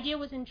 The idea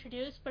was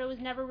introduced, but it was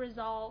never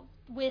resolved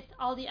with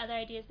all the other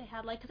ideas they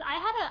had. Like, because I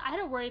had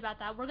to worry about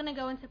that. We're gonna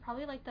go into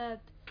probably like the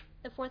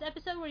fourth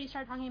episode where you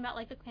start talking about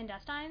like the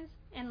clandestines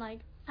and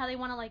like how they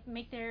want to like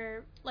make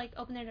their like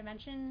open their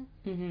dimension,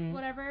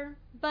 whatever.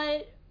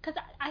 But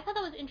because I thought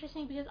that was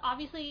interesting because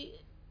obviously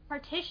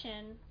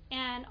partition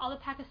and all the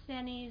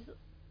Pakistanis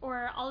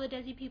or all the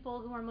Desi people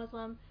who are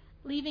Muslim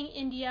leaving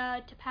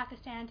India to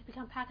Pakistan to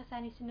become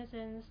Pakistani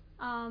citizens,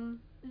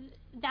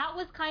 that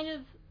was kind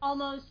of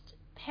almost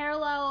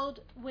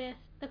paralleled with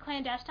the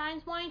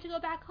clandestines wanting to go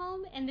back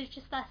home, and there's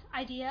just this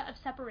idea of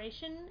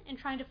separation and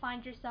trying to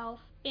find yourself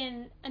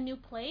in a new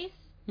place.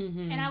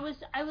 And I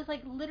was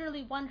like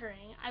literally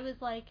wondering, I was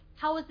like,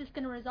 how is this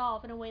going to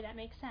resolve in a way that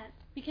makes sense?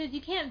 Because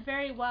you can't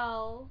very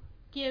well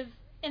give,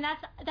 and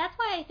that's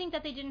why I think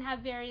that they didn't have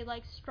very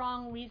like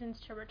strong reasons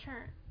to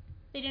return.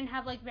 They didn't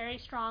have like very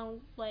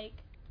strong, like,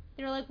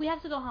 they were like, we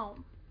have to go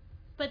home,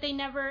 but they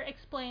never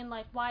explained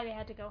like why they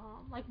had to go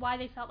home, like why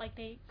they felt like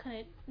they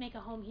couldn't make a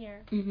home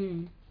here.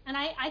 And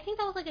I think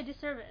that was like a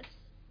disservice.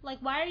 Like,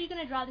 why are you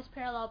going to draw this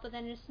parallel but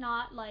then just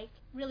not like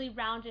really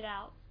round it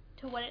out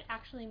to what it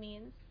actually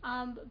means?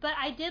 But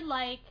I did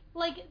like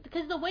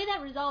because the way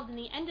that resolved in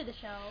the end of the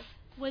show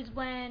was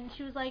when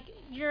she was like,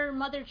 your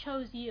mother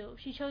chose you.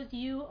 She chose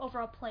you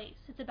over a place.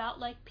 It's about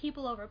like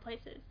people over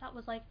places. That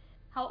was like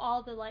how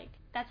all the like,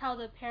 that's how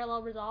the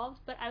parallel resolved.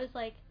 But I was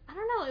like, I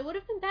don't know, it would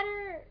have been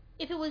better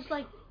if it was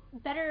like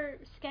better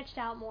sketched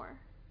out more,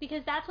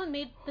 because that's what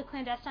made the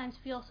clandestines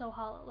feel so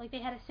hollow. Like,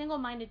 they had a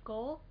single-minded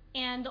goal,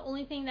 and the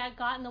only thing that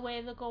got in the way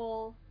of the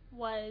goal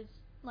was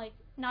like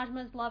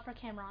Najma's love for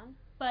Cameron.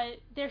 But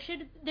there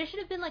should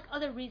have been like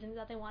other reasons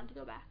that they wanted to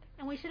go back,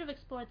 and we should have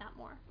explored that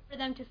more for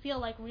them to feel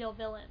like real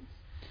villains.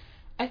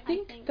 I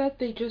think that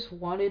they just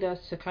wanted us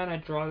to kind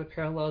of draw the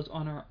parallels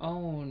on our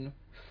own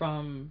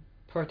from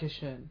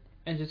Partition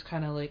and just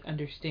kind of like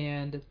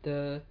understand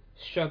the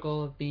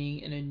struggle of being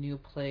in a new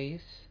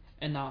place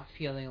and not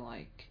feeling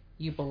like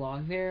you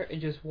belong there,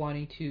 and just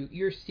wanting to,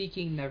 you're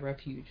seeking that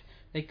refuge,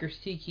 like you're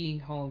seeking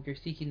home, you're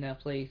seeking that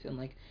place, and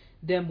like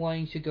them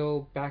wanting to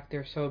go back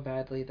there so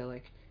badly that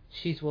like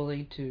she's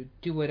willing to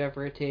do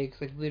whatever it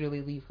takes, like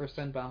literally leave her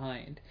son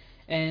behind.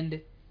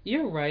 And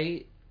you're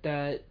right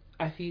that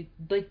I feel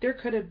like there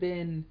could have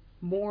been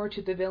more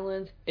to the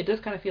villains. It does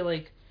kind of feel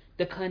like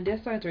the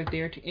clandestines are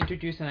there to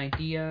introduce an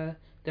idea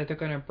that they're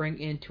going to bring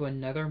into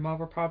another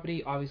Marvel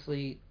property,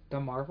 obviously the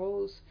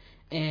Marvels,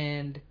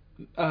 and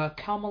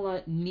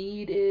Kamala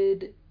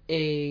needed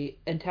a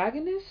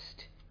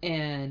antagonist,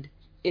 and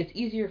it's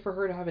easier for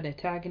her to have an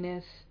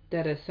antagonist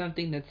that is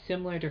something that's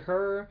similar to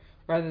her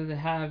rather than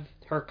have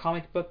her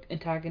comic book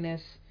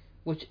antagonist,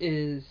 which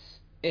is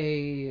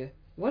a,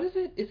 what is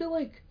it? Is it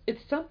like,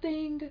 it's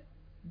something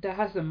that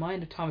has the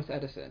mind of Thomas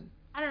Edison?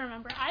 I don't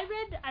remember.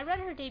 I read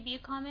her debut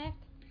comic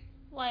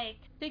like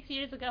 6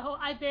 years ago.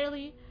 I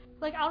barely,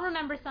 like, I'll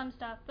remember some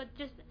stuff, but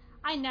just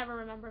I never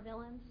remember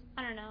villains.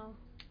 I don't know.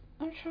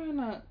 I'm trying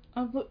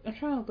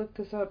to look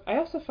this up. I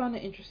also found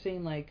it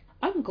interesting. Like,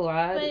 I'm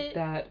glad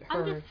that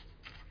her.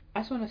 I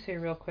just want to say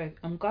real quick.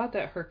 I'm glad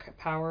that her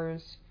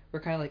powers were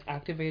kind of like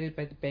activated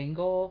by the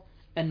Bangle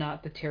and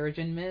not the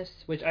Terrigen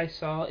Mist, which I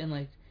saw in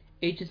like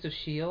Agents of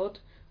Shield,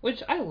 which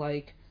I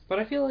like. But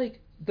I feel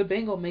like the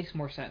Bangle makes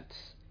more sense.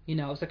 You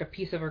know, it's like a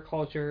piece of her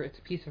culture. It's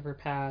a piece of her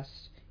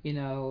past. You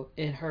know,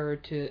 in her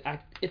to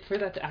act. It's for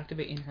that to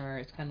activate in her.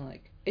 It's kind of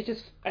like it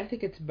just. I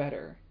think it's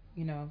better.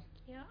 You know.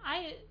 Yeah,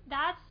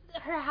 that's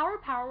how her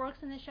power works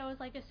in this show is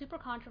like a super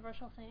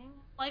controversial thing.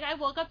 Like, I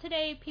woke up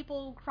today,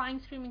 people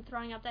crying, screaming,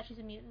 throwing up that she's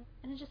a mutant,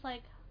 and it's just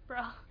like, bro,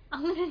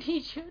 I'm gonna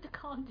need you to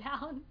calm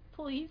down,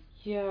 please.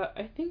 Yeah,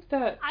 I think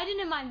that I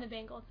didn't mind the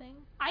Bangle thing.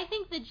 I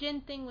think the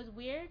Jinn thing was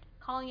weird,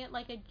 calling it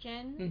like a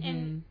Jinn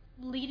and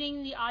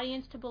leading the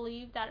audience to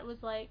believe that it was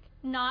like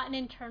not an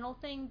internal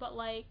thing, but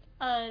like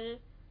a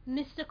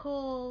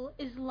mystical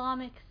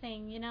Islamic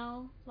thing, you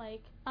know?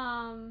 Like,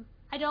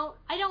 I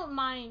don't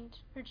mind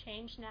her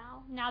change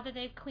now that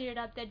they've cleared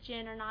up that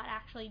Jinn are not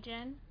actually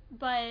Jinn.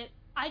 But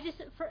I just,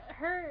 for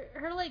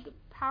her like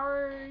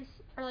powers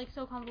are like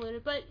so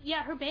convoluted. But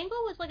yeah, her bangle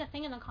was like a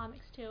thing in the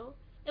comics too.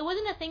 It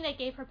wasn't a thing that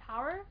gave her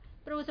power,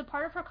 but it was a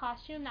part of her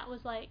costume that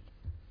was like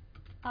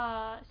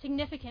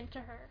significant to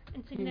her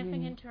and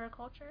significant to her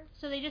culture.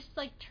 So they just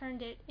like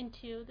turned it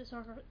into the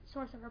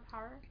source of her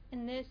power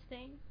in this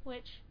thing,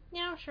 which, you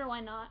know, sure,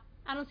 why not?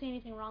 I don't see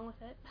anything wrong with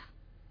it.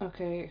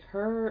 Okay,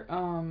 her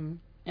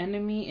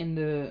enemy in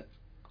the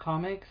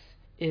comics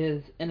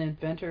is an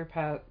inventor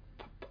part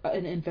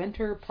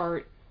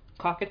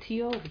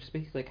cockatiel, which is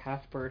basically like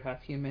half bird,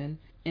 half human,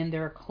 and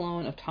they're a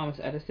clone of Thomas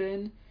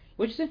Edison,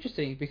 which is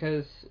interesting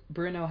because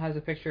Bruno has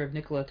a picture of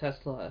Nikola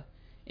Tesla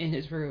in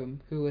his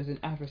room, who is an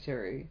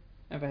adversary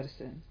of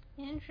Edison.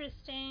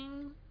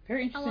 Interesting.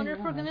 Very interesting. I wonder if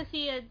we're gonna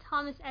see a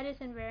Thomas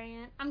Edison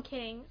variant. I'm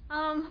kidding.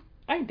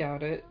 I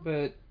doubt it,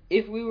 but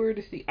if we were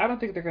to see, I don't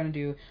think they're gonna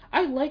do.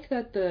 I like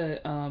that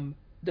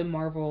the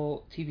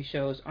Marvel TV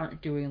shows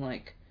aren't doing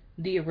like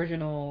the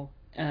original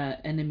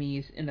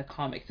enemies in the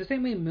comics. The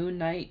same way Moon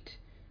Knight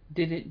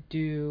didn't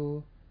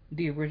do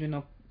the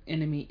original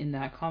enemy in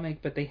that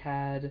comic, but they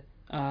had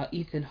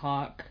Ethan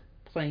Hawke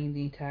playing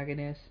the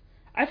antagonist.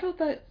 I felt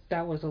that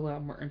that was a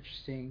lot more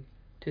interesting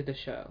to the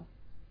show.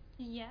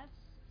 Yes.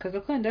 Because the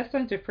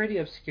clandestines are pretty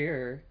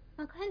obscure.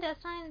 The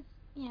clandestines,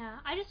 yeah.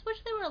 I just wish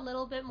they were a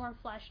little bit more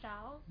fleshed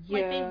out.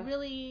 Like they Yeah.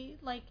 really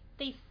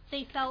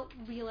they felt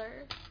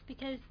realer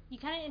because you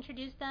kind of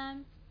introduced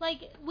them. Like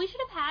we should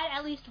have had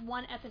at least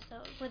one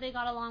episode where they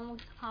got along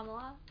with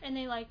Kamala and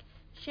they like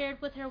shared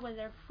with her where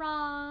they're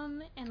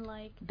from and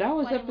like That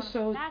was why they want to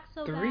come episode back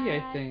so 3, I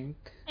bad think.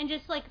 and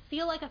just like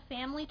feel like a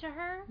family to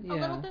her a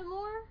little Yeah. bit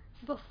more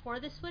before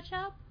the switch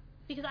up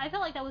because I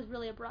felt like that was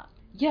really abrupt.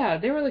 Yeah,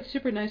 they were like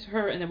super nice to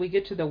her, and then we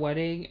get to the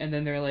wedding, and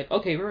then they're like,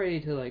 okay, we're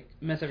ready to like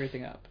mess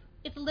everything up.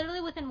 It's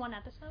literally within one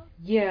episode.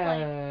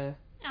 Yeah.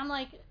 I'm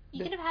like,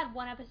 you could have had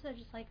one episode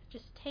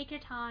just take your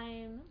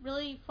time,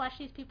 really flesh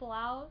these people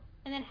out,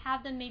 and then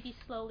have them maybe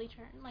slowly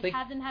turn. Like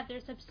have them have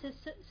their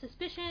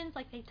suspicions,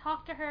 like they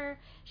talk to her,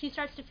 she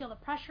starts to feel the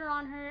pressure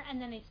on her,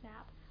 and then they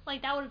snap.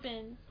 Like that would have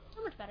been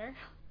so much better.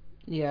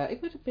 Yeah,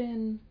 it would have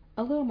been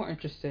a little more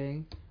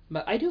interesting.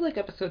 But I do like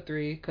episode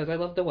 3 because I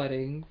love the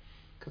wedding.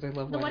 Because I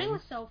love the weddings. wedding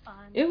was so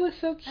fun. It was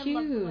so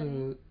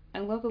cute. I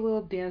love the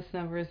little dance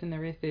numbers and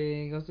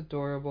everything. It was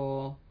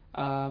adorable.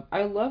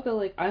 I love that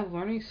like I'm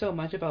learning so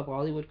much about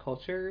Bollywood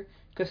culture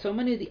because so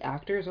many of the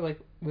actors are like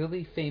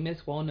really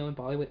famous, well-known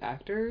Bollywood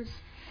actors.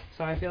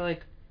 So I feel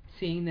like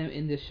seeing them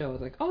in this show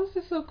is like, oh,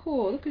 this is so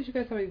cool. Look at you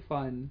guys having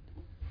fun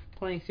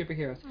playing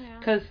superheroes.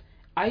 Because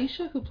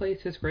Aisha, who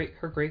plays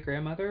her great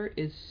grandmother,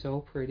 is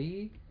so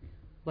pretty.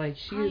 Like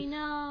she is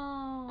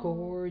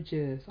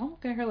gorgeous. I'm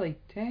looking at her like,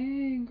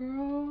 dang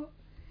girl.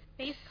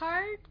 Face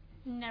card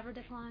never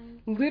declined.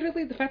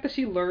 Literally, the fact that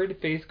she learned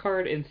face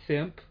card and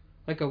simp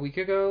like a week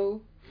ago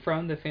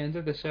from the fans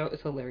of the show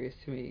is hilarious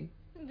to me.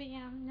 But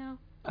yeah,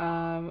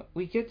 no.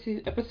 We get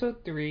to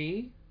episode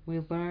 3.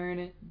 We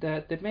learn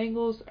that the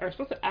Bengals are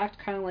supposed to act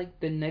kind of like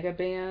the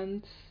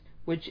Negabands,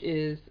 which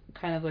is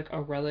kind of like a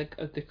relic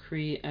of the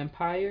Kree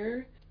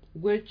Empire,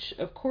 which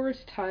of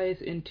course ties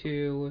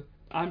into.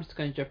 I'm just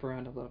gonna jump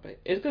around a little bit.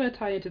 It's gonna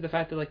tie into the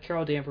fact that like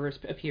Carol Danvers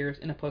appears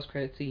in a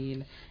post-credit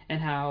scene and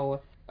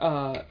how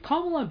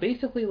Kamala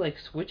basically like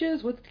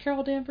switches with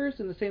Carol Danvers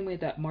in the same way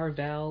that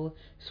Marvel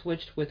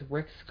switched with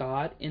Rick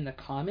Scott in the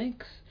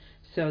comics.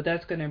 So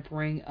that's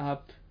probably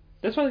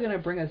gonna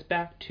bring us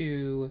back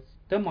to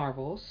the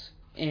Marvels,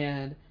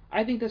 and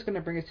I think that's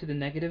gonna bring us to the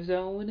negative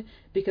zone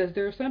because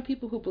there are some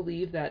people who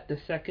believe that the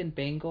second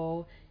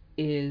Bengal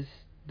is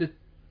the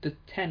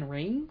 10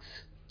 rings.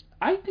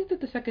 I think that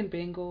the second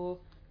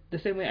Bengal, the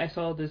same way I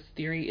saw this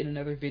theory in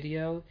another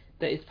video,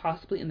 that it's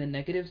possibly in the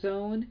negative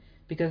zone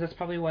because that's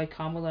probably why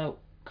Kamala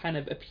kind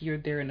of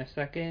appeared there in a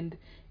second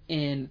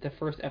in the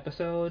first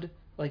episode,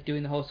 like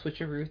doing the whole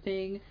switcheroo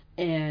thing,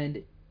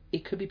 and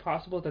it could be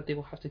possible that they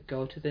will have to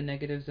go to the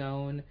negative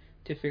zone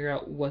to figure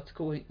out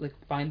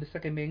find the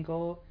second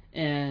Bengal,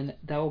 and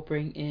that will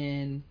bring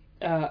in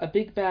a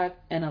big bad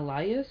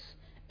Annihilus,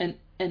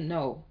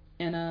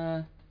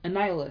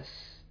 Annihilus,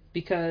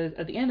 because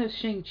at the end of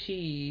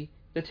Shang-Chi,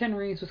 the Ten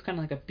Rings was kind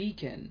of like a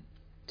beacon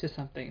to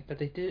something, but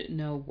they didn't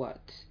know what.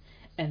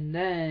 And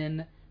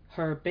then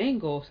her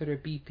bangle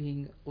started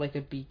beeping like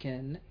a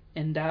beacon,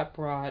 and that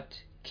brought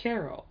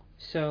Carol.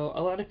 So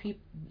a lot of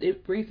people,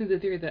 it brings in the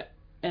theory that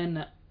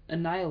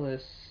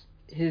Annihilus,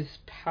 his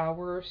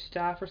power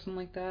staff or something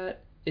like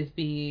that, is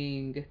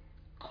being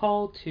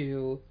called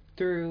to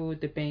through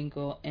the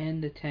bangle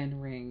and the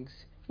 10 rings,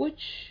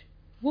 which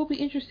will be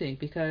interesting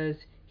because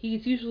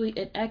he's usually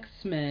an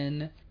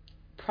X-Men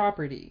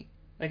property,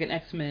 like an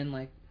X-Men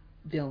like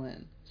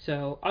villain.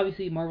 So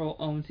obviously Marvel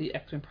owns the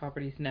X-Men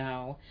properties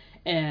now,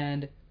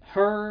 and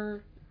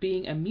her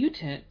being a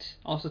mutant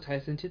also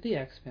ties into the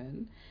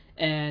X-Men,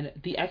 and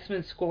the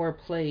X-Men score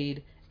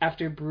played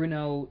after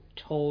Bruno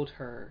told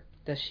her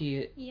that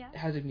she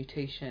has a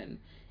mutation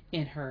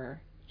in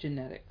her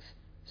genetics.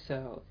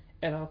 So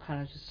it all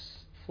kind of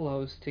just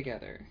flows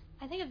together.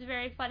 I think it's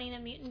very funny the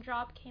mutant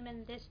drop came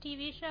in this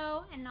TV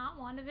show and not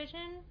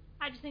WandaVision.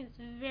 I just think it's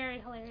very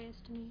hilarious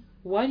to me.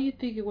 Why do you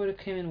think it would have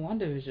came in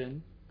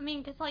WandaVision? I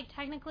mean, because like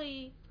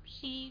technically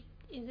she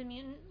is a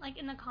mutant. Like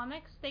in the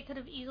comics, they could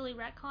have easily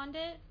retconned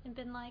it and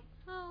been like,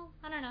 oh,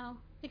 I don't know,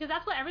 because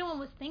that's what everyone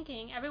was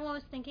thinking. Everyone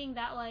was thinking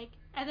that like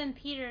Evan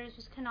Peters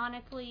was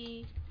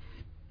canonically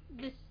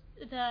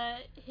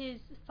his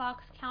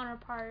Fox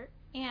counterpart,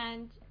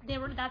 and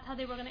that's how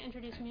they were going to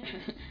introduce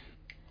mutants.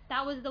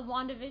 That was the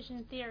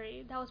WandaVision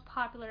theory that was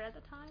popular at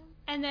the time.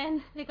 And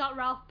then they got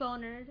Ralph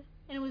Bohnert,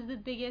 and it was the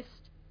biggest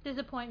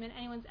disappointment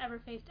anyone's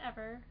ever faced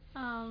ever.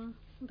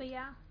 But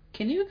yeah.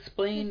 Can you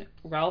explain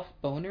Ralph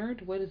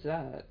Bohnert? What is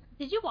that?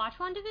 Did you watch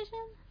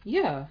WandaVision?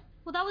 Yeah.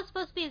 Well, that was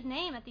supposed to be his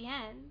name at the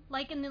end.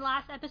 Like in the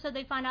last episode,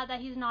 they find out that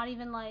he's not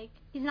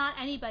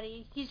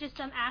anybody. He's just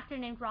some actor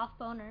named Ralph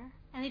Bohnert,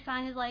 and they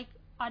find his like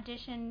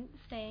audition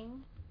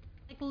thing.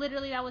 Like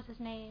literally, that was his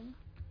name,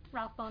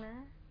 Ralph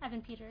Bohnert,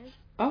 Evan Peters.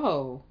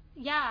 Oh.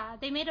 Yeah,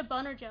 they made a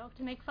boner joke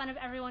to make fun of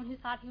everyone who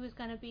thought he was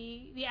going to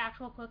be the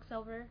actual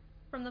Quicksilver.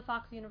 from the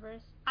Fox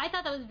universe. I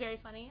thought that was very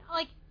funny.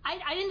 Like,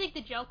 I didn't think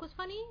the joke was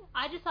funny.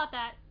 I just thought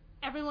that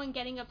everyone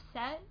getting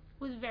upset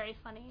was very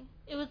funny.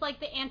 It was like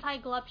the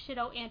anti-Glup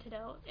Shido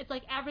antidote. It's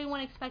like everyone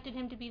expected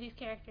him to be these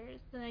characters,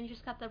 and then you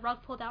just got the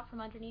rug pulled out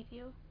from underneath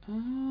you.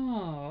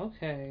 Oh,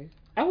 okay.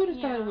 I would have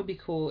thought it would be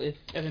cool if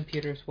Evan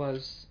Peters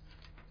was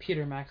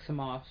Peter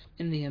Maximoff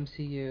in the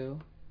MCU.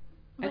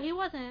 But he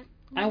wasn't.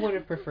 I would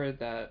have preferred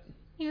that.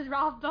 He was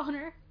Ralph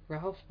Boner.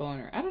 Ralph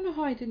Boner. I don't know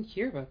how I didn't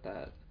hear about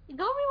that.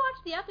 Go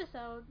rewatch the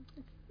episode.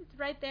 It's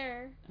right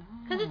there.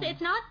 Because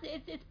it's not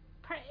it's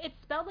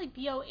spelled like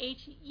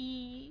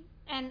Bohener.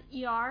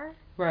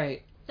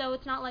 Right. So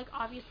it's not like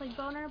obviously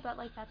Boner, but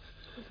like that's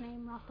his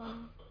name, Ralph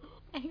Boner.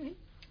 Anyway,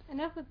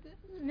 enough with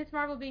Miss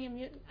Marvel being a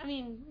mutant. I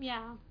mean,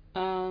 yeah.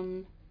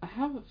 I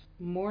have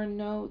more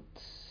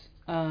notes.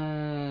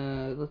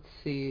 Let's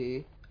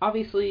see.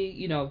 Obviously,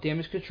 you know,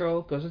 Damage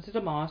Control goes into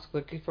the mosque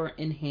looking for an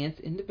enhanced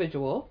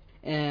individual,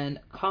 and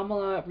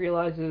Kamala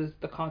realizes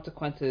the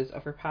consequences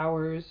of her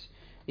powers,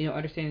 you know,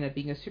 understanding that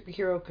being a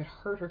superhero could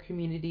hurt her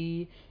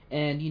community,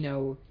 and, you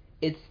know,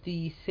 it's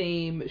the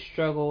same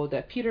struggle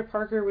that Peter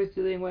Parker was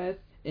dealing with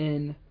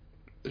in,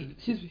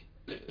 excuse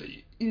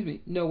me,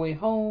 No Way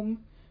Home,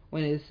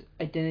 when his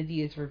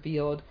identity is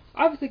revealed.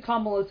 Obviously,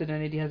 Kamala's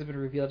identity hasn't been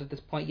revealed at this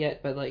point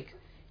yet, but, like,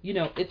 you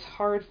know, it's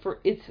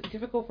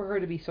difficult for her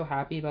to be so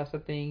happy about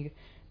something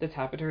that's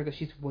happened to her that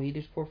she's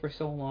waited for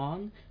so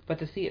long, but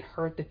to see it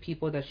hurt the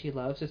people that she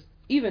loves is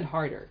even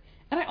harder.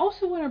 And I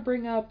also want to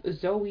bring up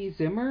Zoe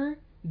Zimmer.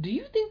 Do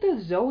you think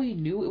that Zoe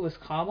knew it was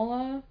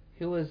Kamala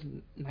who was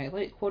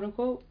Nightlight, quote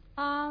unquote?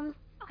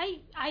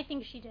 I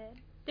think she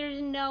did.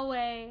 There's no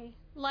way.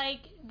 Like,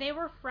 they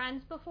were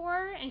friends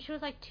before, and she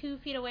was like 2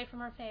 feet away from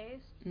her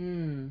face.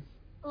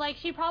 Like,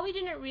 she probably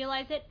didn't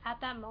realize it at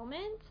that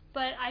moment,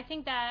 but I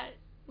think that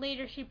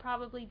later she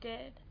probably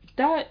did.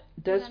 That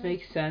does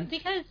make sense.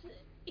 Because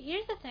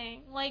here's the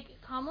thing, like,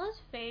 Kamala's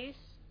face,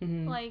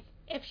 like,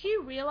 if she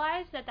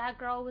realized that that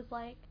girl was,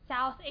 like,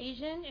 South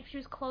Asian, if she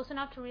was close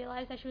enough to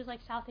realize that she was,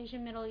 like, South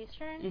Asian, Middle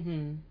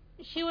Eastern,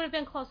 she would have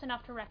been close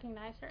enough to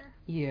recognize her.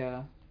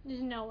 Yeah.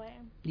 There's no way.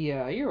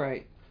 Yeah, you're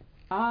right.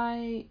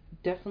 I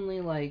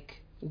definitely,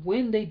 like,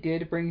 when they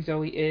did bring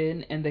Zoe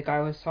in and the guy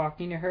was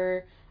talking to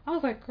her, I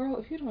was like, girl,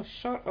 if you don't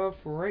shut up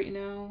right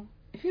now,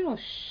 if you don't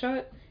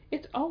shut,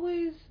 it's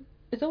always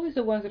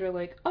the ones that are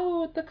like,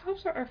 oh, the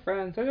cops are our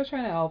friends, they're just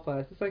trying to help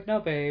us. It's like, no,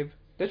 babe,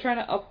 they're trying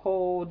to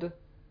uphold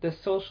the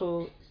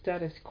social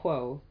status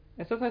quo.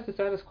 And sometimes the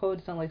status quo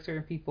doesn't like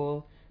certain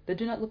people that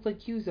do not look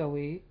like you,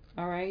 Zoe.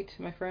 Alright,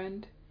 my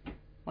friend?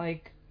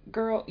 Like,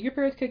 girl, your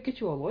parents can't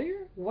get you a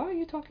lawyer? Why are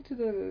you talking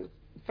to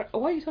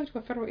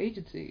a federal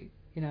agency?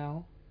 You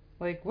know?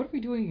 Like, what are we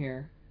doing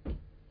here?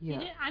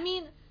 Yeah. I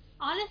mean,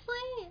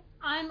 honestly,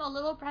 I'm a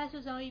little impressed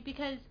with Zoe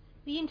because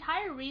the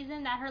entire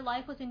reason that her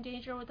life was in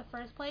danger with the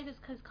first place is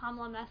because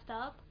Kamala messed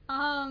up.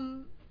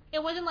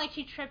 It wasn't like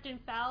she tripped and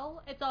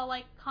fell. It's all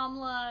like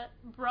Kamala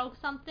broke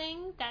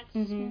something that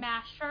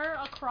smashed her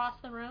across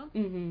the room.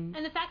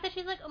 And the fact that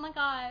she's like, oh my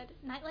god,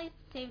 Nightlight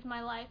saved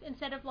my life,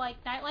 instead of like,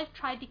 Nightlight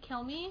tried to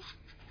kill me,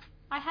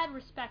 I had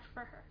respect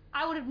for her.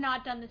 I would have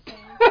not done the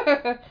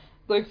same.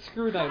 Like,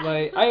 screw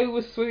Nightlight. I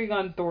was swinging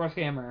on Thor's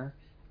hammer.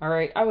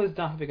 Alright, I was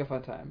not having a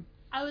fun time.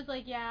 I was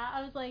like,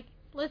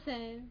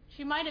 listen,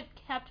 she might have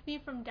kept me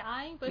from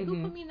dying, but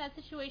who put me in that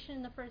situation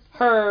in the first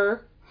place?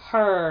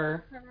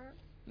 Her.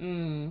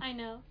 I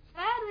know.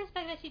 I had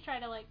respect that she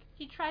tried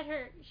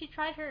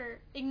her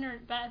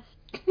ignorant best.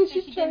 And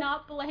she did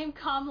not blame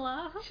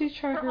Kamala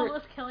for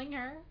almost killing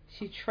her.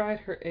 She tried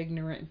her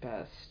ignorant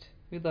best.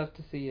 We'd love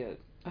to see it.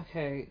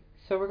 Okay,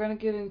 so we're gonna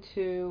get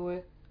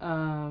into,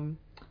 I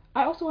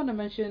also want to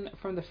mention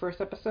from the first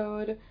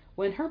episode,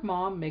 when her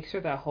mom makes her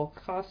that Hulk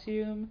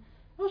costume,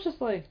 I was just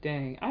like,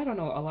 dang, I don't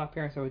know a lot of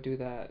parents that would do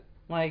that.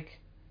 Like,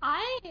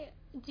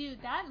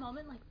 Dude, that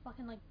moment, like,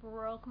 fucking, like,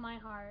 broke my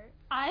heart.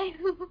 I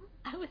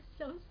was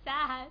so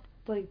sad.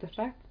 Like, the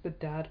fact that the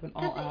dad went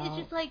all out.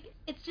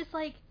 It's just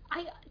like,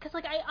 because,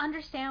 like, I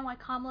understand why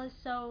Kamala is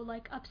so,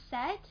 like,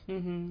 upset.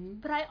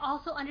 But I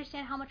also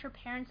understand how much her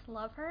parents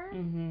love her.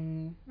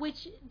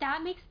 Which,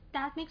 that makes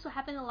what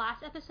happened in the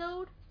last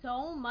episode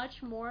so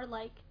much more,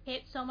 like,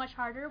 hit so much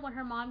harder when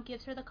her mom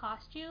gives her the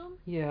costume.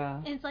 Yeah.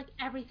 And it's, like,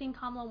 everything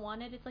Kamala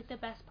wanted. It's, like, the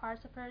best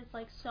parts of her. It's,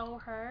 like, so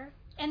her.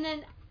 And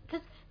then,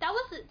 because that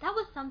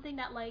was something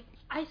that, like,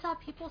 I saw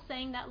people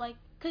saying that, like,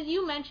 because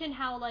you mentioned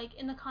how, like,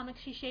 in the comics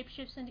she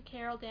shapeshifts into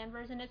Carol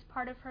Danvers, and it's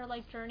part of her,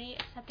 like, journey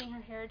accepting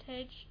her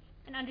heritage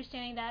and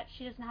understanding that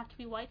she doesn't have to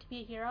be white to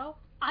be a hero.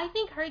 I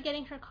think her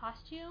getting her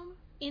costume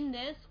in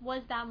this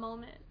was that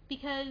moment,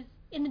 because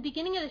in the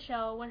beginning of the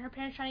show, when her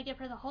parents tried to give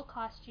her the Hulk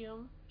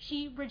costume,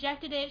 she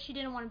rejected it. She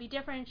didn't want to be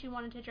different. She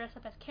wanted to dress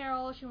up as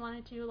Carol. She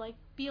wanted to, like,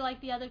 be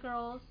like the other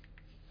girls.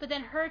 But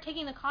then her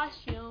taking the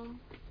costume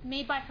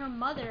made by her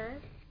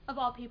mother, of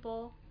all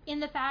people, in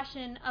the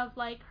fashion of,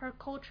 like, her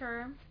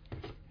culture,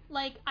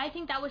 like, I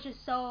think that was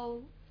just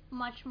so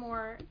much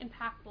more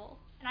impactful.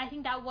 And I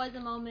think that was a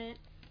moment,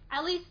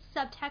 at least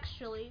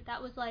subtextually,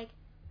 that was like,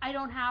 I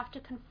don't have to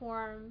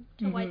conform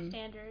to white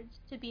standards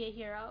to be a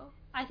hero.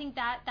 I think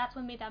that's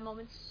what made that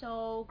moment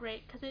so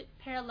great, because it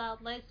paralleled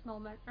this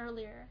moment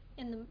earlier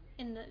in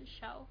the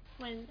show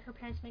when her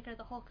parents make her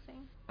the Hulk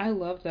thing. I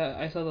love that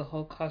I saw the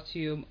Hulk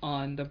costume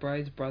on the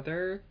bride's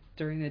brother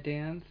during the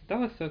dance. That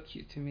was so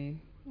cute to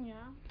me. Yeah.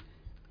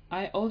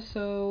 I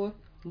also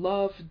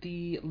love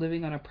the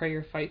Living on a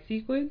Prayer fight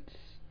sequence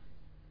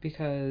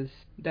because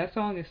that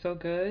song is so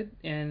good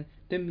and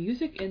the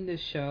music in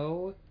this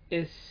show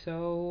is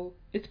so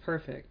it's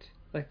perfect.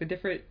 Like the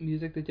different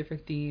music, the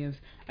different themes.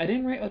 I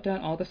didn't write down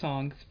all the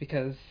songs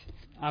because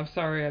I'm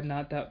sorry I'm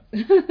not that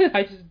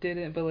I just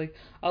didn't, but like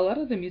a lot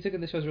of the music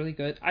in the show is really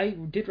good. I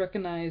did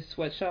recognize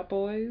Sweatshop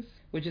Boys,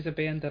 which is a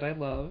band that I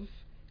love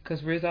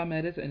because Riz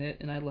Ahmed is in it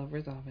and I love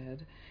Riz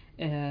Ahmed.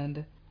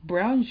 And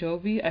Brown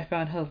Jovi I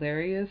found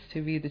hilarious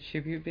to be the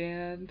tribute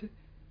band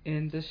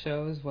in the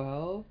show as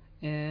well.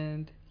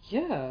 And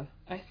yeah,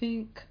 I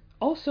think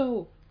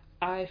also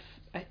I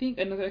think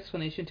another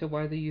explanation to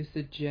why they used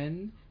the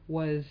jinn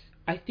was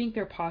I think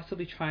they're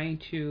possibly trying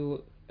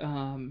to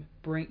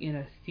bring in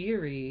a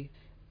theory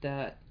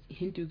that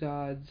Hindu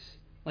gods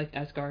like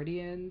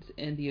Asgardians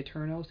and the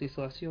Eternals, the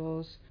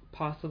Celestials,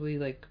 possibly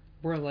like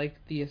were like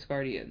the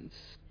Asgardians,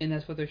 and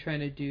that's what they're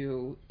trying to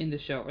do in the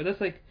show, or that's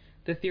like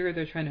the theory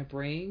they're trying to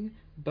bring.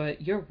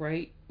 But you're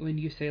right when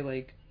you say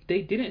like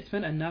they didn't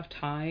spend enough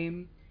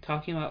time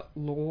talking about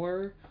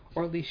lore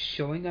or at least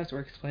showing us or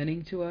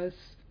explaining to us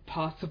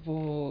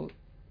possible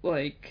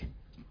like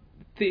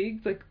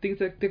things that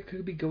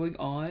could be going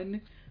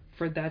on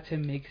for that to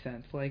make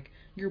sense. Like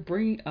you're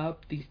bringing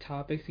up these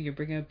topics and you're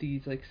bringing up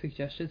these like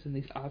suggestions and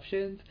these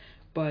options,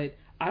 but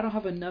I don't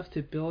have enough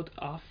to build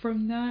off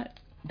from that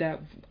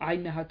I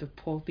now have to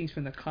pull things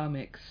from the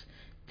comics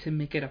to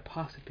make it a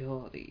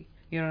possibility.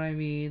 You know what I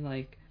mean?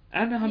 Like I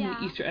don't know how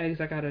many Easter eggs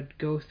I gotta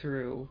go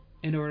through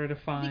in order to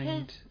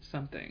find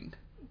something.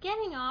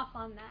 Getting off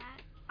on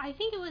that, I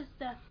think it was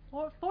the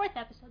fourth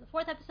episode. The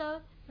fourth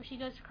episode where she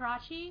goes to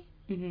Karachi.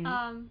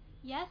 Mm-hmm.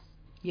 Yes.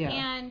 Yeah.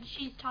 And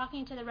she's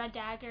talking to the Red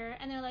Dagger,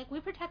 and they're like,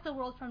 "We protect the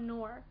world from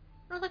Noor."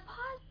 And I was like,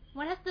 "What?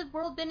 When has the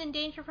world been in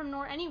danger from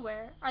Noor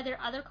anywhere? Are there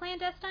other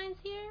clandestines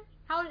here?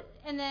 How?"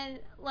 And then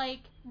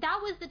like that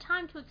was the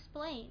time to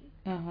explain.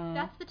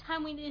 That's the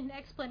time we need an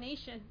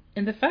explanation.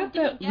 And the fact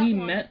that we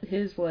met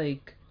his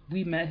like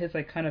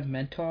kind of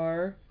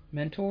mentor,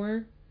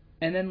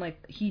 and then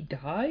like he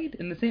died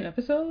in the same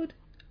episode.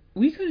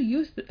 We could have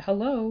used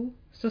hello,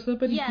 so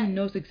somebody who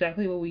knows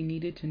exactly what we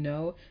needed to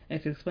know and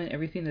can explain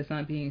everything that's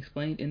not being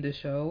explained in the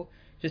show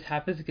just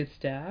happens to get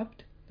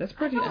stabbed. That's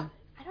pretty. I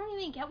don't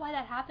even get why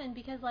that happened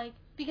because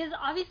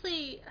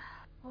obviously,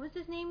 what was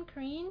his name?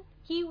 Kareen.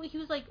 He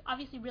was like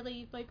obviously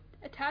really like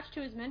attached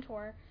to his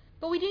mentor,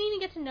 but we didn't even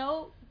get to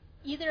know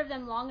either of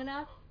them long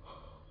enough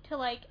to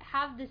like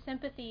have the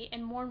sympathy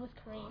and mourn with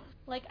Kareen.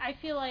 Like I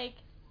feel like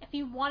if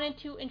you wanted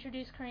to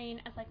introduce Kareen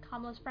as like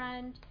Kamala's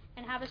friend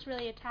and have us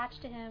really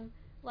attached to him,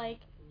 like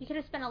you could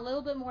have spent a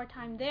little bit more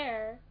time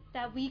there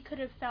that we could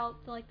have felt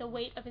like the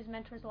weight of his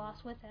mentor's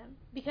loss with him.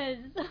 Because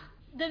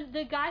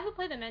the guy who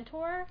played the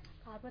mentor,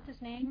 God, what's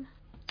his name?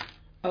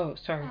 Oh,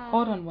 sorry.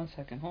 Hold on one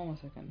second.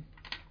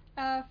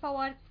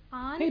 Fawad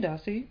Khan. Hey,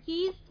 Dossie.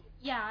 He's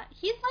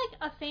like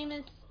a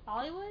famous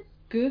Bollywood.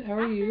 Good. How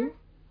are you?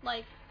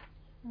 Like,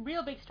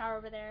 real big star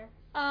over there.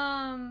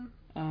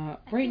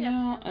 Right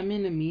now I'm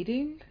in a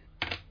meeting.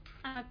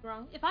 I might be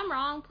wrong. If I'm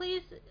wrong,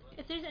 please,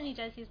 if there's any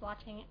Jessies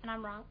watching and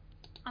I'm wrong,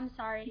 I'm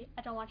sorry.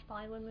 I don't watch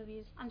Bollywood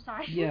movies. I'm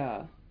sorry.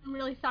 Yeah. I'm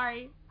really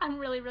sorry. I'm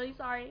really, really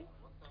sorry.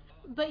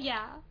 But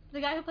yeah,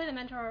 the guy who played the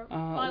mentor,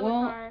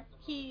 Bollywood star,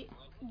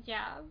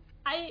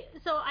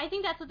 I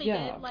think that's what they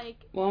did. Like,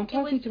 well, I'm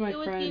talking to my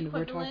friend.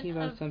 We're talking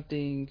about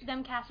something.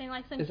 Them casting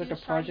like some it's like a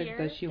project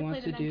that she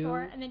wants to do,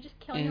 and then just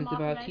killing him it's off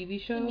about a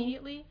TV show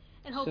immediately,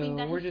 and hoping so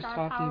that we're his just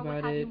star talking power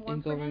about it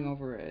and going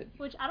over it.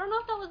 Which I don't know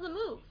if that was the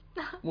move.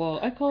 Well,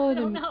 I call it.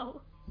 I don't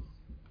know.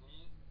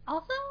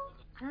 Also,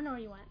 I don't know where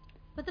you went,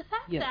 but the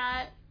fact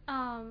that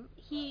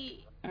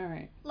he. All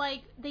right.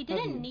 Like they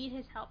didn't need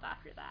his help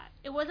after that.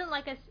 It wasn't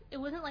like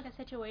a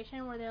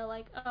situation where they're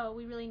like, oh,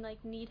 we really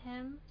like need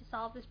him to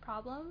solve this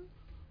problem,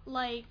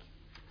 like,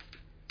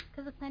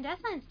 because the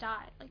clandestines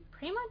died like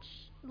pretty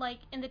much like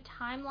in the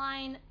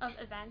timeline of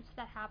events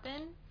that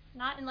happen,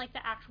 not in like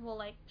the actual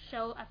like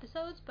show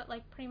episodes, but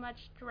like pretty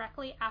much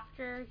directly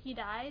after he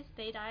dies,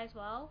 they die as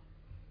well.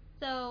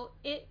 So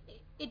it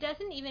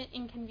doesn't even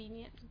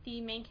inconvenience the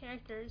main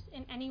characters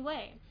in any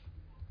way.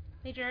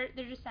 They're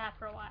just sad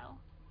for a while.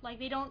 Like,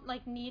 they don't,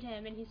 like, need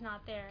him and he's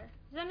not there.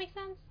 Does that make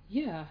sense?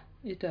 Yeah,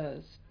 it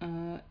does.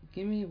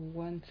 Give me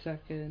 1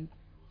 second.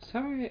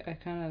 Sorry, I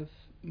kind of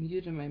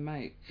muted my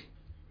mic.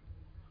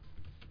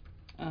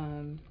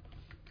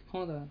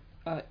 Hold on.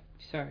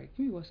 Sorry,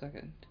 give me 1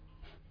 second.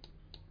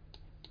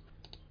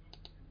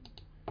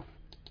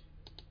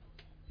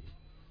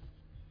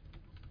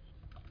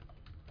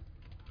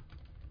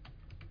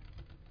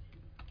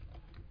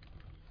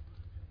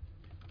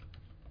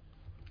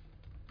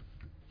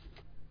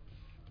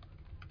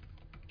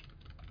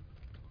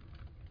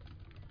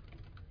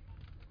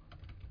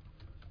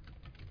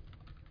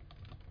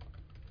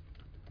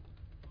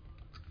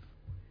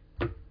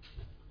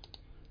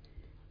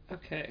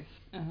 Okay.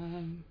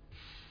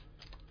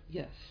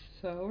 Yes.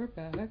 So we're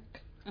back.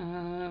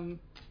 Um,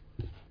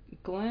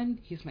 Glenn,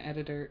 he's my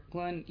editor.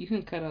 Glenn, you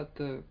can cut out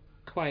the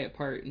quiet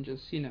part and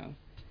just, let's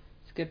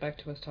get back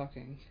to us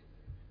talking.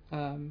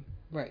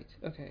 Right.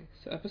 Okay.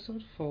 So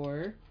episode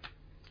 4.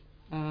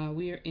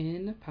 We are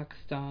in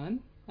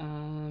Pakistan.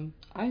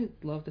 I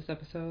love this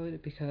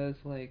episode because,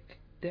 like,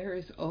 there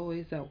is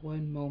always that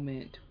one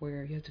moment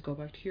where you have to go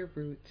back to your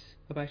roots,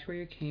 go back to where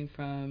you came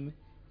from,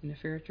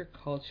 interfere with your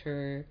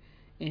culture,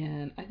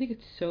 and I think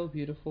it's so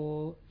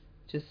beautiful,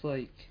 just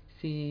like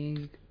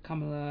seeing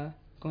Kamala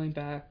going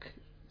back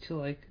to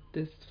like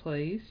this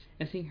place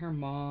and seeing her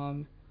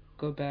mom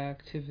go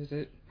back to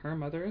visit her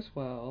mother as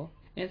well.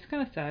 And it's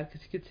kind of sad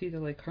because you could see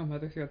that like her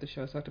mother throughout the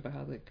show talked about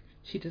how like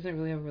she doesn't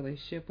really have a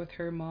relationship with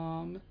her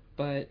mom,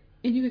 but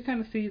and you could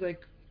kind of see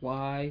like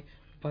why,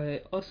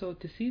 but also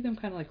to see them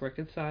kind of like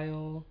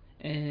reconcile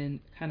and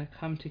kind of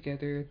come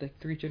together, like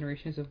 3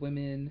 generations of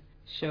women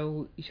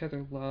show each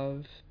other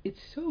love. It's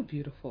so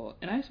beautiful,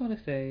 and I just want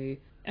to say,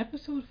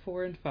 episode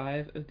 4 and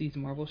 5 of these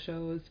Marvel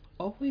shows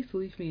always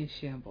leave me in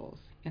shambles,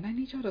 and I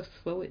need y'all to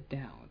slow it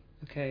down.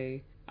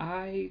 Okay,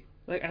 I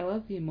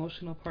love the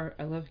emotional part.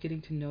 I love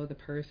getting to know the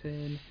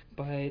person,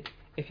 but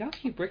if y'all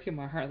keep breaking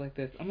my heart like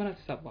this, I'm gonna have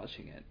to stop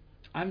watching it.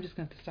 I'm just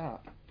gonna have to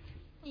stop.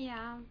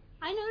 Yeah.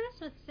 I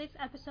noticed with 6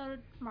 episode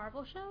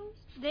Marvel shows,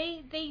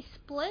 they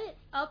split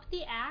up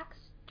the acts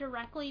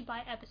directly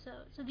by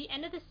episode. So the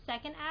end of the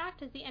second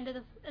act is the end of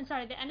the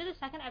end of the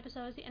second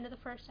episode is the end of the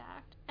first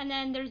act. And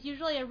then there's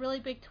usually a really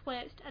big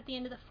twist at the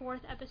end of the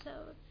 4th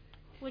episode,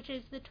 which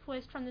is the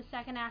twist from the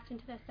second act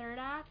into the third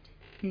act.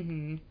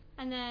 Mhm.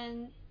 And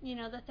then,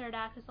 the third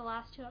act is the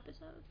last 2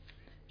 episodes.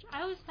 Which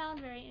I always found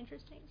very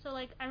interesting. So,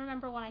 like, I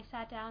remember when I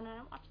sat down and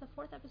I watched the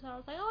 4th episode, I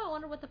was like, oh, I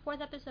wonder what the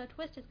 4th episode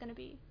twist is going to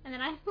be. And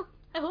then I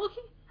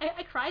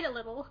cried a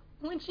little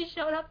when she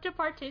showed up to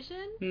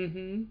Partition.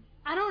 Mhm.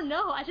 I don't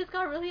know. I just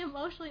got really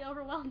emotionally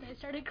overwhelmed. I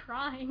started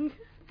crying.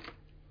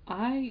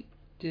 I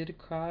did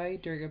cry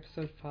during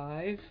episode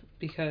 5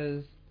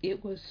 because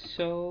it was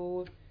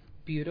so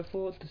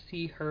beautiful to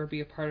see her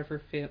be a part of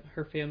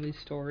her family's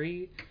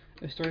story,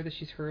 a story that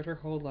she's heard her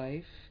whole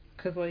life.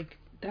 Cause like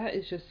that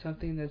is just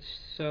something that's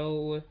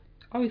so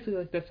obviously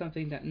like that's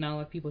something that not a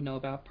lot of people know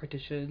about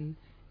partition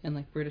and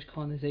like British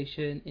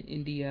colonization in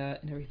India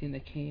and everything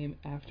that came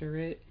after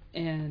it,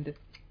 and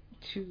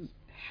to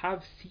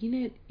have seen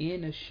it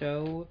in a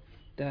show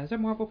that's a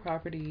Marvel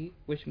property,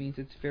 which means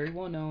it's very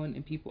well known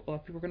and a lot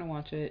of people are gonna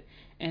watch it,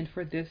 and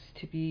for this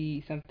to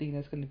be something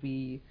that's gonna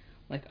be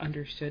like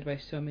understood by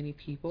so many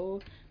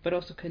people, but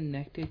also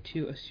connected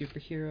to a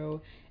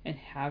superhero, and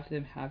have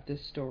them have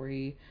this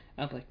story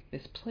of like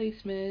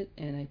misplacement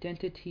and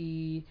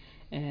identity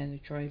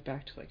and drawing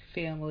back to like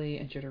family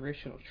and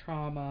generational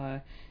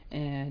trauma,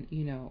 and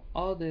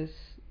all this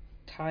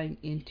tying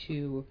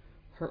into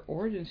her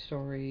origin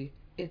story.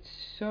 It's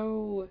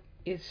so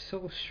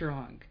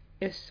strong.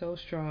 It's so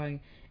strong,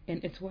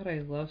 and it's what I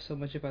love so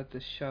much about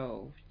this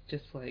show.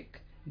 Just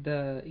like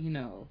the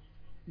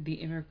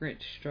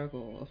immigrant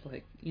struggle of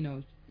like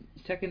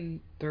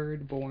second,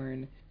 third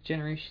born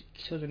generation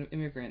children of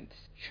immigrants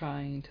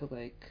trying to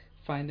like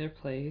find their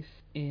place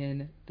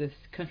in this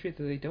country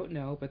that they don't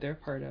know but they're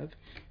part of,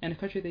 and a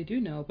country they do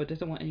know but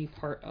doesn't want any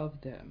part of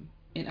them.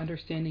 In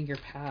understanding your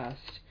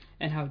past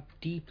and how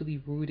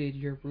deeply rooted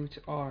your roots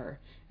are,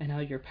 and how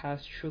your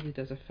past truly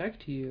does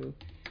affect you,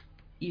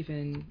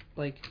 even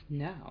like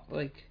now.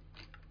 Like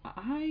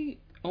I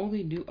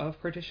only knew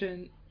of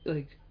partition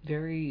like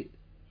very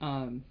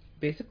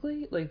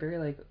basically, like very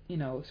like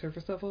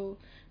surface level,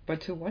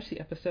 but to watch the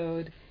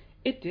episode,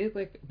 it did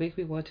like make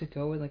me want to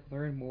go and like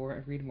learn more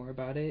and read more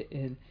about it,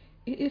 and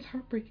it is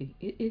heartbreaking,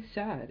 it is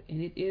sad,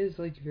 and it is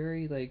like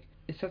very like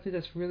it's something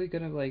that's really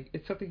gonna like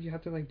it's something you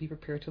have to like be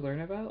prepared to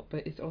learn about,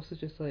 but it's also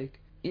just like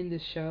in the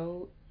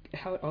show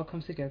how it all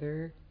comes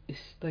together. It's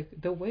like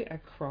the way I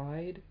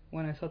cried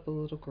when I saw the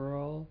little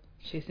girl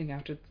chasing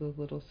after the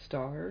little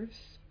stars.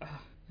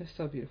 It's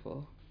so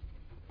beautiful.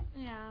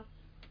 Yeah.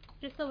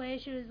 Just the way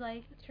she was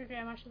like, her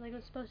grandma, she was like, it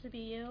was supposed to be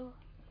you.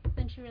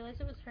 Then she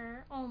realized it was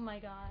her. Oh my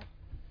god.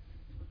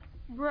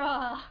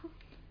 Bruh.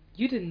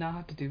 You did not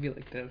have to do me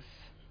like this.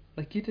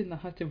 Like, you did not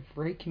have to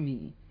break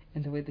me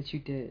in the way that you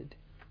did.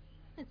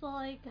 It's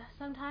like,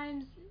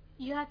 sometimes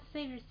you have to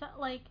save yourself.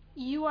 Like,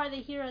 you are the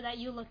hero that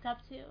you looked up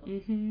to.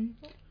 Mm-hmm.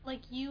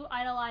 Like, you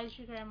idolized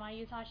your grandma.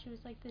 You thought she was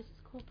like this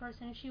cool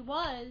person. And she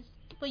was,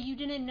 but you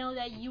didn't know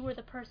that you were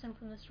the person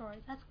from the story.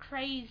 That's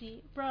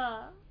crazy.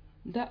 Bruh.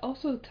 That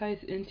also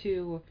ties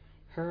into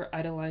her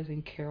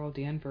idolizing Carol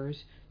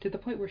Danvers to the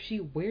point where she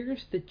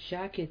wears the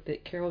jacket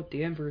that Carol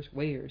Danvers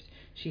wears.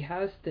 She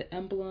has the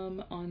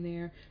emblem on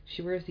there.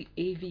 She wears the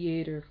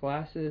aviator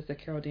glasses that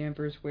Carol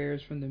Danvers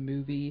wears from the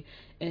movie.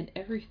 And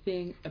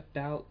everything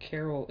about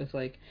Carol is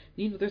like,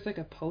 there's like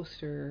a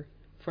poster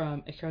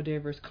from a Carol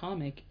Danvers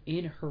comic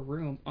in her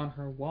room on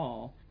her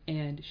wall.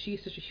 And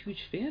she's such a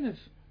huge fan of,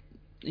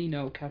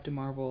 Captain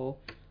Marvel.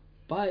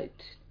 But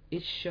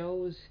it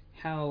shows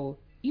how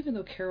even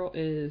though Carol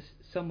is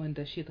someone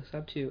that she looks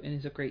up to and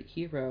is a great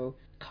hero,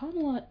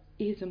 Kamala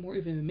is a more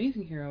even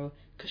amazing hero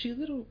because she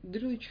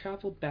literally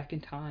traveled back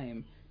in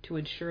time to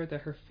ensure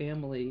that her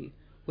family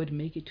would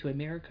make it to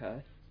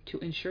America, to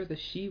ensure that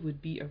she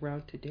would be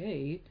around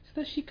today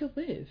so that she could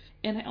live.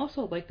 And I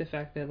also like the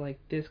fact that like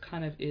this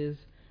kind of is,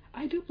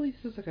 I do believe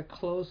this is like a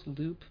closed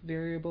loop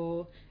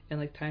variable in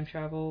like time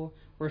travel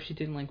where she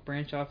didn't like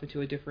branch off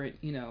into a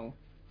different,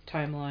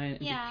 timeline and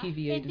the Yeah,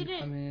 TVA didn't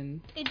come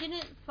in. it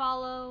didn't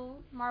follow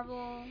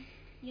Marvel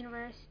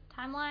Universe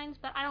timelines,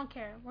 but I don't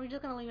care. We're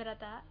just gonna leave it at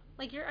that.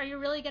 Like, are you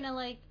really gonna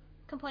like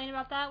complain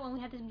about that when we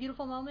had this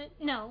beautiful moment?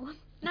 No,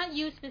 not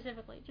you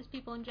specifically, just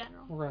people in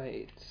general.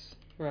 Right,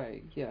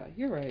 right, yeah,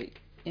 you're right.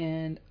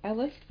 And I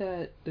like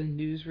that the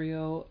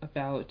newsreel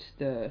about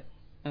the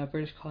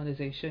British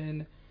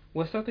colonization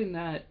was something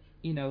that,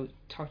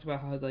 talked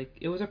about how, like,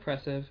 it was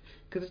oppressive.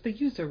 Because if they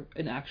used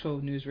an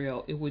actual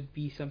newsreel, it would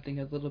be something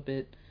a little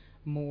bit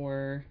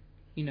more,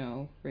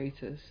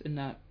 racist and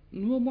not, a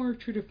little more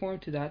true to form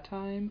to that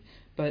time,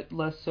 but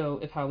less so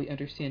of how we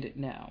understand it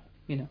now,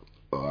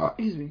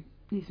 Excuse me,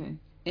 excuse me.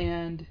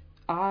 And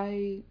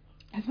I,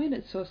 I find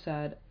it so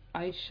sad.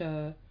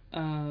 Aisha,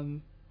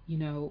 um, you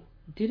know,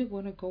 didn't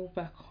want to go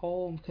back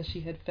home because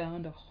she had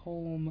found a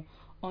home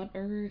on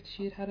Earth.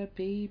 She had had a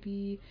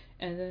baby,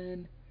 and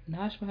then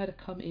Najma had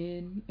to come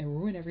in and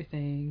ruin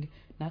everything.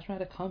 Najma had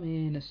to come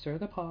in and stir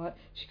the pot.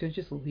 She couldn't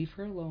just leave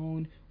her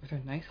alone with her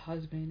nice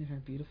husband and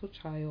her beautiful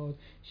child.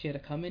 She had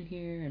to come in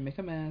here and make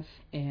a mess.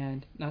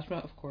 And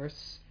Najma, of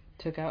course,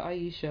 took out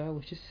Aisha,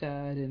 which is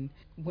sad. And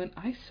when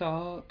I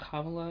saw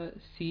Kamala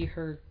see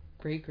her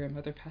great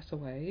grandmother pass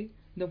away,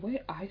 the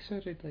way I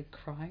started like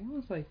crying, I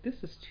was like, this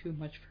is too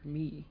much for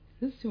me.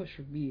 This is too much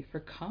for me. For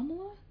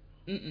Kamala?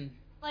 Mm-mm.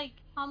 Like,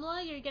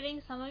 Kamala, you're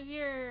getting some of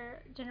your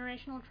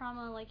generational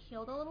trauma like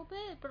healed a little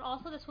bit, but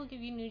also this will give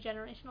you new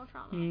generational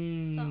trauma.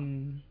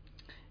 Mm.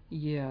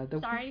 Yeah,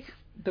 Sorry.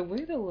 The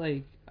way that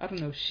like I don't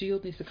know,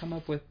 Shield needs to come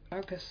up with,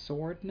 I guess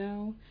Sword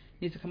now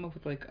needs to come up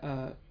with like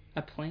a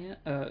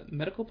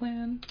medical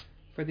plan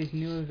for these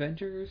new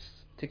Avengers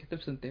to get them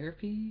some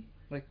therapy.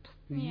 Like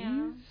please,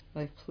 Yeah.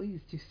 like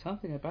please do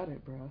something about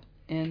it, bro.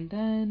 And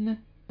then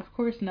of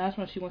course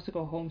Najma, she wants to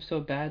go home so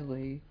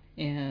badly,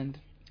 and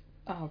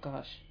oh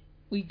gosh,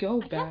 we go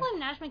I back. can't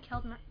believe Najma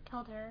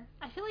killed her.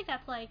 I feel like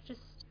that's like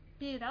just,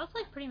 dude, that was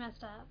like pretty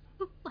messed up.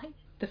 Like,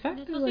 The fact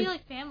they're that supposed to be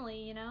like family,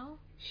 you know?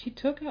 she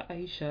took out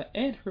Aisha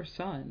and her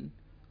son.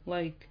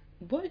 Like,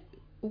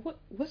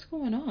 what's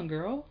going on,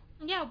 girl?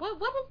 Yeah, what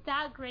is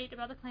that great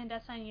about the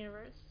clandestine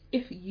universe?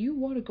 If you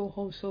want to go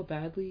home so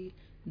badly,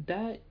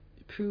 that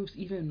proves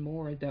even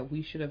more that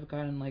we should have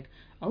gotten like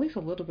at least a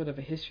little bit of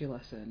a history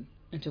lesson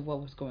into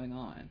what was going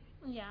on.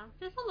 Yeah,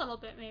 just a little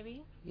bit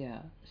maybe. Yeah.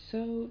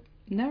 So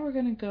now we're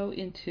gonna go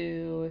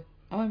into.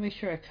 I want to make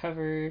sure I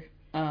cover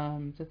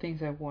the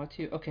things I want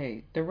to.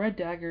 Okay, the Red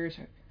Daggers,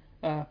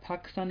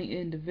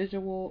 Pakistani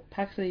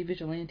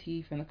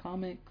vigilante from the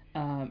comic.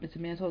 It's a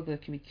mantle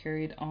that can be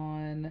carried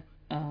on.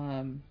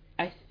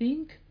 I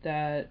think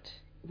that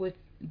with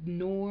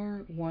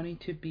Noor wanting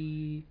to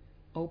be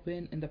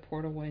open and the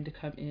portal wanting to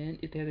come in,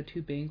 if they had the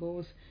two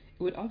Bengals,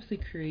 it would obviously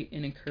create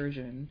an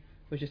incursion,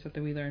 which is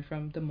something we learned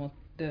from the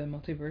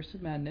multiverse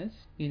of madness.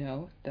 You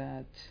know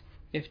that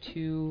if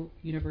two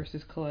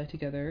universes collide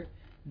together,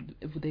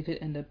 they could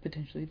end up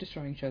potentially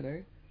destroying each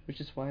other, which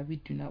is why we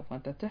do not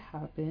want that to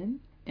happen.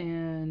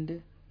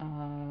 And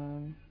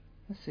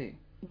let's see,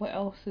 what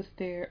else is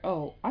there?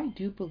 Oh, I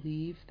do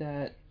believe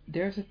that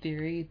there's a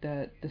theory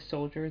that the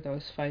soldier that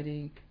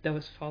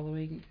was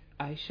following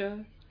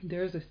Aisha,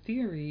 there's a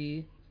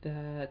theory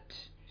that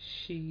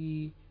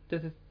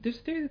there's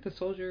a theory that the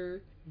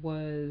soldier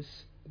was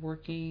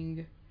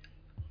working.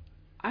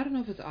 I don't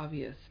know if it's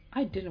obvious.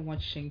 I didn't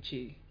watch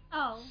Shang-Chi.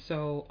 Oh.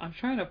 So I'm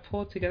trying to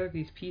pull together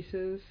these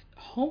pieces.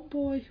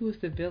 Homeboy, who is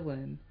the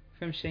villain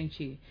from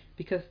Shang-Chi,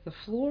 because the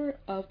floor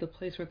of the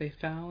place where they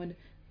found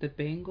the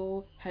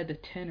bangle had the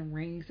 10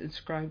 rings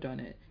inscribed on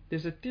it.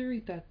 There's a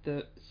theory that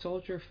the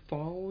soldier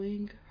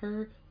following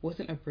her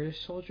wasn't a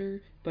British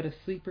soldier, but a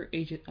sleeper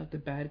agent of the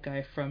bad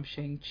guy from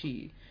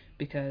Shang-Chi.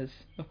 Because,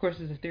 of course,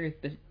 there's a theory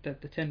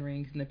that the 10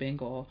 rings and the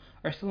bangle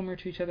are similar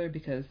to each other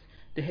because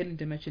the hidden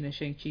dimension in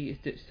Shang-Chi is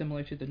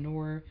similar to the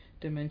Noor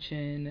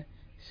dimension.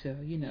 So,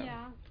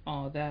 Yeah.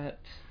 all that.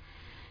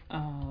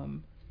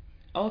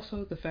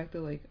 Also, the fact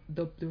that, like,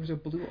 there was a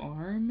blue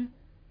arm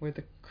where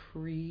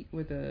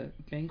where the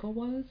bangle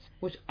was,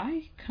 which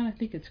I kind of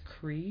think it's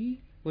Kree,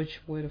 which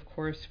would, of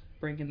course,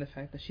 bring in the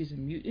fact that she's a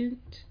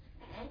mutant,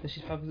 that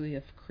she's probably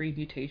a Kree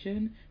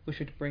mutation, which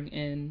would bring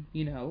in,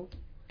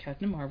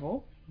 Captain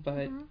Marvel.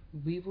 But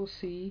we will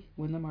see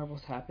when the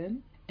Marvels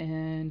happen.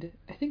 And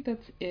I think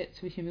that's it, so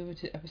we can move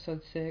into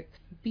episode 6.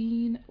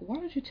 Bean, why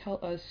don't you tell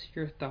us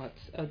your thoughts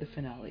of the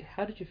finale?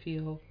 How did you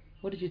feel?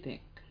 What did you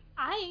think?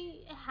 I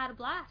had a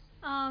blast.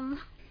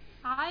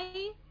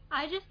 I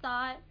just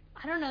thought,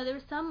 I don't know, there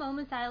were some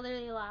moments that I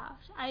literally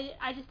laughed.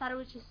 I just thought it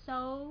was just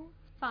so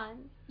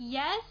fun.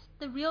 Yes,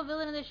 the real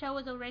villain of the show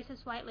was a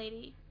racist white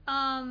lady.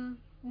 That's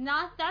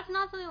not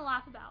something to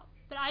laugh about.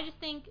 But I just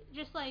think,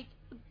 just like,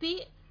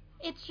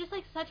 it's just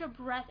like such a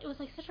breath. It was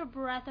like such a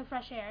breath of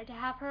fresh air to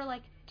have her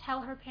like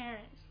tell her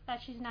parents that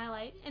she's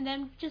Nightlight, and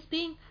then just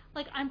being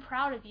like, I'm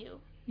proud of you.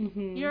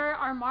 Mm-hmm. You're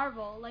our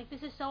Marvel. Like,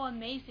 this is so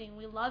amazing.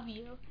 We love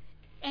you.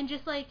 And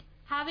just like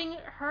having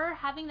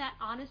that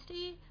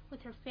honesty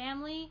with her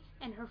family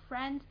and her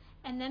friends,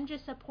 and them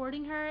just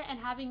supporting her and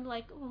having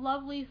like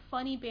lovely,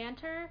 funny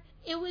banter.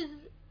 It was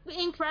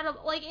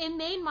incredible. Like, it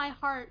made my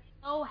heart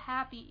so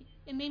happy.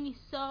 It made me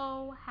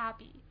so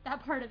happy.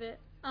 That part of it.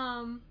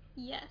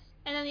 Yes.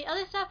 And then the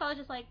other stuff, I was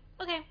just like,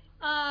 okay.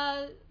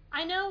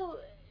 I know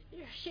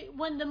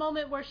when the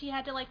moment where she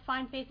had to like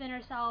find faith in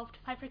herself to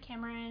fight for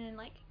Cameron and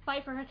like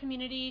fight for her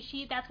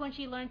community, that's when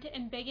she learned to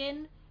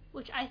embiggen,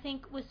 which I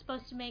think was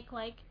supposed to make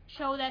like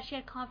show that she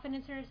had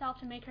confidence in herself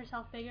to make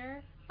herself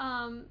bigger.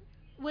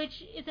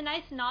 Which is a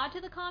nice nod to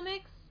the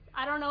comics.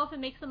 I don't know if it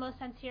makes the most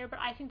sense here, but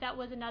I think that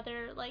was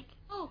another like,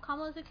 oh,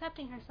 Kamala's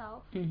accepting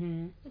herself,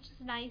 which is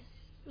nice.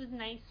 It was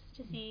nice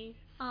to see.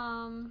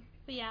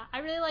 But yeah,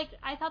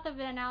 I thought the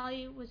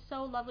finale was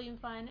so lovely and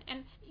fun,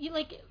 and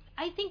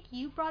I think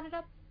you brought it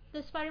up,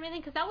 the Spider-Man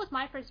thing, because that was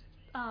my first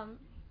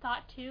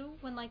thought too,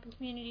 when like the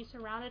community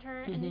surrounded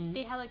her and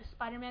they had like a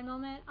Spider-Man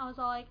moment. I was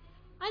all like,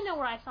 I know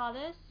where I saw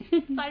this.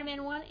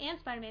 Spider-Man 1 and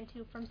Spider-Man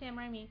 2 from Sam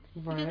Raimi.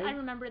 Right. Because I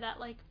remember that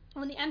like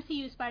when the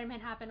MCU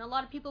Spider-Man happened, a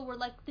lot of people were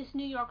like, this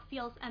New York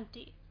feels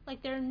empty.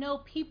 Like, there are no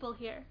people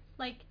here.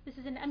 Like, this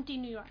is an empty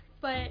New York.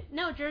 But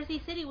no,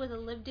 Jersey City was a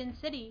lived-in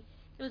city.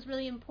 It was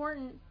really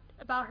important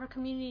about her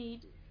community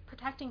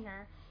protecting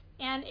her.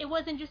 And it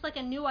wasn't just like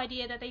a new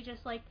idea that they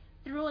just like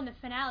threw in the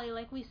finale.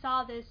 Like, we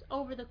saw this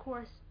over the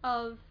course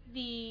of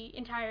the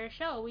entire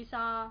show. We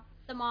saw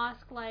the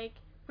mosque like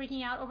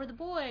freaking out over the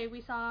boy.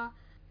 We saw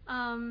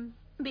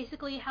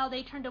basically how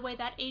they turned away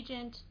that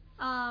agent.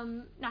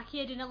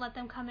 Nakia didn't let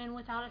them come in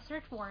without a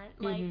search warrant.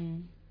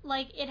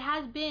 Like it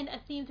has been a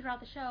theme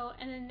throughout the show,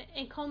 and then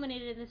it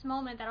culminated in this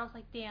moment that I was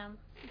like, damn,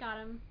 got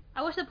him.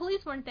 I wish the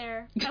police weren't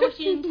there. I wish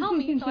you didn't tell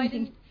me, so I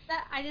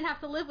didn't have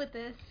to live with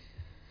this.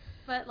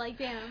 But like,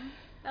 damn,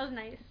 that was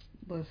nice.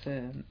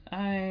 Listen,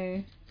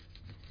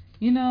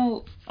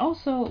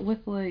 also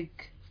with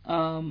like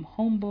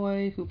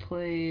homeboy who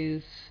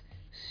plays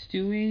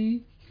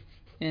Stewie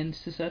in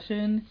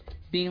Succession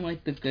being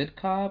like the good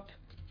cop,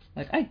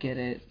 like I get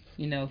it.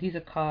 He's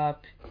a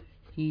cop,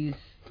 he's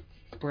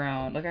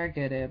brown, like I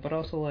get it, but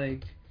also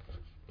like,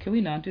 can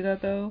we not do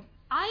that though?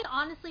 I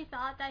honestly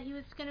thought that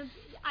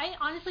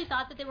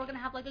they were gonna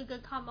have like a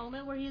good cop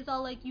moment where he's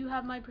all like, you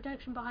have my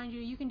protection behind you,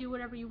 you can do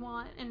whatever you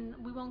want, and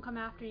we won't come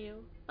after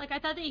you. Like, I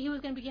thought that he was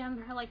gonna be giving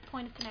her like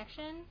point of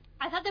connection.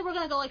 I thought they were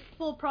gonna go like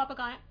full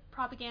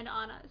propaganda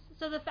on us.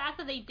 So the fact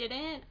that they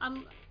didn't,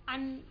 I'm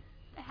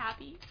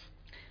happy.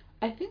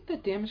 I think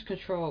that Damage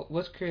Control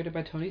was created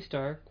by Tony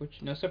Stark,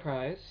 which, no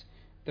surprise,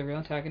 the real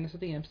antagonist of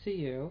the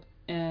MCU.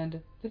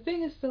 And the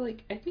thing is that,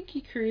 like, I think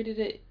he created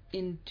it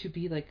to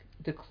be, like,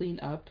 the clean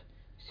up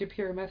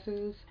superhero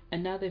messes.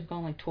 And now they've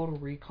gone, like, Total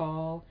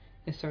Recall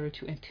and started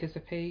to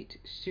anticipate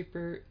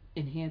super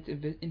enhanced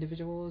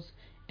individuals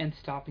and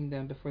stopping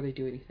them before they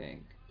do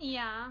anything.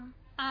 Yeah.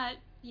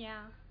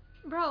 Yeah.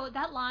 Bro,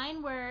 that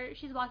line where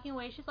she's walking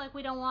away, she's like,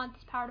 we don't want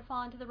this power to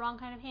fall into the wrong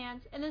kind of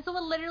hands. And then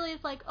someone literally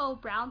is like, oh,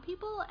 brown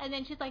people? And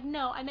then she's like,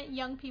 no, I meant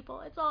young people.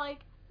 It's all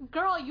like,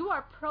 girl, you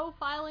are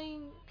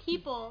profiling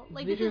people.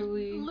 Like,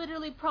 literally, this is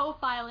literally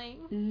profiling.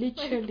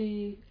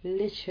 Literally.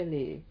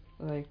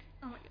 Like,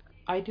 oh my god.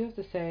 I do have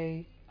to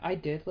say, I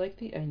did like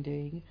the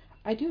ending.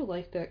 I do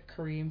like that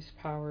Kareem's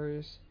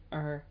powers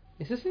are...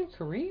 Is his name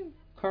Kareem?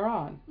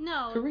 Karan.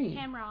 No, Kareem.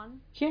 Cameron.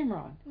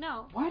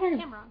 No,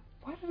 Cameron.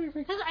 Why did I write...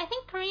 Because I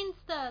think Kareem's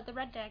the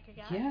Red Decker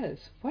guy. Yes.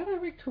 Why did I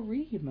write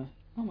Kareem?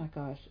 Oh my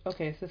gosh.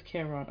 Okay, it says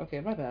Cameron. Okay,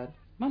 my bad.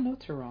 My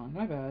notes are wrong.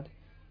 My bad.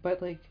 But,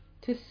 like,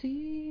 to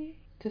see,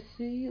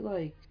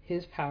 like,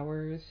 his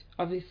powers...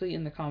 Obviously,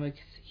 in the comics,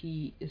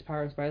 his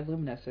powers by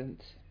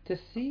luminescence. To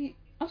see...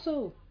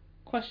 Also,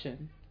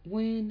 question.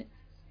 When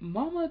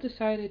Mama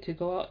decided to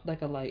go out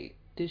like a light,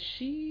 did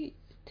she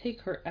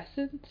take her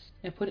essence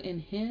and put it in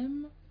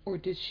him? Or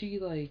did she,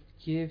 like,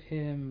 give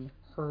him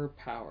her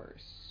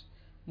powers?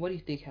 What do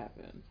you think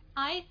happened?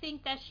 I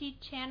think that she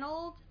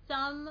channeled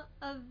some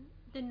of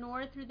the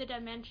Nord through the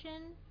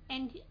dimension,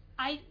 and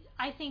I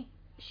think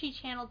she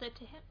channeled it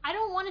to him. I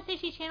don't want to say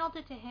she channeled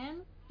it to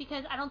him,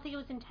 because I don't think it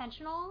was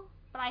intentional,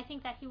 but I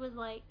think that he was,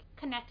 like,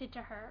 connected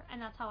to her,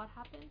 and that's how it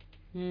happened.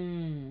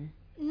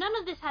 None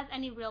of this has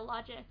any real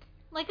logic.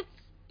 Like,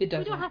 it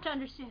doesn't. We don't have to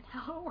understand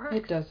how it works.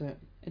 It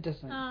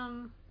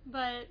doesn't.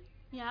 But...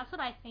 yeah, that's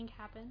what I think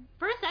happened.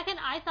 For a second,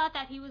 I thought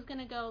that he was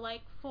gonna go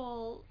like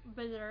full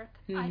berserk.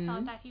 I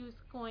thought that he was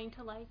going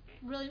to like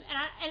really,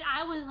 and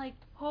I was like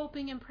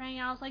hoping and praying.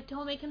 I was like,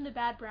 don't make him the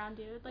bad brown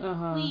dude.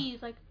 Like,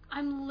 please, like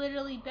I'm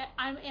literally,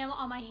 I am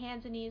on my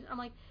hands and knees. I'm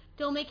like,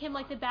 don't make him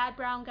like the bad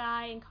brown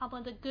guy and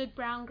compliment the good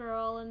brown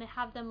girl and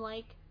have them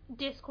like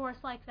discourse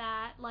like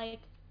that.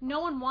 Like,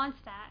 no one wants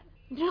that.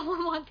 No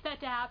one wants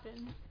that to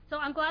happen. So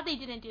I'm glad they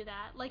didn't do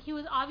that. Like, he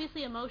was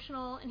obviously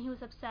emotional and he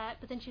was upset,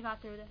 but then she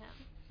got through to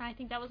him. I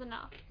think that was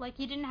enough. Like,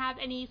 he didn't have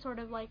any sort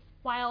of, like,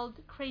 wild,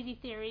 crazy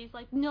theories,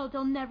 like, no,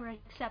 they'll never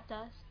accept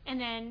us, and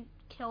then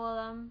kill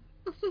them.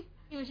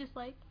 He was just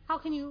like, how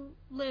can you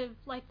live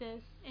like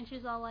this? And she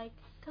was all like,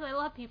 because I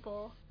love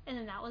people. And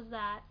then that was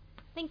that.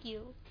 Thank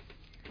you.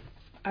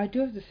 I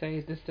do have to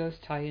say, this does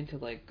tie into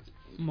like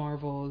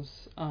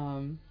Marvel's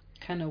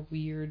kind of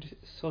weird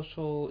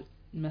social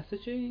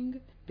messaging,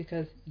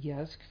 because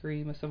yes,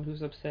 Kareem is someone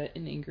who's upset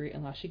and angry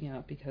and lashing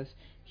out because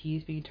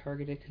he's being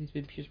targeted because he's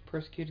been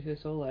persecuted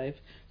his whole life,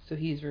 so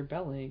he's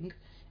rebelling.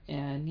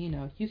 And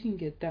you can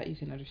get that, you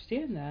can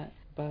understand that,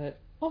 but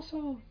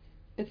also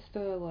it's the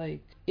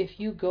like, if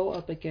you go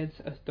up against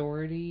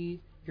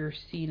authority, you're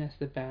seen as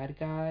the bad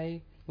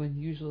guy when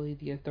usually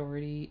the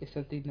authority is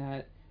something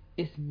that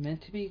is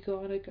meant to be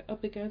going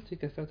up against,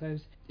 because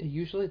sometimes,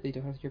 usually, they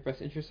don't have your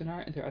best interest in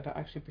heart and they're not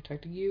actually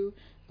protecting you,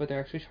 but they're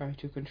actually trying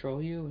to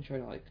control you and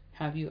trying to like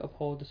have you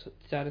uphold the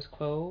status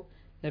quo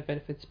that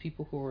benefits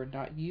people who are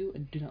not you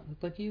and do not look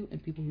like you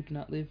and people who do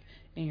not live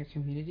in your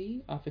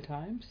community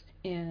oftentimes.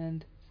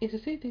 And it's the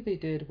same thing they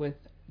did with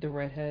the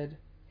redhead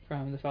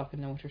from the Falcon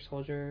and Winter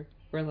Soldier,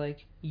 where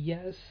like,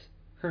 yes,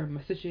 her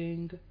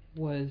messaging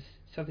was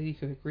something you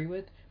could agree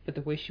with, but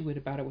the way she went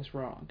about it was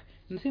wrong.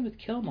 And the same with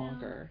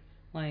Killmonger.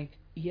 Like,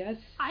 yes.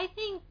 I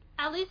think,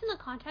 at least in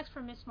the context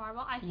for Miss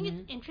Marvel, I think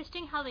it's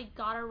interesting how they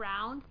got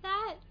around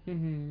that.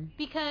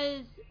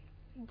 Because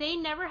they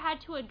never had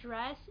to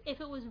address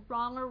if it was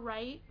wrong or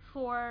right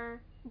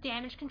for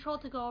Damage Control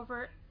to go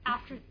over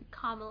after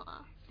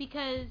Kamala.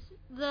 Because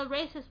the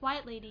racist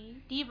white lady,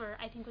 Deaver,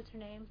 I think was her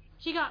name,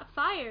 she got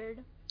fired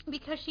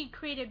because she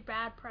created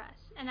bad press,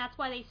 and that's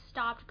why they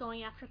stopped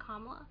going after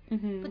Kamala.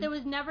 But there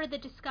was never the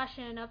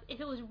discussion of if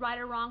it was right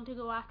or wrong to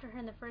go after her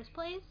in the first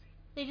place.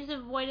 They just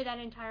avoided that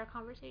entire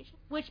conversation.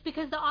 Which,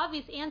 because the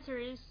obvious answer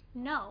is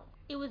no.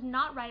 It was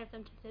not right of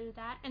them to do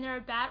that, and they're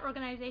a bad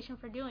organization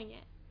for doing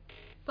it.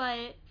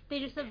 But they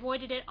just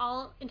avoided it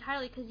all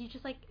entirely because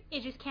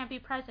it just can't be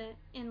present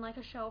in like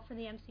a show for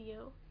the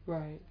MCU.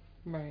 Right.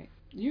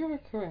 You are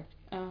correct.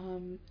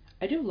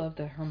 I do love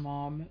that her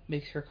mom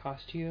makes her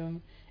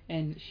costume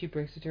and she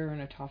brings it to her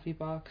in a toffee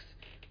box,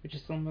 which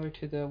is similar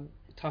to the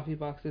toffee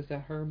boxes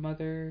that her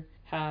mother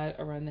had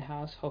around the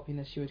house, hoping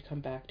that she would come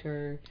back to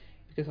her,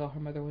 because all her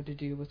mother wanted to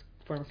do was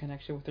form a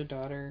connection with her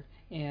daughter.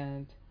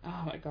 And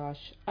oh my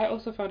gosh, I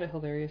also found it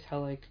hilarious how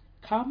like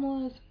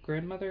Kamala's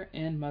grandmother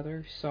and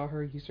mother saw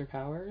her use her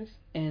powers,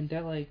 and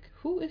they're like,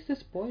 "Who is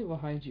this boy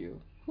behind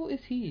you? Who is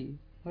he?"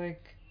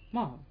 Like,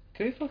 Mom,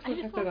 can we focus on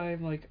the fact that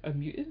I'm like a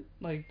mutant?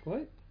 Like,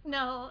 what?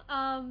 No,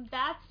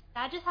 that's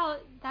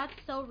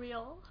so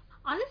real.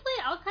 Honestly,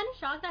 I was kind of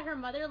shocked that her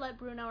mother let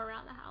Bruno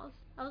around the house.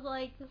 I was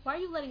like, why are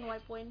you letting a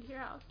white boy into your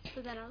house?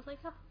 But then I was like,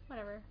 oh,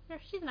 whatever.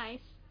 She's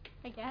nice,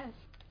 I guess.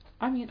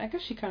 I mean, I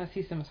guess she kind of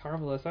sees him as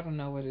harmless. I don't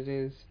know what it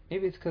is.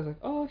 Maybe it's because, like,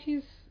 oh,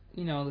 he's,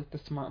 like the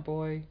smart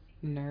boy,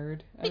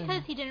 nerd.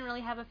 Because he didn't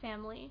really have a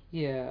family.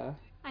 Yeah.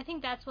 I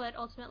think that's what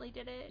ultimately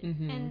did it.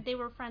 And they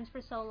were friends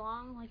for so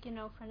long, like,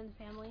 friend of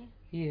the family.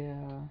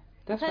 Yeah.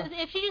 Because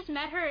if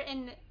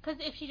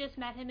she just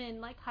met him in,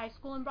 like, high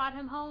school and brought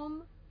him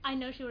home, I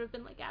know she would have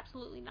been like,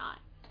 absolutely not.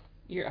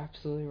 You're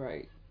absolutely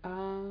right.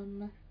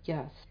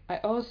 Yes. I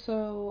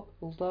also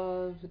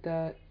love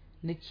that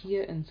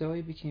Nakia and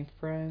Zoe became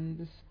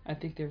friends. I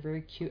think they're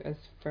very cute as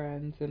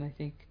friends, and I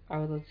think I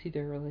would love to see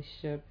their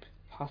relationship,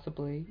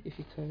 possibly, if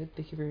you could.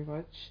 Thank you very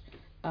much.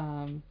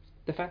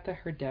 The fact that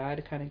her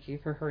dad kind of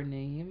gave her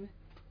name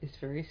is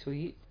very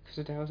sweet, because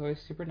her dad was always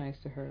super nice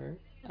to her.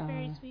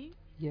 Very sweet.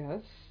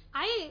 Yes.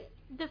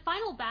 The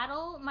final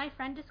battle, my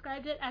friend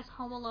described it as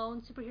Home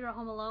Alone, superhero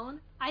Home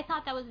Alone. I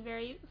thought that was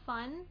very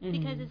fun,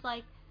 because it's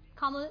like,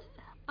 Kamala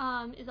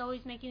is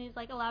always making these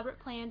like elaborate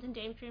plans and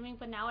daydreaming,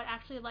 but now it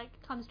actually like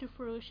comes to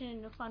fruition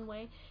in a fun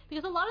way.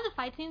 Because a lot of the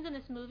fight scenes in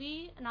this in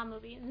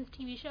this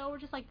TV show were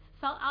just like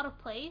felt out of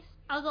place.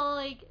 I was all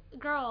like,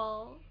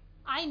 girl,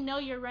 I know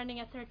you're running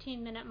a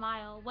 13-minute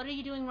mile. What are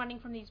you doing running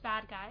from these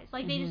bad guys?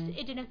 Like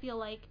it didn't feel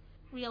like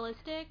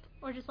realistic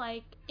or just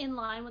like in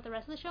line with the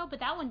rest of the show, but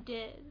that one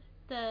did.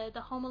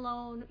 The Home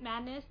Alone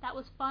madness, that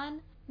was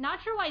fun. Not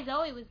sure why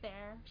Zoe was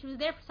there. She was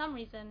there for some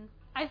reason.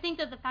 I think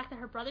that the fact that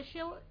her brother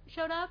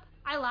showed up,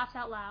 I laughed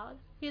out loud.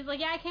 He was like,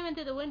 yeah, I came in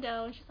through the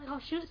window, and she's like, oh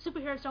shoot,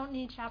 superheroes don't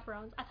need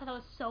chaperones. I thought that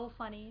was so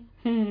funny.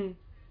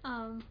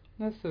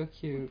 That's so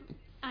cute.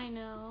 I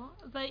know.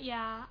 But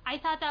yeah, I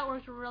thought that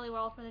worked really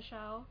well for the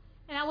show.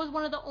 And that was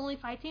one of the only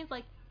fight scenes,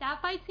 like,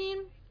 that fight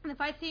scene, and the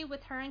fight scene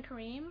with her and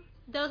Kareem,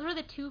 those were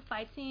the two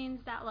fight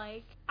scenes that,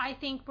 like, I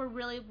think were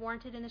really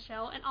warranted in the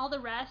show, and all the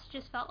rest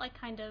just felt like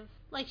kind of,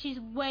 like she's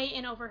way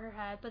in over her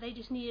head, but they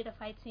just needed a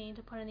fight scene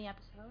to put in the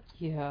episode.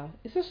 Yeah,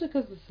 especially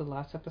because it's the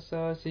last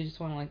episode, so you just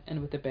want to, like, end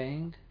with a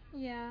bang.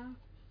 Yeah.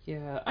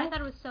 Yeah. I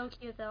thought it was so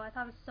cute, though. I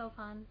thought it was so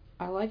fun.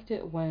 I liked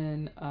it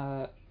when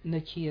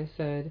Nakia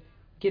said,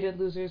 "Get in,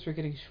 losers, we're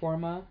getting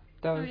shawarma."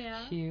 That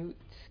was cute.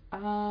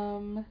 Oh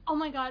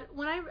my god,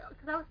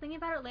 because I was thinking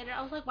about it later,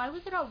 I was like, why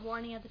was there a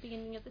warning at the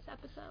beginning of this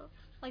episode?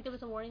 Like, there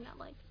was a warning that,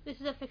 like, this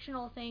is a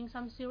fictional thing,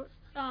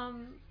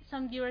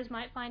 some viewers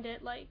might find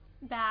it, like,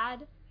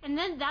 bad. And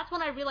then that's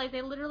when I realized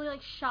they literally,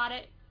 like, shot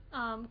it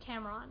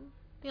Cameron.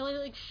 They only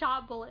like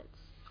shot bullets.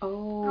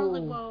 Oh. And I was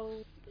like,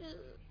 whoa.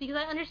 Because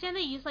I understand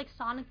they used like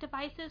sonic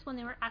devices when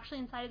they were actually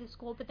inside of the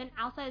school, but then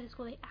outside of the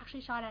school they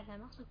actually shot at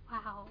him. I was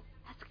like, wow,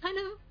 that's kind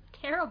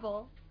of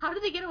terrible. How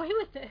did they get away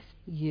with this?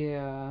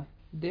 Yeah.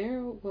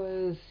 There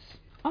was,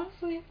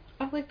 honestly,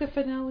 I like the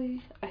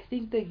finale. I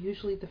think that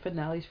usually the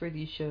finales for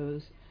these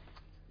shows,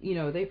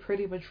 they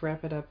pretty much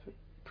wrap it up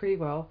pretty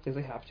well because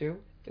they have to.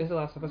 It's the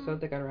last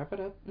episode, they gotta wrap it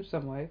up in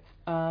some way.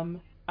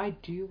 I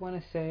do want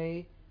to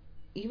say,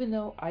 even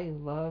though I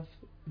love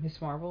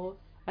Miss Marvel,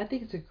 I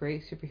think it's a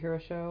great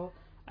superhero show.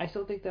 I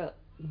still think that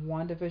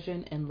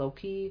WandaVision and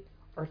Loki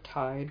are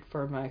tied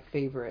for my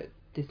favorite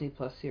Disney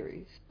Plus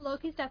series.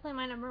 Loki's definitely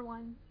my number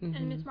one,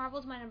 and Miss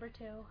Marvel's my number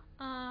two.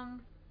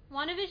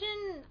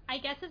 WandaVision, I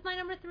guess, is my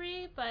number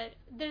three, but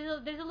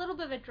there's a little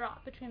bit of a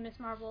drop between Miss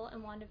Marvel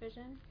and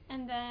WandaVision.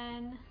 And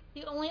then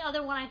the only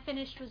other one I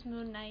finished was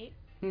Moon Knight.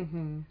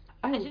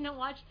 I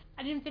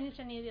didn't finish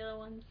any of the other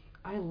ones.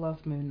 I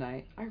love Moon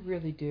Knight. I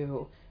really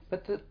do.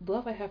 But the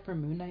love I have for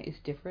Moon Knight is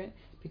different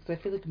because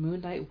I feel like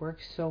Moon Knight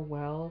works so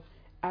well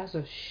as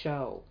a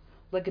show.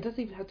 Like, it doesn't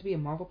even have to be a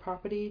Marvel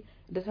property.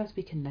 It doesn't have to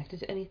be connected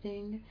to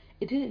anything.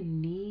 It didn't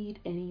need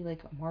any,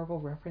 like, Marvel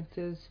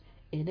references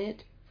in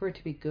it for it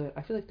to be good.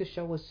 I feel like the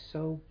show was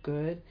so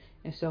good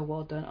and so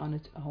well done on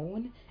its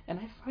own. And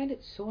I find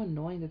it so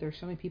annoying that there's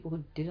so many people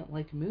who didn't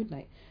like Moon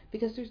Knight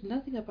because there's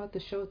nothing about the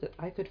show that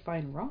I could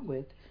find wrong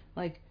with.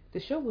 Like, the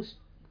show was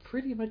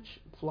pretty much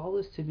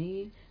flawless to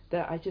me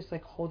that I just,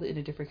 like, hold it in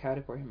a different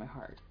category in my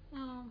heart.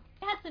 Oh,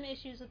 I had some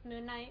issues with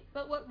Moon Knight,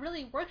 but what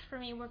really worked for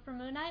me for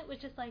Moon Knight was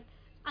just like,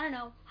 I don't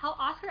know, how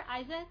Oscar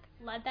Isaac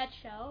led that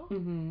show,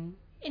 and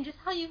just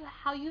how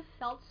you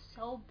felt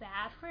so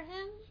bad for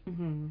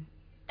him.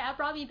 That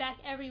brought me back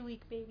every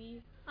week,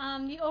 baby.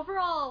 The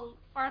overall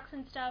arcs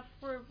and stuff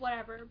were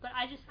whatever, but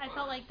I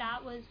felt like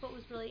that was what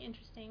was really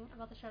interesting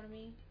about the show to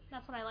me.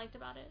 That's what I liked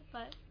about it,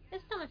 but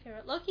it's still my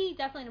favorite. Loki,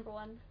 definitely number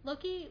one.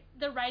 Loki,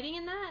 the writing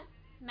in that,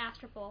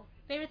 masterful.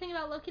 Favorite thing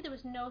about Loki, there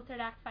was no third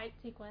act fight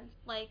sequence.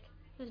 Like,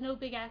 there's no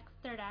big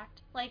third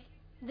act. Like,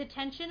 the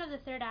tension of the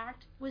third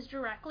act was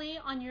directly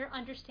on your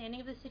understanding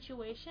of the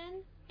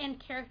situation and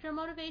character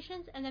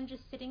motivations and them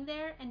just sitting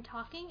there and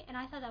talking, and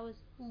I thought that was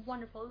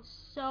wonderful. It was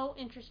so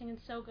interesting and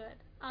so good.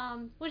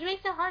 Which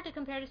makes it hard to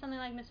compare to something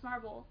like Miss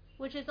Marvel,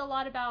 which is a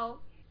lot about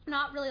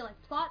not really like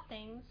plot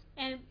things,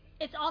 and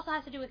it also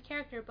has to do with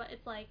character, but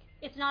it's like,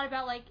 it's not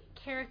about like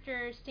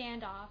character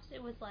standoffs.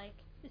 It was like,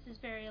 this is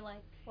very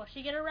like, will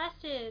she get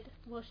arrested?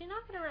 Will she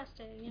not get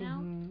arrested? You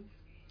know?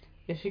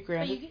 Is she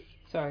granted?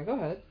 Sorry, go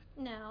ahead.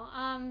 No,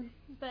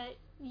 but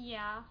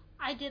yeah,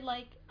 I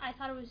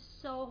thought it was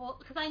so,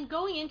 because I'm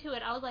going into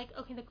it, I was like,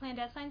 okay, the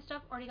clandestine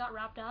stuff already got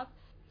wrapped up,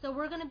 so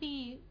we're gonna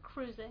be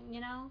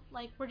cruising,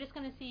 like, we're just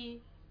gonna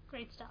see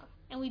great stuff,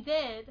 and we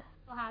did.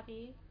 So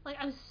happy. Like,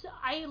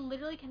 I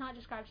literally cannot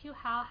describe to you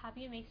how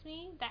happy it makes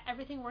me that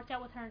everything worked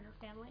out with her and her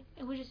family.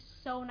 It was just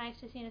so nice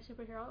to see in a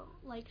superhero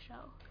like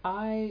show.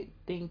 I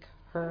think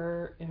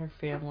her and her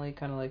family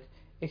kind of like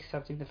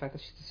accepting the fact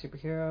that she's a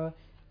superhero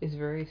is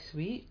very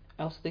sweet.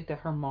 I also think that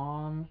her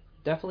mom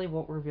definitely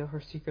won't reveal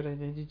her secret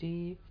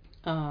identity.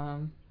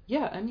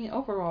 Yeah, I mean,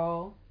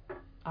 overall,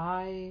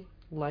 I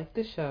like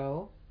the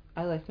show.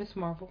 I like Miss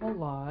Marvel a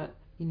lot.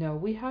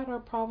 We had our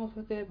problems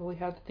with it, but we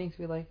had the things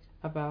we like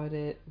about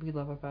it, we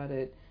love about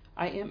it.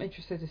 I am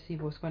interested to see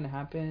what's going to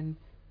happen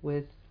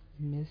with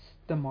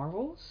The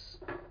Marvels,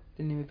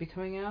 the new movie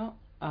coming out.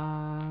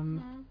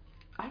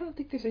 I don't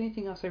think there's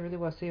anything else I really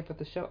want to say about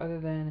the show other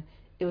than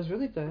it was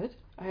really good.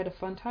 I had a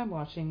fun time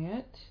watching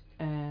it,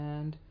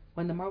 and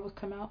when The Marvels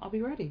come out, I'll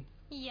be ready.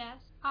 Yes,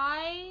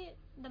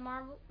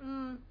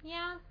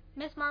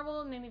 Miss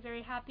Marvel made me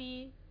very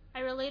happy.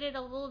 I related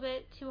a little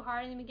bit too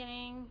hard in the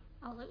beginning.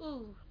 I was like,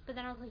 ooh, but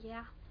then I was like,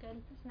 yeah,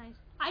 good, it's nice.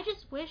 I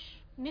just wish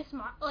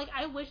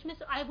I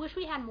wish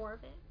we had more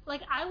of it.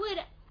 Like, I would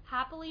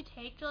happily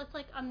take just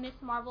like a Miss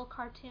Marvel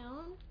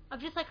cartoon of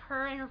just like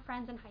her and her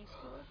friends in high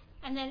school,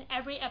 and then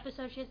every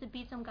episode she has to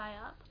beat some guy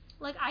up.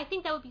 Like, I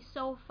think that would be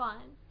so fun.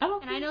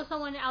 I know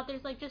someone out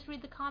there's like, just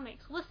read the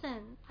comics.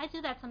 Listen, I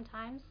do that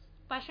sometimes,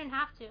 but I shouldn't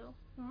have to.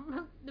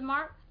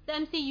 The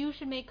MCU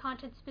should make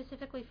content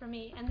specifically for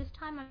me, and this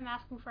time I'm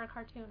asking for a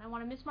cartoon. I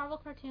want a Miss Marvel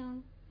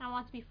cartoon, and I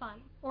want it to be fun.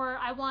 Or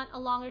I want a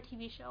longer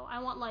TV show. I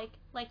want like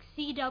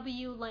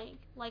CW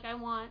length. Like, I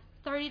want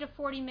 30 to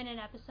 40 minute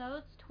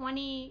episodes,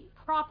 20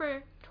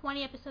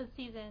 episode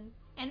season,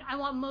 and I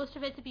want most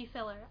of it to be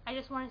filler. I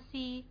just want to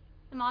see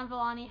Iman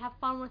Vellani have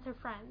fun with her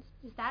friends.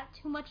 Is that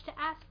too much to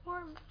ask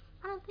for?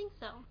 I don't think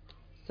so.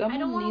 I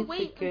don't want to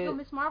wait until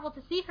Miss Marvel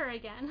to see her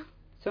again.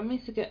 Someone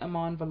needs to get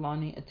Iman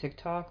Vellani a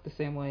TikTok the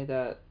same way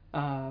that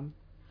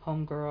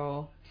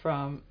Homegirl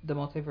from the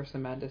Multiverse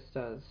of Madness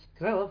does.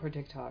 Because I love her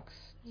TikToks.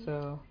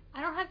 So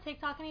I don't have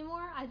TikTok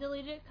anymore. I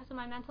deleted it because of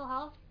my mental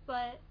health.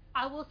 But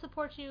I will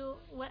support you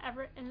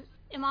whatever. And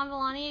Iman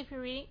Vellani, if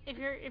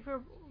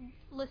you're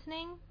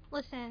listening,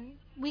 listen.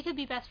 We could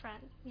be best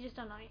friends. You just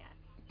don't know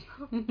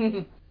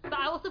yet. But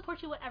I will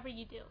support you whatever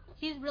you do.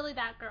 She's really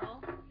that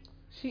girl.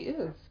 She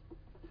is.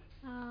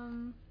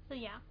 So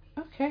yeah.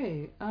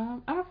 Okay. I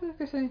don't feel like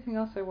there's anything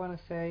else I want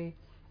to say.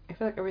 I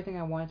feel like everything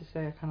I wanted to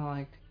say, I kind of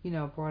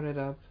like, brought it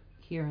up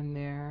here and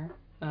there.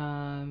 I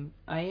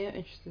am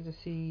interested to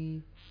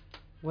see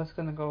what's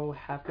gonna go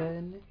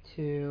happen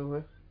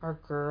to our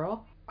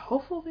girl.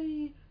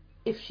 Hopefully,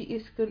 if she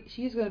is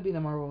gonna be in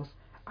the Marvels.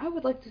 I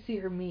would like to see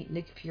her meet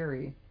Nick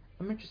Fury.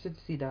 I'm interested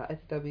to see that. I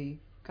think that'd be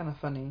kind of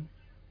funny.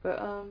 But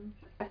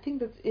I think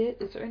that's it.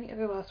 Is there any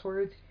other last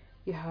words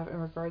you have in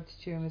regards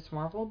to Miss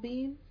Marvel,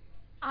 Bean?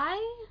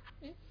 I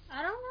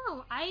I don't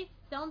know. I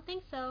don't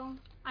think so.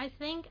 I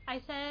think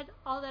I said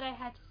all that I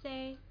had to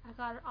say. I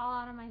got it all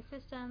out of my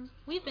system.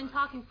 We've been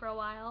talking for a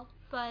while,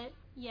 but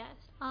yes.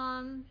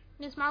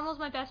 Miss Marvel's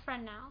my best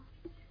friend now.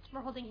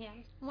 We're holding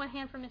hands. One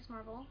hand for Miss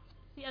Marvel,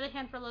 the other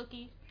hand for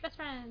Loki. Best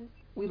friends.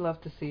 We love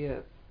to see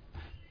it.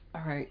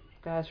 All right,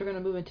 guys, we're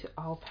gonna move into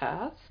All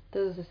Pass.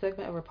 This is a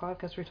segment of our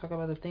podcast where we talk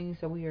about the things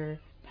that we are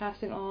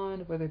passing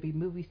on, whether it be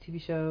movies,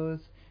 TV shows,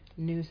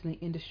 news in the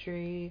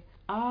industry.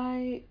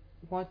 I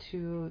want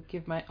to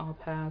give my All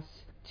Pass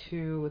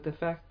to the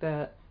fact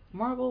that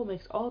Marvel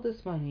makes all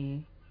this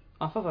money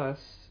off of us,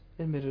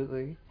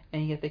 admittedly,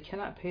 and yet they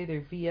cannot pay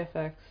their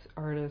VFX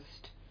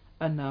artist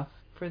enough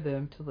for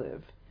them to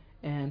live.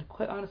 And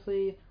quite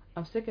honestly,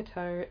 I'm sick and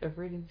tired of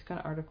reading these kind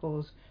of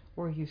articles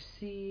where you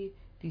see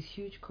these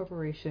huge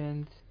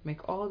corporations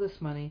make all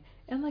this money,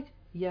 and like,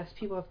 yes,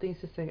 people have things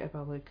to say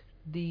about like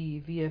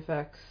the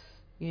VFX,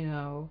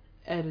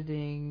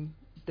 editing,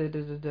 da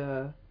da da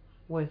da,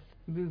 with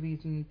movies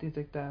and things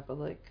like that. But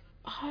like,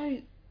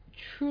 I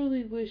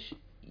truly wish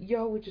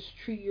y'all would just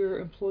treat your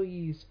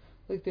employees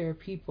like they're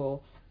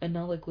people and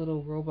not like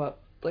little robot,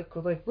 like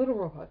little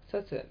robots.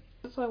 That's it.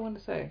 That's all I want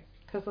to say.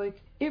 Cause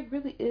like, it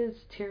really is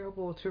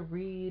terrible to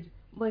read.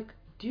 Like,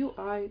 do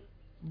I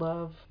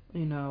love,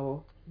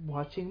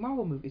 watching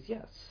Marvel movies?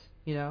 Yes.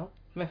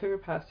 My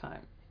favorite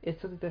pastime.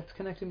 It's something that's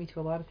connected me to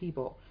a lot of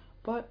people.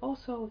 But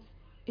also,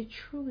 it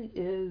truly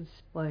is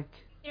like,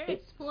 They're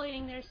it.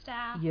 exploiting their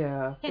staff.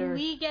 Yeah, Can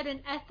we get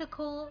an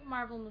ethical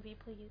Marvel movie,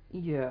 please?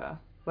 yeah.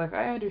 Like,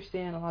 I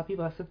understand a lot of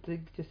people have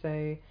something to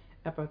say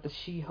about the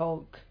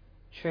She-Hulk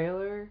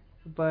trailer,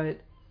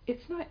 but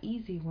it's not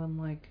easy when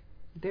like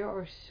there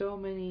are so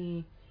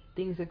many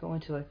things that go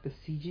into like the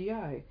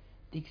CGI,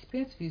 the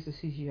expansive use of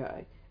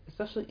CGI,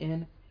 especially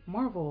in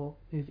Marvel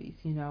movies.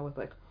 With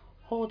like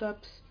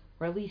holdups,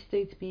 release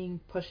dates being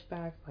pushed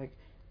back. Like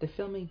the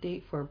filming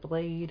date for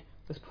Blade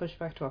was pushed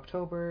back to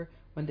October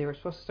when they were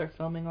supposed to start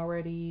filming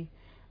already.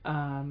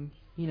 Um,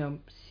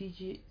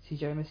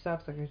 CGI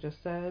missteps, like I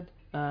just said.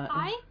 And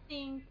I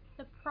think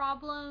the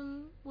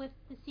problem with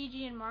the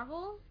CG in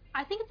Marvel,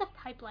 I think it's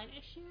a pipeline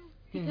issue.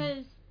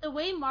 Because the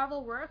way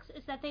Marvel works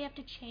is that they have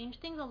to change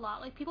things a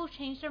lot. Like, people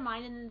change their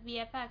mind and the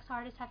VFX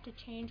artists have to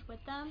change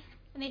with them.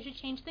 And they should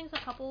change things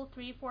a couple,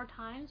 3, 4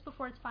 times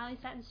before it's finally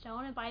set in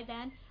stone. And by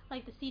then,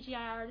 like, the CGI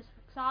artists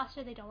are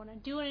exhausted. They don't want to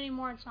do it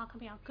anymore. It's not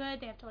coming out good.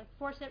 They have to, like,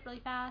 force it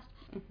really fast.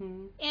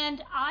 mm-hmm.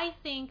 And I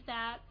think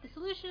that the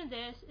solution to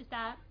this is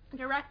that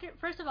director,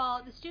 first of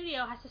all, the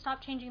studio has to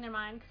stop changing their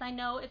mind, because I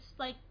know it's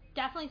like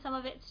definitely some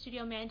of it's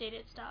studio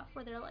mandated stuff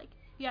where they're like,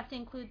 you have to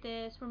include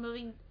this,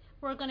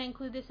 we're going to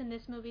include this in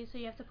this movie, so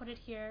you have to put it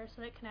here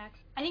so that it connects.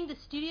 I think the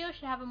studio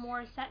should have a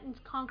more set and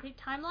concrete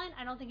timeline.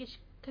 I don't think it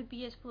could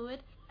be as fluid.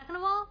 Second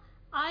of all,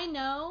 I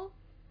know,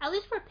 at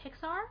least for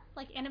Pixar,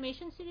 like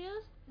animation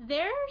studios,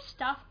 their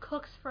stuff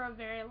cooks for a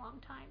very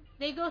long time.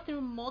 They go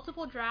through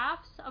multiple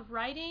drafts of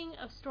writing,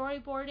 of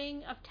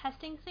storyboarding, of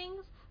testing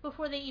things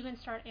before they even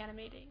start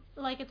animating.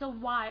 Like, it's a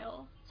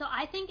while. So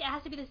I think it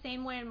has to be the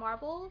same way in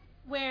Marvel,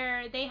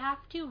 where they have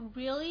to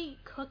really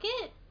cook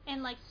it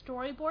and like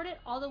storyboard it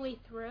all the way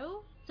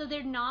through, so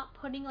they're not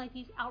putting like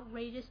these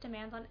outrageous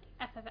demands on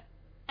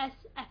SFX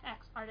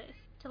artists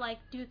to like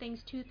do things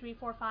 2, 3,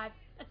 4, 5,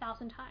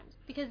 1,000 times,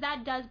 because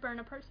that does burn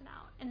a person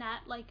out, and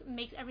that like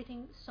makes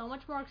everything so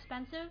much more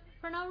expensive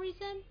for no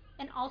reason,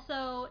 and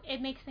also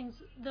it makes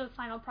the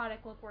final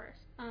product look worse.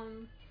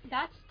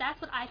 That's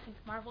what I think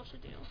Marvel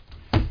should do,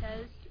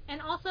 because,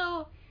 and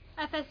also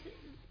FS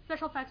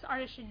special effects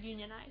artists should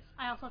unionize.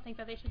 I also think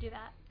that they should do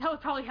that. That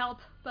would probably help,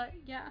 but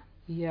yeah.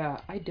 Yeah,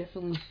 I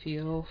definitely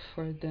feel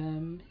for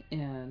them,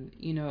 and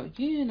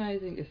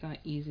unionizing is not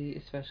easy,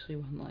 especially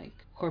when like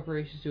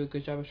corporations do a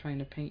good job of trying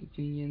to paint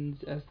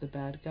unions as the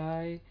bad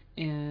guy.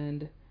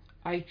 And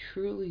I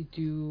truly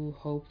do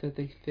hope that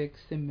they fix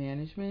the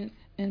management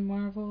in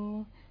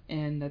Marvel,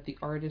 and that the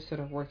artists that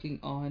are working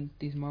on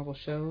these Marvel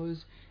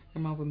shows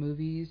or Marvel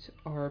movies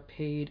are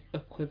paid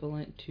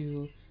equivalent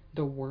to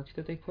the work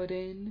that they put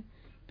in,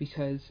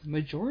 because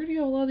majority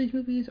of a lot of these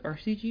movies are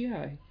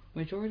CGI.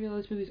 Majority of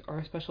those movies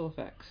are special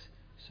effects.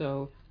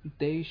 So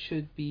they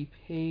should be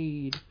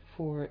paid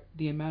for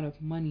the amount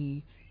of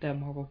money that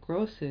Marvel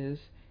grosses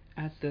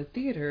at the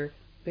theater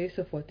based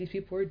off what these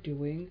people are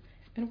doing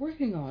and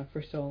working on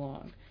for so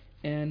long.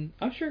 And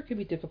I'm sure it can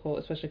be difficult,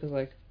 especially because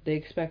like they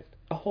expect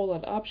a whole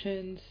lot of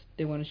options.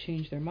 They want to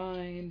change their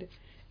mind,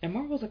 and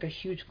Marvel's like a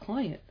huge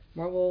client.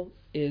 Marvel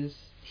is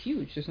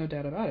huge. There's no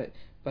doubt about it.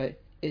 But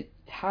it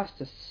has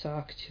to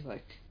suck to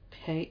like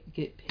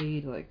get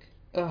paid like,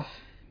 ugh,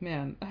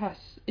 man,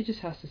 it just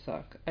has to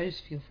suck. I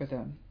just feel for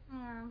them.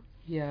 Yeah.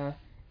 Yeah,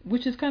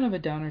 which is kind of a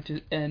downer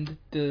to end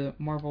the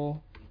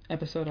Marvel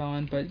episode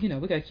on, but we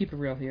gotta keep it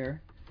real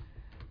here.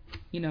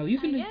 You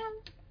can,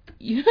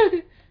 you,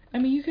 I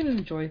mean, you can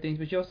enjoy things,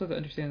 but you also have to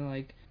understand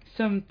like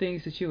some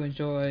things that you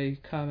enjoy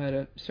come at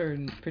a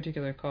certain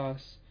particular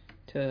cost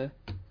to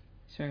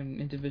certain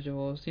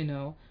individuals.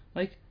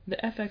 Like the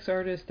FX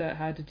artists that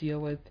had to deal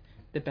with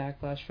the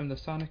backlash from the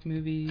Sonic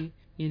movie.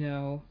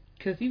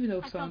 Because even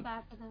though I felt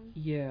bad for them.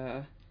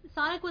 Yeah.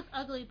 Sonic was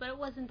ugly, but it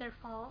wasn't their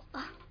fault.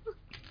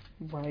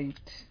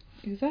 Right.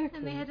 Exactly.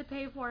 And they had to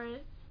pay for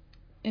it.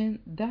 And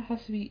that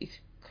has to be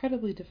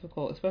incredibly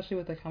difficult, especially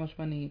with like how much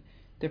money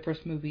their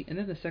first movie and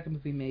then the second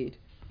movie made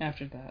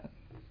after that.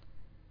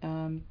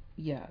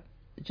 Yeah.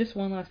 Just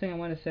one last thing I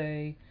want to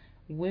say.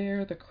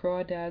 Where the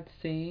Crawdads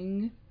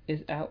Sing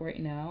is out right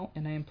now,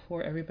 and I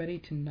implore everybody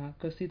to not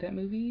go see that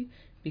movie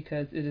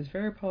because it is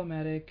very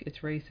problematic, it's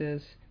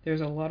racist,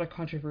 there's a lot of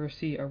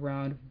controversy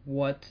around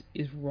what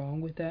is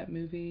wrong with that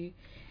movie,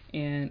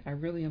 and I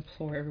really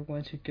implore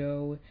everyone to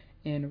go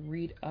and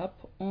read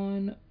up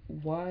on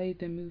why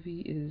the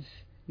movie is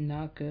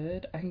not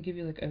good. I can give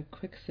you like a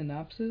quick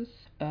synopsis.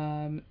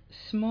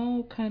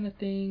 Small kind of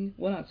thing.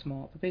 Well, not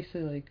small, but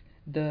basically like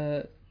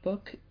the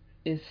book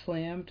is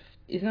slammed.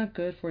 It's not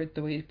good for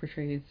the way it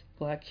portrays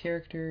black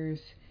characters.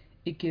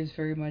 It gives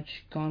very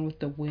much Gone with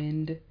the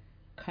Wind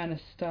kind of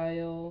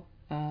style.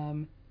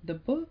 The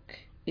book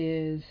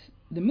is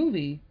the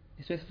movie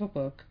is based off a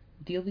book.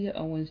 Delia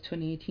Owens'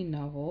 2018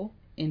 novel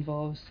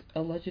involves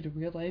alleged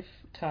real-life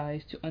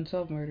ties to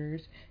unsolved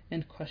murders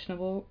and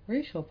questionable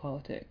racial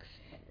politics.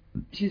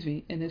 Excuse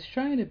me, and it's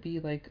trying to be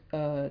like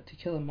a To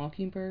Kill a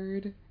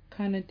Mockingbird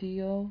kind of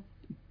deal,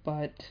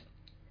 but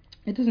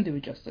it doesn't do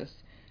it justice.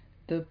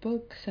 The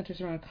book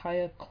centers around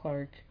Kaya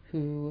Clark,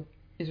 who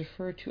is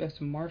referred to as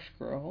the Marsh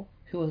Girl,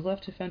 who was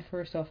left to fend for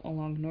herself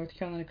along North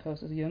Carolina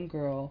coast as a young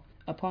girl.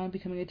 Upon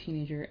becoming a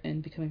teenager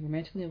and becoming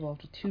romantically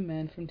involved with two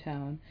men from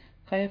town,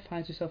 Kaya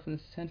finds herself in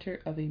the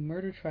center of a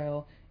murder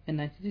trial in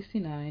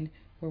 1969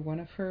 where one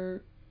of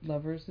her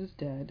lovers is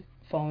dead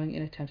following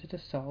an attempted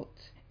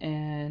assault.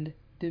 And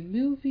the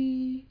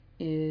movie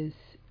is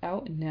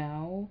out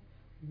now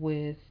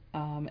with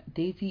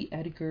Daisy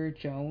Edgar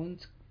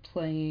Jones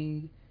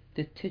playing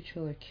the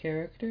titular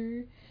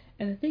character.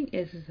 And the thing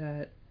is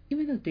that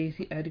even though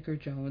Daisy Edgar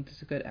Jones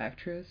is a good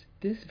actress,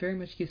 this very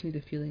much gives me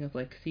the feeling of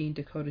like seeing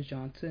Dakota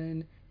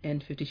Johnson in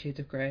 50 Shades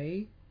of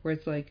Grey, where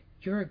it's like,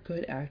 you're a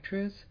good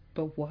actress,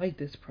 but why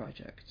this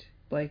project?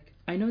 Like,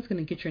 I know it's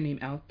going to get your name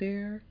out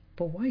there,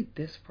 but why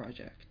this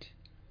project?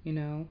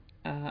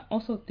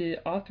 Also, the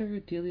author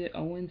Delia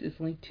Owens is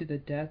linked to the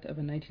death of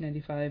a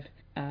 1995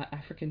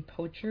 African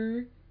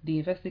poacher. The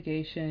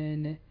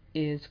investigation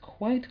is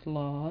quite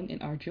long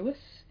and arduous,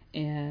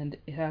 and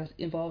it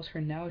involves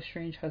her now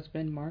estranged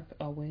husband Mark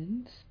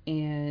Owens.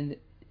 And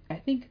I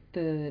think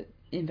the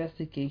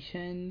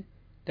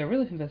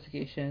real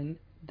investigation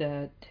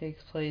that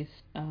takes place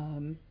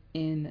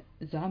in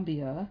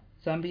Zambia.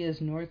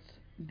 Zambia's North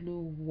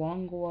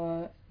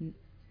Luangwa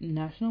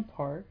National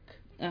Park.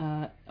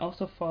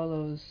 Also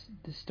follows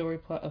the story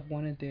plot of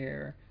one of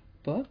their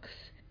books.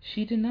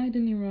 She denied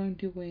any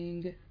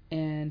wrongdoing,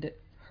 and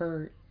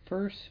her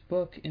first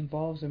book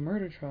involves a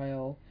murder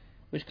trial,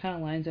 which kind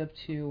of lines up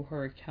to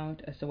her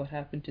account as to what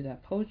happened to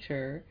that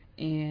poacher.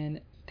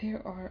 And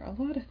there are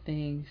a lot of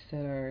things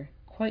that are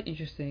quite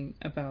interesting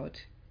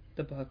about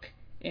the book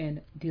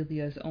and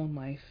Delia's own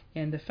life.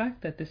 And the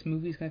fact that this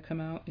movie is going to come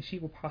out and she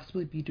will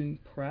possibly be doing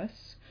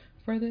press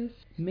for this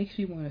makes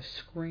me want to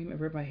scream and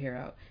rip my hair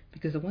out,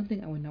 because the one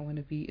thing I would not want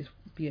to be is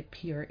be a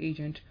PR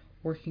agent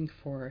working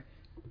for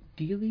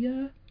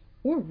Delia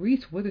or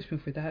Reese Witherspoon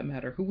for that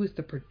matter, who was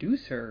the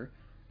producer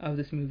of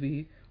this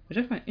movie, which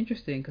I find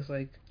interesting because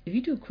like if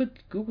you do a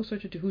quick Google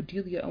search into who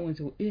Delia Owens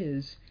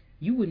is,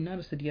 you would not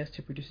have said yes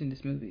to producing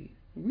this movie.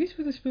 Reese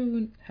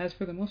Witherspoon has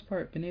for the most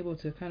part been able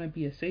to kind of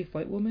be a safe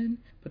white woman,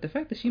 but the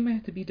fact that she might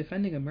have to be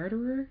defending a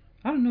murderer,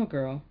 I don't know,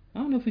 girl. I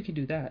don't know if we can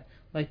do that.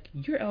 Like,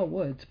 you're Elle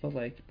Woods, but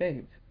like,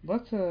 babe,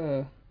 let's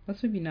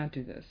maybe not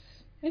do this.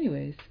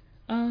 Anyways,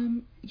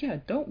 yeah,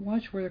 don't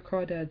watch Where the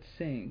Crawdads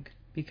Sing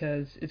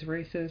because it's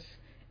racist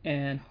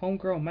and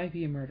homegirl might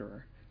be a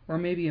murderer or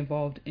maybe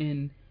involved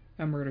in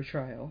a murder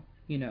trial,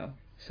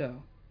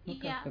 So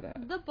look out for that.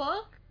 The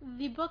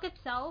book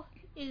itself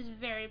is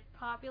very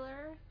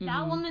popular. Mm-hmm.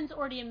 That woman's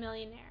already a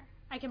millionaire.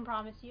 I can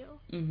promise you.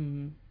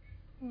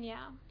 Mm-hmm.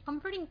 Yeah.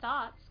 Comforting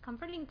thoughts.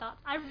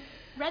 I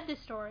read this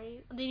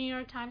story, the New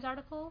York Times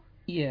article.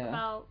 Yeah.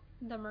 About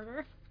the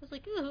murder. I was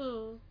like,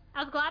 ooh.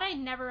 I was glad I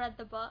never read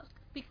the book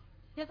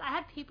because I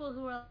had people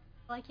who were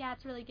like, yeah,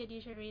 it's really good,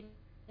 you should read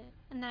it.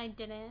 And then I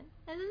didn't.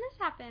 And then this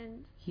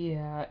happened.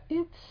 Yeah,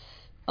 it's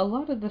a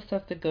lot of the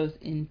stuff that goes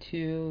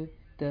into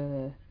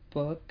the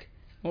book.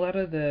 A lot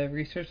of the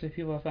research that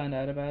people have found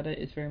out about it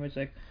is very much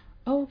like,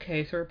 oh,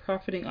 okay, so we're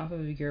profiting off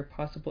of your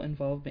possible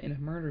involvement in a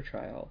murder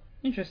trial.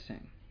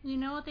 Interesting. You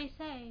know what they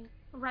say.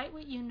 Write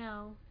what you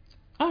know.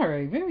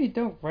 Alright, maybe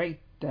don't write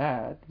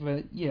that,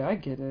 but yeah, I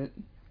get it.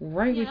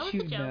 Write what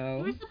you know.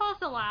 You were supposed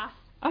to laugh.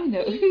 I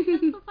know.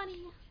 That's so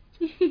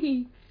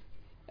funny.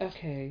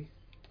 Okay.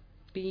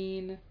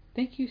 Bean,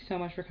 thank you so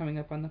much for coming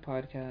up on the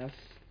podcast.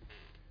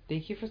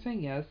 Thank you for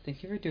saying yes.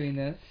 Thank you for doing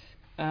this.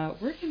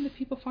 Where can the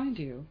people find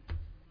you?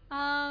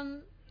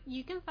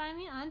 You can find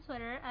me on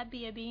Twitter at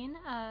BeaBean,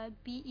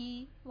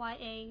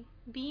 Beya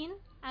Bean,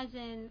 as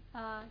in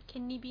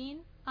kidney bean.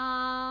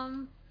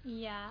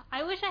 Yeah.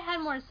 I wish I had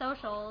more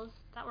socials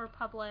that were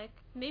public.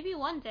 Maybe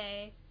one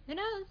day. Who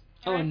knows?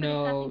 Oh Ready for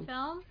no. discussing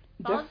film?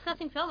 Follow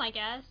discussing film, I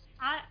guess.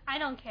 I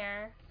don't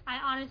care. I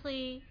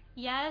honestly,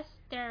 yes,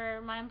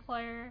 they're my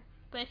employer,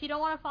 but if you don't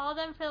want to follow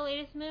them for the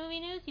latest movie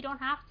news, you don't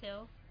have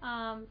to.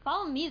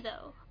 Follow me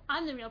though.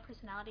 I'm the real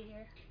personality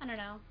here. I don't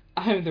know.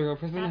 I'm the real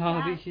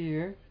personality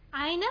here.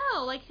 I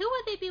know. Like, who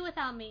would they be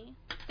without me?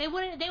 They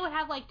wouldn't. They would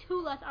have like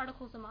 2 less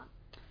articles a month.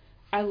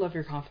 I love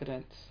your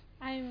confidence.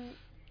 I'm.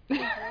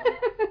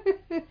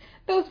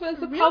 Those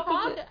was a real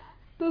compliment. talk.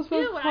 Those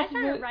Dude, was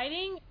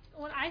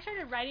when I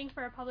started writing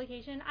for a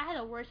publication, I had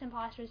the worst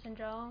imposter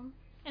syndrome.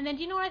 And then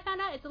do you know what I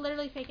found out? It's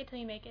literally fake it till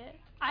you make it.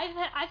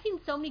 I've seen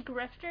so many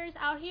grifters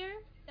out here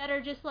that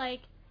are just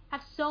like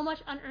have so much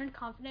unearned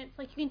confidence.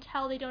 Like, you can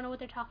tell they don't know what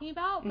they're talking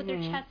about, but their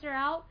chests are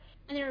out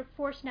and they're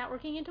forced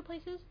networking into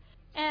places.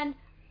 And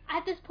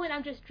at this point,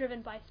 I'm just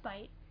driven by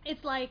spite.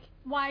 It's like,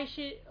 why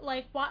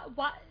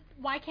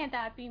can't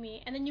that be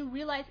me? And then you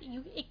realize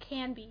it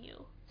can be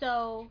you.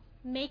 So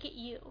make it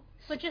you,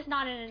 but just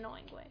not in an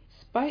annoying way.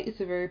 Spite is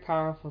a very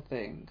powerful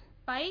thing.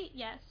 Spite,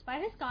 yes.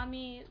 Spite has got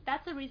me.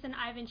 That's the reason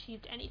I've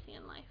achieved anything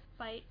in life.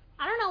 Spite.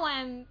 I don't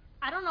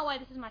know why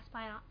this is my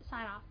sign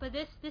off, but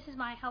this is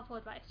my helpful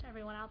advice to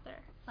everyone out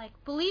there. Like,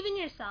 believe in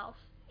yourself,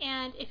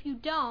 and if you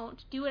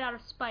don't, do it out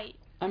of spite.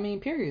 I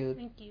mean, period.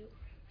 Thank you.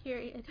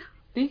 Period.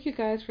 Thank you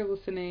guys for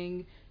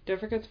listening. Don't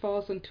forget to follow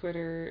us on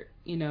Twitter,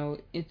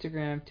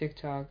 Instagram,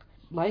 TikTok.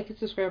 Like and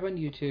subscribe on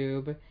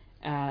YouTube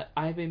at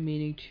I've Been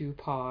Meaning to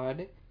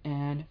Pod.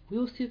 And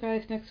we'll see you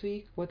guys next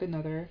week with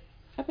another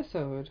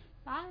episode.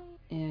 Bye.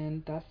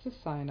 And that's the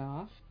sign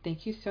off.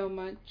 Thank you so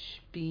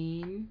much,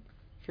 Bean,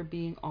 for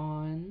being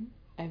on.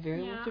 I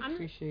very much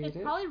appreciate it. It's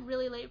probably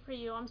really late for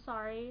you. I'm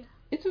sorry.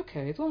 It's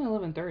okay. It's only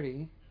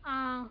 11:30.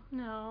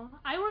 No.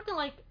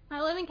 I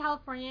live in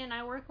California and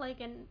I work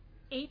like an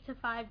 8 to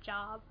 5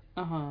 job.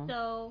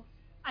 So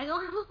I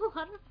don't have a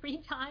lot of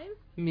free time.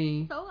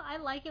 Me. So I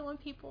like it when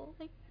people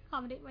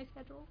accommodate my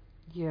schedule.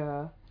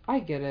 Yeah, I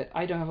get it.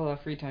 I don't have a lot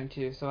of free time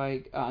too, so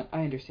I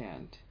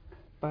understand.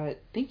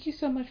 But thank you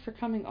so much for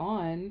coming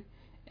on,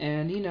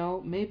 and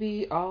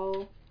maybe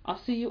I'll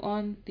see you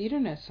on the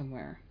internet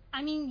somewhere.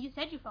 I mean, you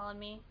said you followed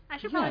me. I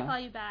should probably follow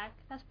you back.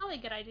 That's probably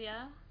a good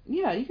idea.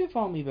 Yeah, you can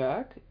follow me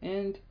back,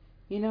 and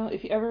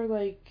if you ever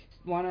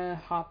want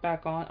to hop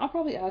back on, I'll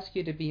probably ask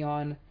you to be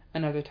on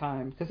another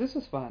time, because this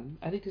was fun.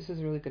 I think this is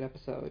a really good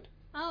episode.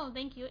 Oh,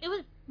 thank you. It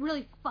was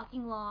really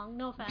fucking long.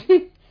 No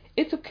offense.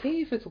 It's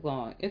okay if it's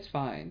long. It's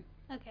fine.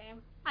 Okay.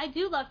 I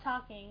do love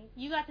talking.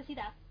 You got to see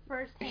that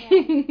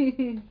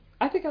firsthand.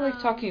 I think I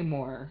like talking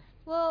more.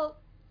 Well,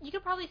 you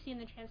could probably see in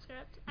the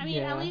transcript. I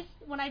mean, at least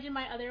when I did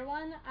my other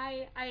one,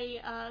 I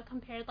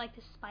compared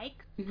to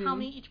Spike, how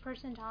many each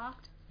person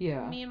talked.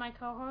 Yeah. Me and my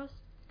co-host.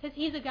 Because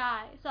he's a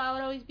guy, so I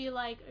would always be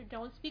like,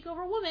 don't speak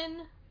over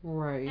women.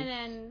 Right. And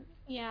then,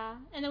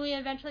 and then we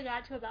eventually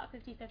got to about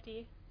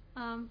 50-50.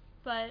 And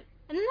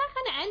then that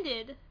kind of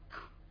ended.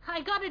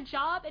 I got a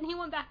job, and he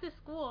went back to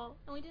school,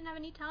 and we didn't have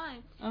any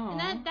time. Oh.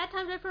 And that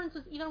time difference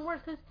was even worse,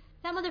 because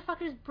that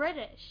motherfucker's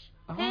British.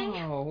 Okay?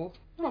 Oh.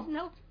 There's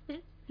no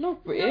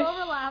British. No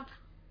overlap.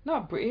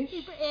 Not British.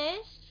 He's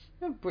British.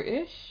 Not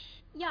British.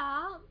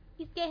 Yeah.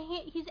 He's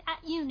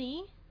at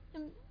uni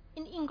in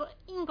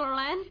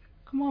England.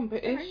 Come on,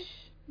 British.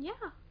 Yeah.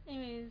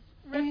 Anyways.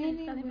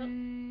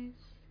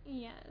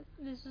 Yes,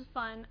 this was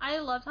fun. I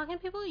love talking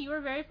to people. You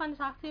were very fun to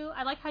talk to.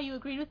 I like how you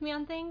agreed with me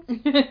on things.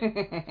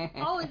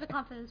 Always a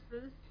confidence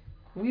boost.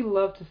 We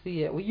love to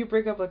see it. When you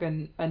bring up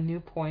a new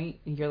point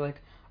and you're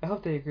like, I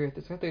hope they agree with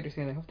this. I hope they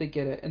understand it. I hope they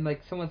get it. And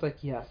someone's like,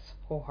 yes,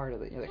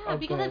 wholeheartedly. You're like,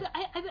 because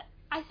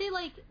I say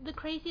the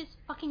craziest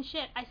fucking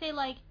shit. I say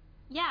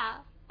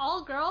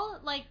all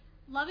girl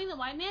loving the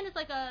white man is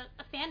a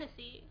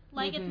fantasy.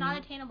 It's not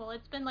attainable.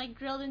 It's been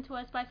drilled into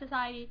us by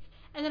society.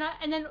 And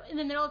then in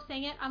the middle of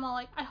saying it, I'm all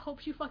like, I hope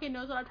she fucking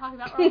knows what I'm talking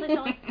about, or else I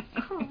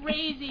sound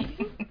crazy.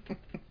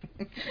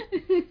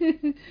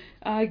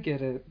 I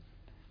get it.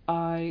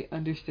 I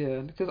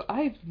understand. Because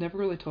I've never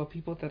really told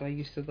people that I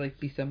used to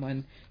be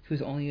someone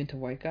who's only into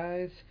white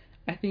guys.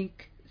 I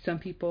think some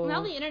people...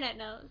 Now the internet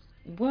knows.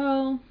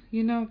 Well,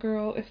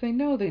 girl, if they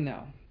know, they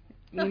know.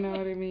 You know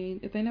what I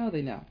mean? If they know,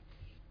 they know.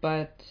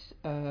 But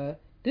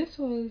this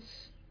was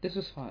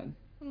fun.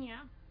 Yeah.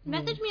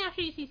 Message me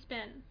after you see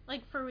Spin.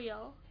 For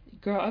real.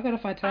 Girl, I gotta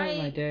find time in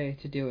my day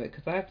to do it,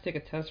 because I have to take a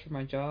test for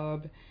my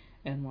job,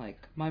 and my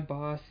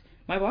boss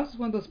is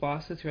one of those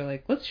bosses who are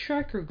like, let's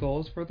track your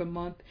goals for the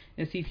month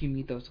and see if you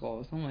meet those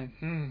goals. I'm like,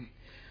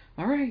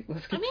 alright,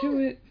 let's get to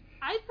it.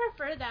 I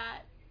prefer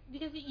that,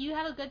 because you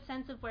have a good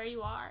sense of where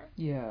you are.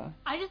 Yeah.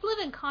 I just live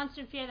in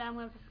constant fear that I'm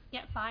going to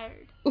get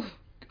fired. Oof.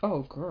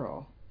 Oh,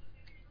 girl.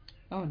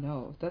 Oh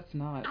no, that's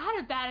not. I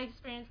had a bad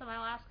experience at my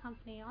last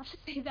company. I'll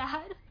just say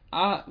that.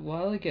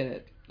 Well, I get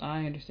it.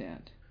 I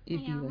understand. It'd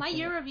be Yeah, like my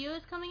year that. review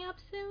is coming up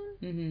soon.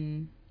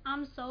 Mm-hmm.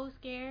 I'm so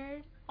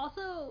scared.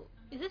 Also,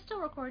 is it still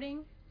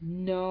recording?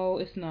 No,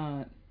 it's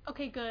not.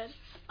 Okay, good.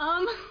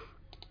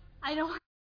 I don't